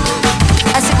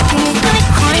 I said, can you hear me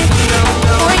crying?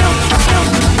 For you,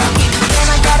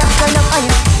 Grandma, dad, I got no on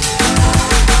you.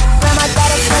 Grandma,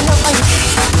 dad, I got no on you.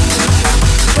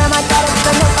 Grandma, dad, I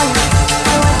got no on you.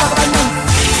 I ain't wanna talk about nothing.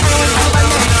 I ain't wanna talk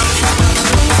about nothing.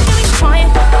 Can you hear me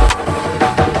crying?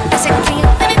 I said, can you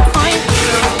hear me crying?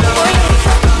 For you.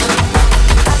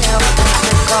 I can't help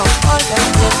it, go. All that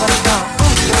shit was gone.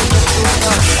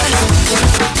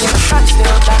 I'm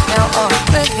still back now,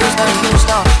 really is very used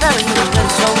on. Very you really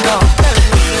so long. Very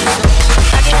you really so.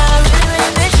 I can have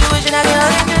really miss you, wishing I can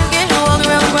just get you. Walk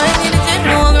around crying,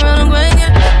 walk around crying.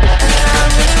 I can have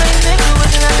really miss you,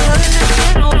 wishing I can just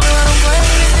get you. Walk around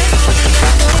crying,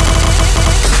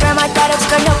 Grandma, dad, it's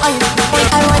good, no, I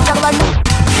don't wanna talk about nothing.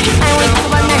 I don't wanna talk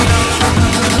about nothing.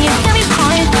 Can you hear me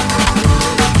crying?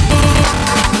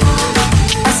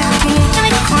 I said, can you hear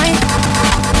me crying?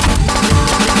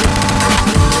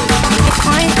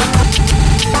 Crying.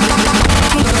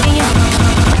 Can you?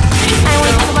 I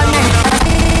wanna think about nothing.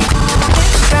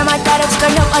 Grandma, dad, it's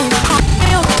good, no, I am crying.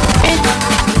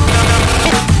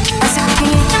 I said, can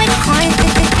you hear me crying?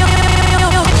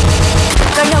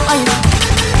 Good, no, I am.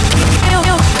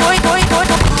 Boy.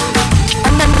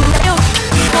 I'm not you.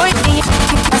 Boy, can you?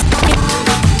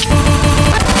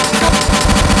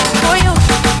 For you.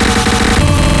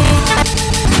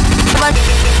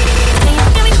 Can you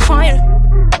hear me crying?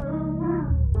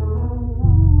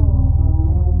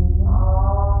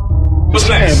 What's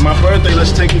next? My birthday,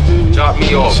 let's take it to... Drop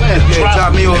me off. Yeah,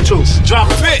 drop me off too. Drop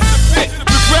pit. The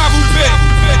gravel pit.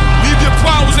 Leave your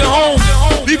problems at home.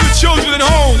 Leave your children at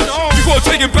home. You gonna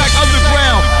take it back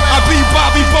underground. I be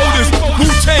Bobby Boulders.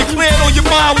 Wu-Tang Clan on your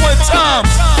mind one time.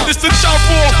 It's the jump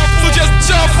off, so just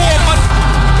jump off.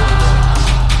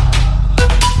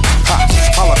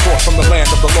 Holla forth from the land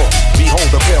of the Lord. Behold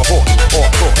the pale horse, or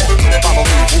crook. Follow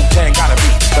me, Wu-Tang gotta be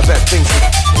the best things.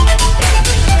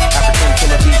 African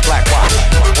killer bees, black watch.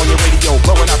 On your radio,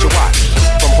 blowing out your watch.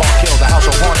 From Park Hill, the house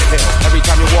of Haunted Hill. Every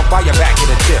time you walk by, your back hit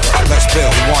a chill. Let's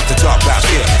build, we want to talk about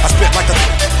skill. I spit like a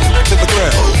to the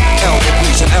grill. Elbow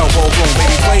grease and elbow room.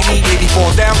 Baby play me, baby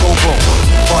fall down, go boom.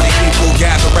 Party people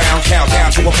gather round,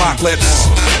 countdown to apocalypse.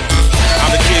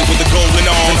 I'm the kid with the golden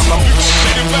arms.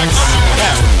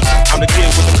 I'm the kid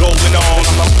with the golden arms.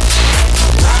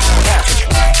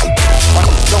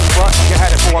 Don't front, you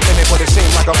had it for a minute, but it seemed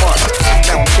like a month.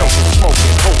 Now I'm choking,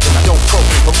 smoking, hoping I don't croak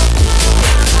it.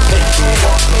 Hey,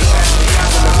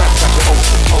 when the left got your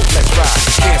open, oh, let's ride.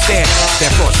 Can't stand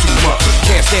that cost too much.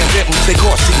 Can't stand rhythms, they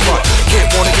cost too much. Can't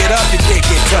wanna get up, you can't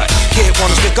get touched. Can't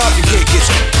wanna stick up, you can't get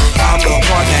stuck. I'm the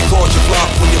one that caused you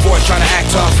bluff when your boy's trying to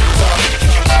act tough.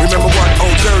 Remember what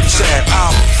old Dirty said,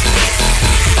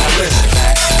 listen.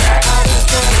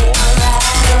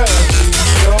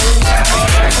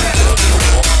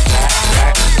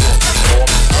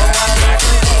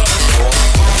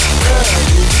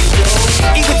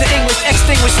 English to English,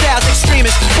 extinguished styles,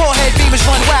 extremists. Forehead beamers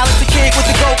run wild as the kid with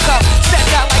the gold cup.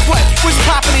 Stepped out like what? Was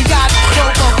popping a yacht.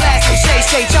 Gold on glass and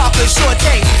shade, chocolate, short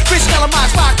day. Rich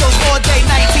Kellermox rock those all day.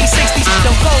 1960s,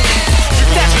 don't go me.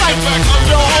 That's right,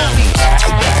 don't hold me.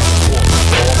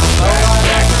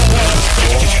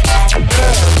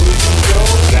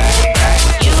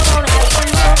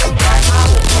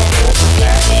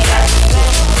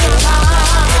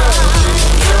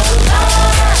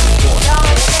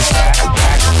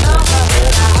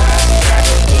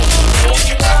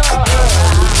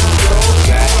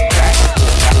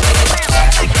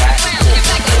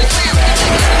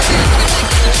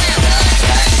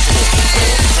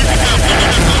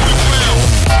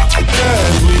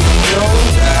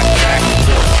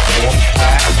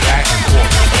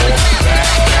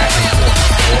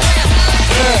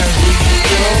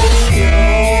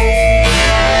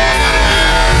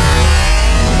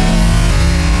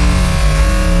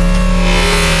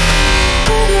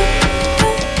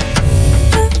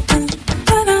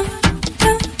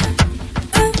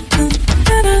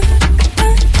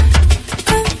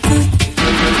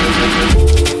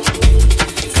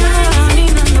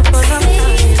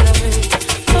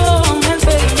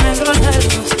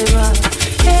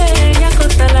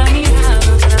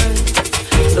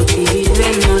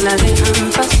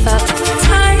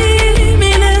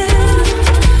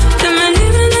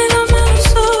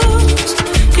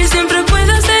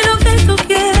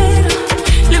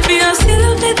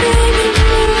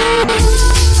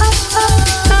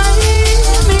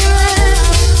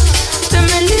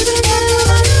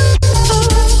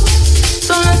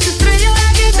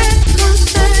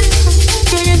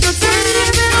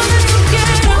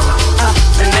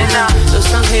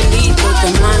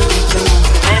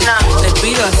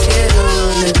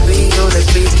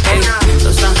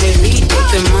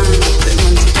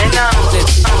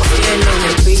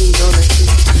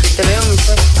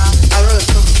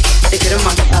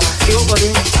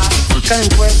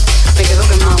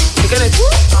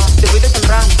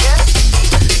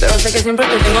 que siempre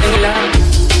te tengo a mi lado.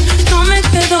 No me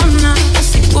quedo nada,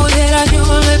 si pudiera yo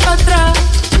volver para atrás.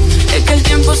 Es que el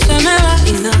tiempo se me va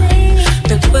y nada.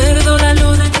 Recuerdo la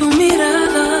luz de tu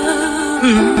mirada.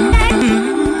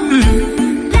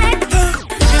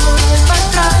 Yo volver para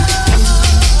atrás.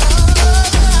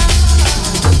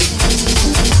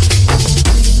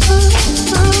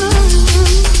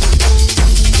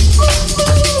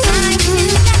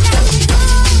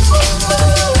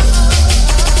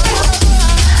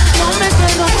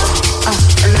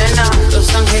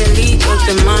 Los angelitos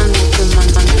te mandan de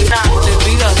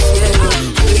vida al cielo,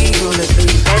 río, le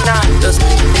pido. Los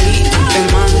angelitos te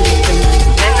mandan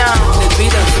de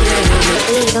vida al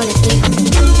cielo, le pido.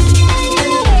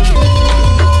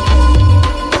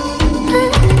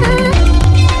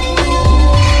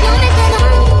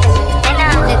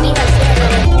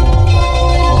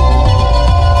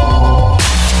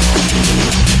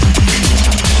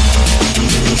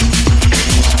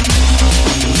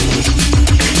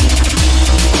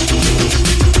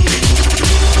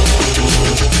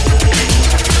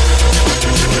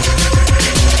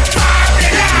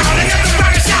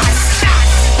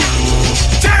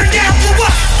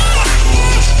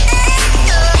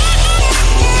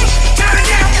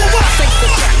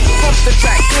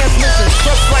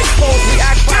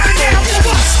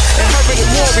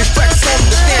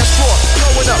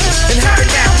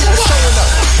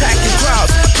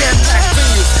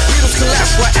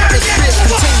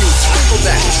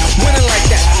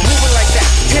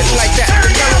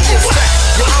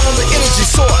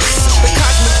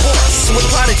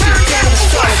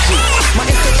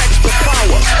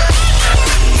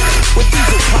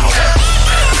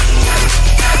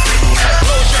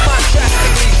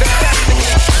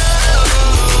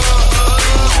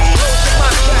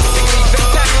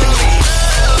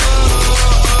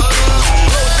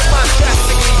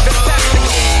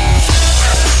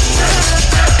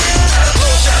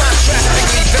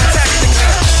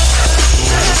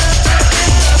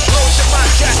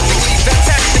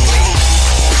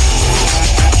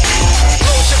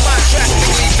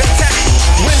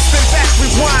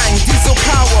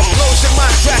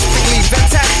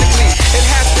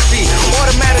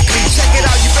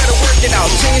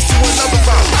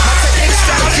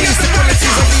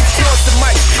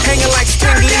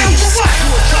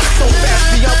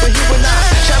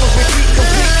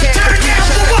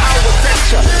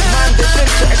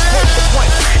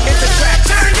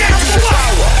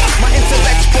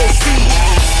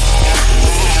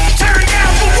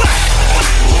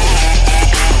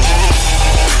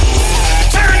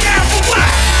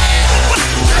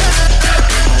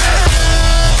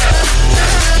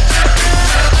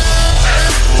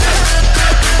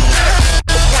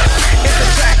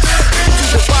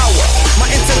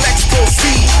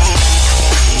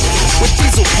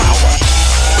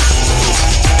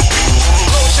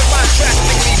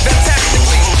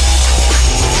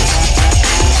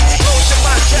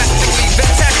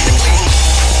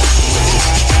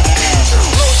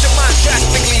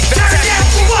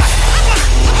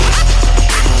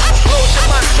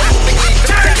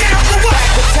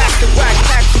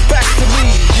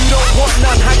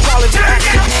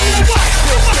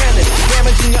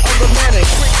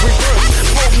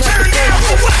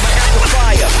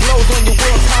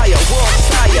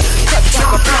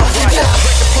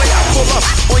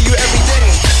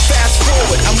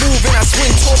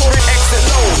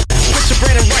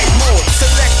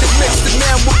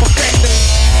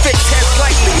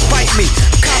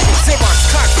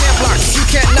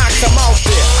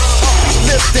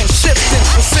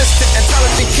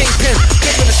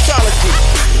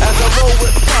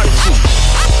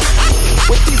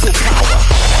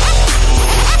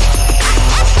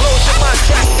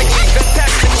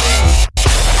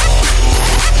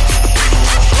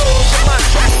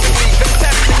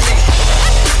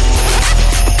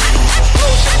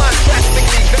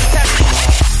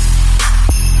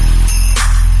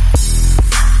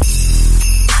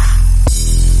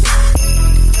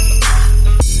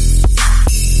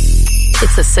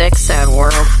 sick, sad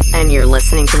world, and you're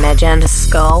listening to Magenta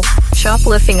Skull.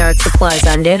 Shoplifting art supplies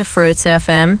on Data Fruits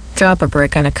FM. Drop a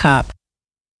brick on a cup.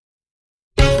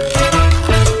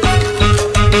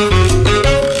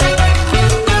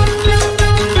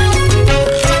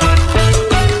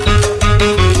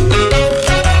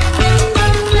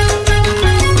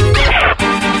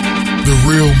 The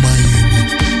real Miami,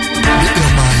 the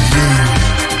MIA,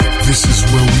 this is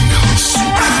where we hustle.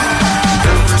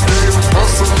 Every day I'm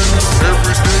hustling,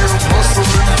 every day I'm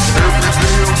hustling, every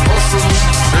day I'm hustling,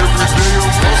 every day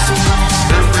I'm hustling,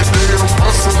 every day I'm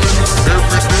hustling,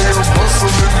 every day I'm hustling.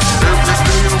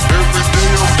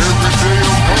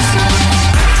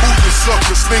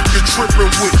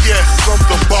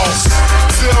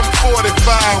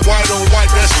 fine, white on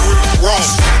white, that's really wrong.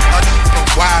 I keep them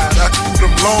wide, I keep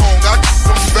them long, I keep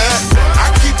them fat. I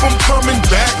keep them coming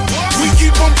back, we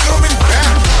keep them coming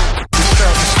back. It's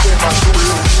time to spin my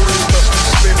thrill, must be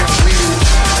spinning wheels.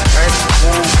 And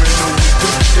moving the week,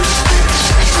 just spinning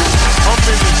steel. I'm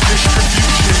in the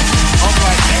distribution, I'm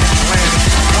like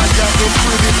Atlantic. I got the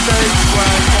pretty thing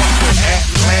flying off the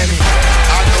Atlantic.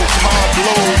 I know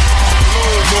Pablo,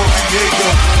 Noriega,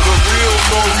 the real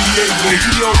Noriega.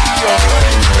 He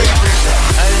already baby.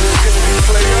 I ain't a good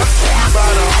player, you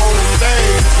buy the whole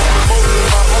thing. Most of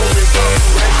my homies they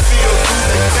feel through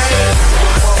the game.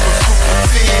 Mama super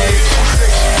thin, she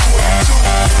say she 22.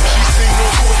 She seen her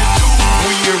 42,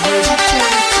 when you're real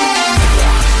 22.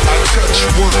 I touch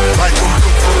work like I'm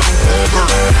converting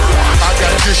work. I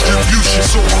got distribution,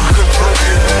 so I'm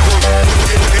converting work.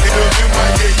 In my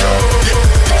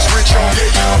yeah, it's rich on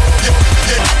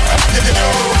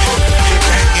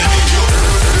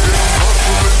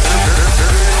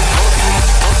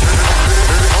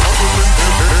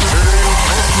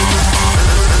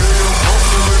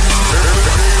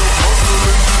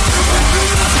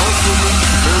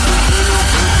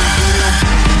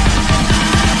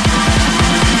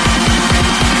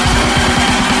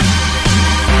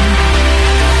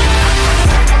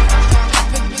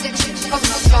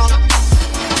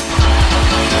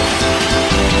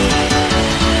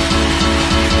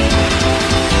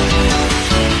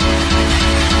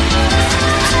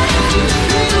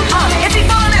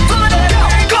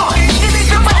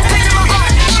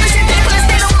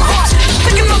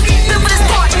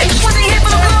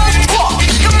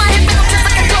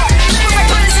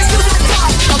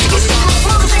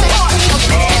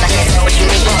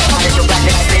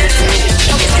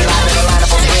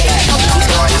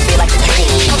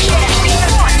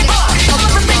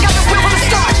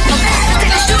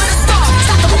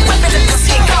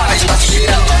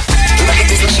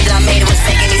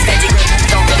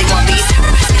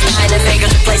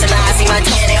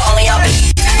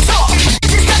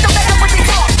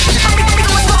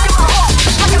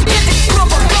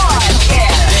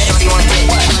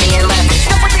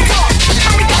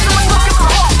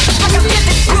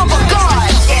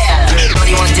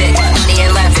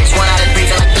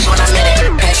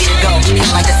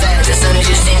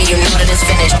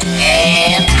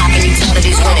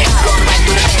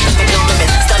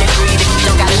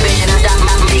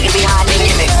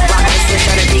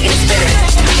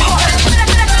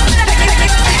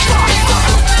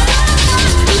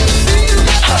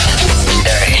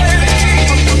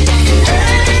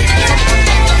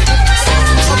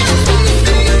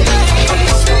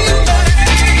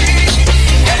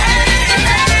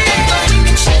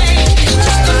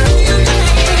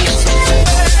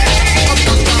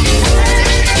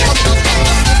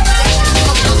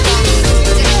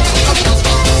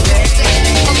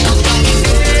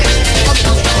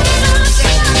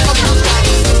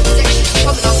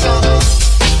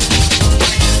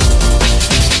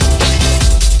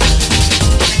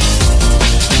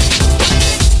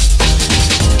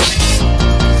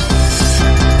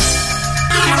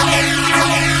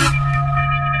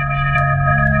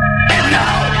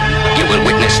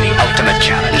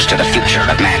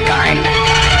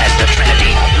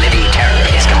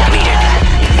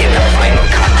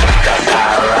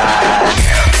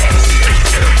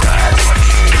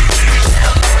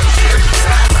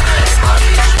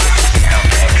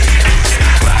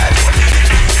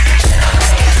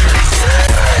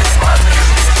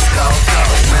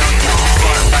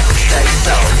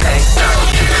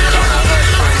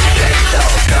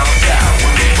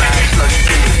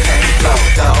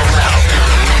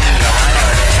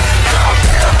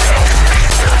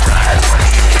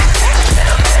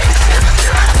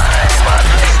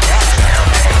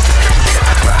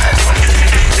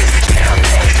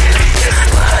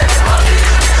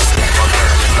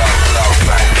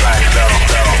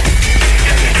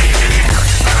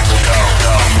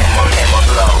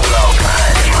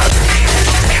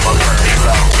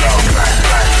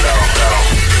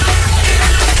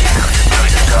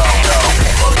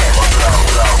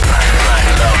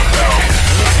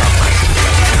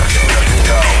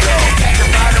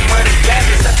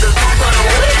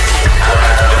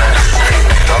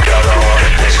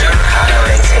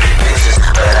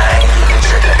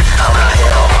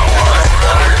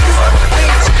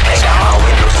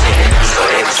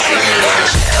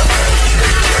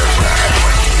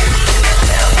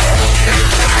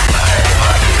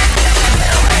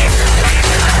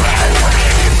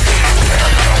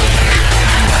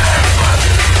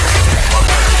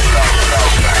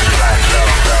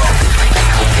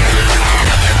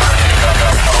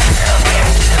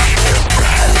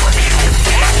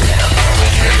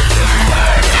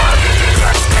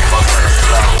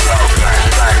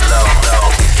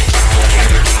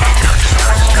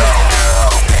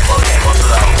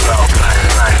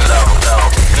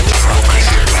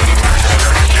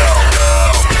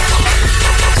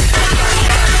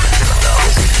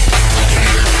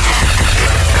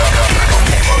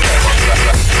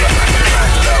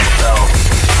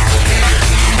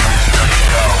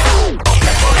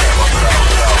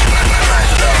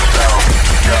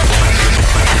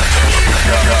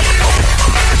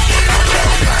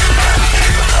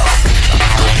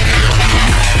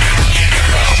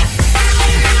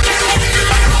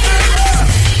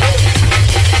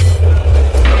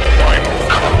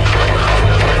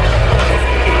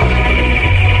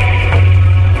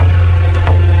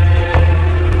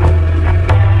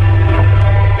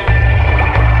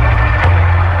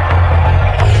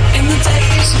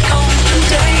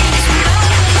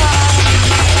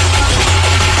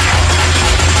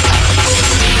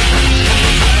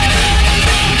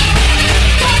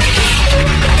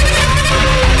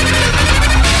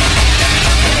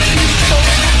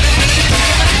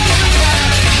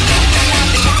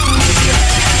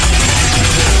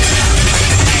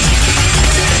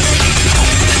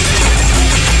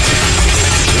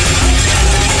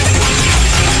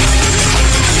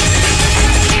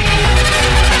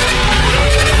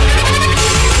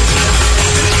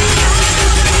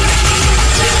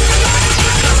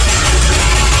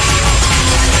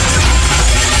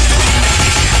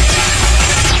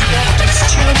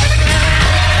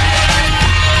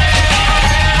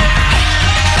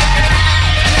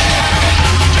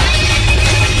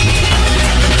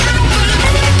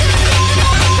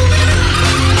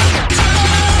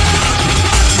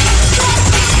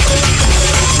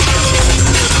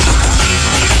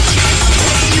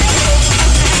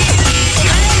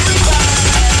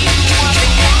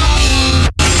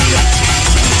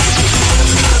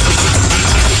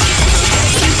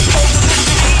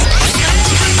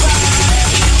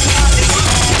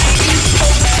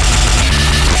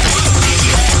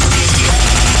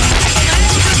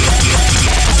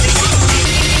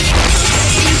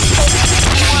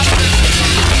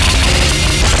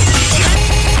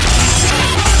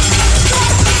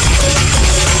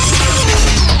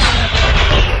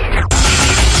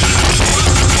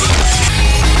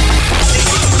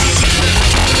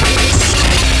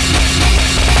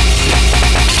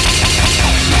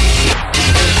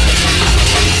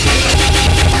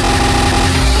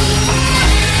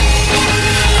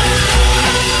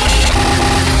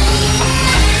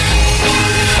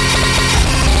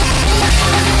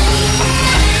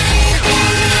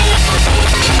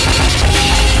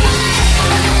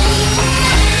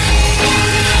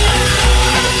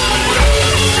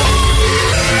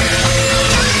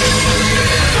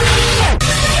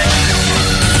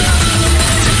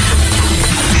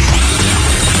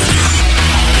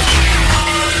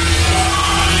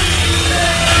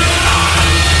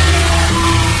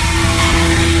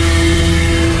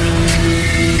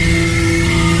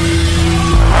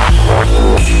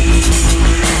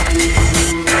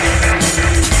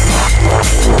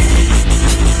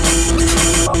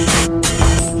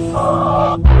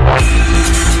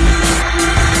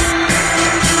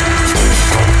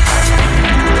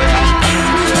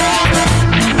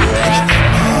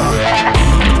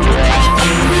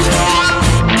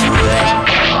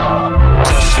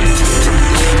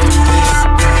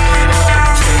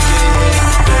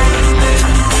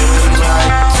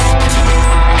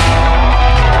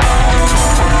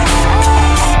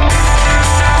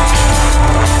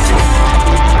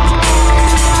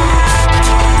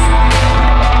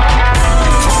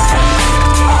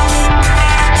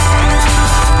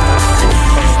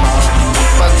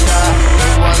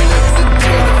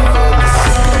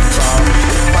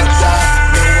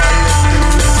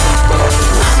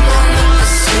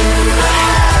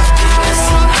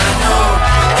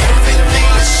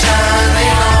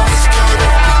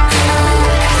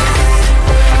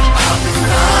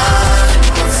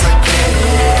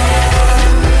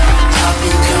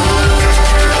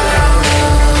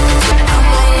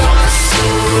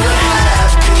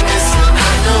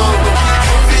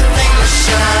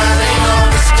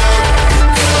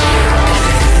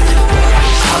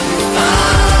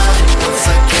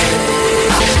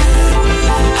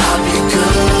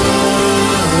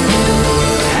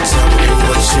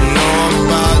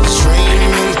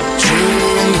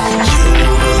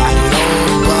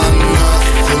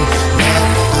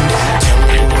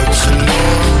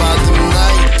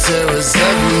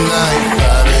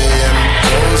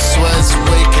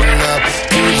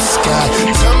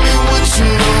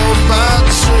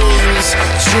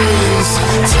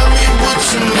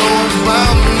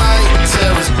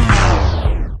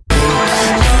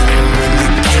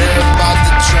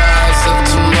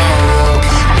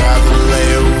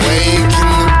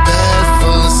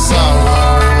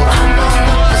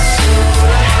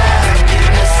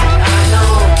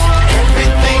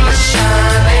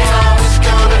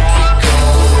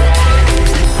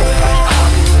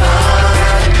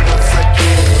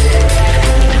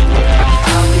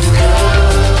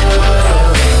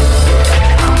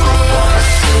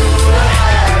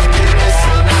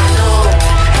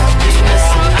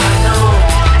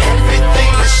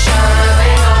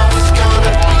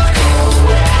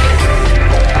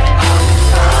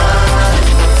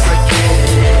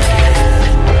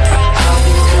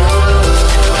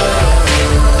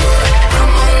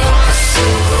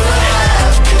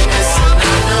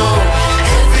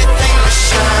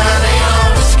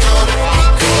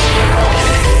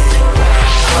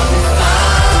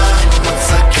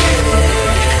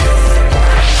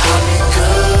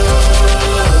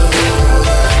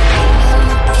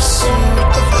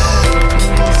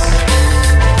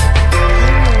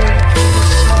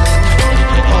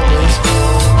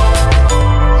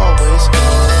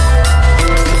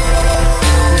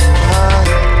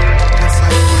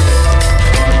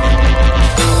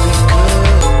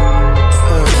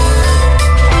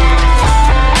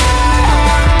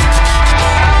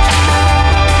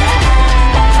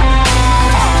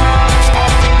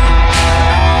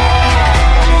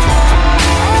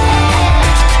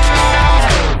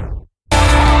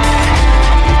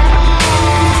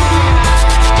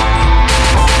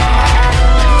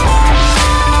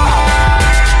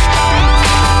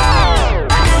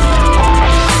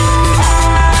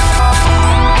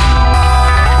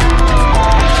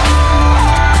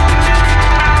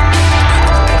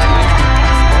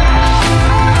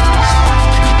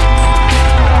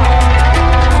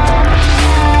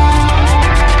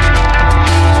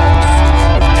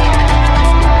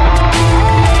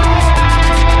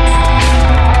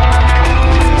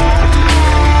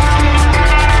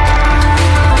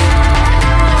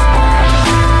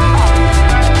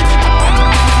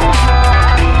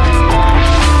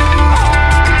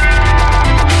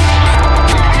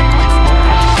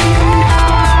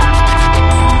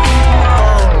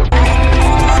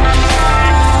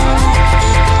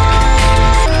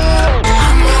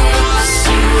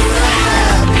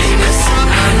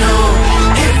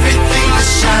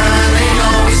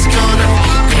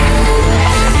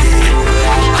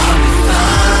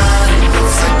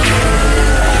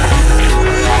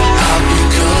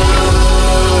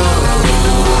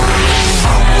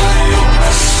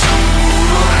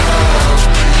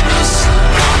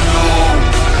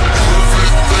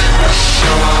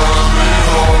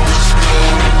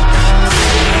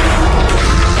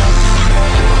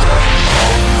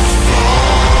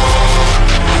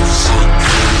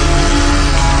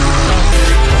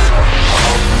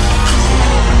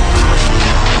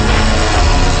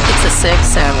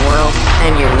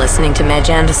and you're listening to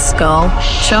Magenta Skull.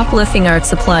 Shoplifting art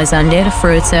supplies on Data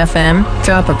Fruits FM.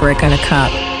 Drop a brick on a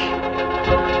cup.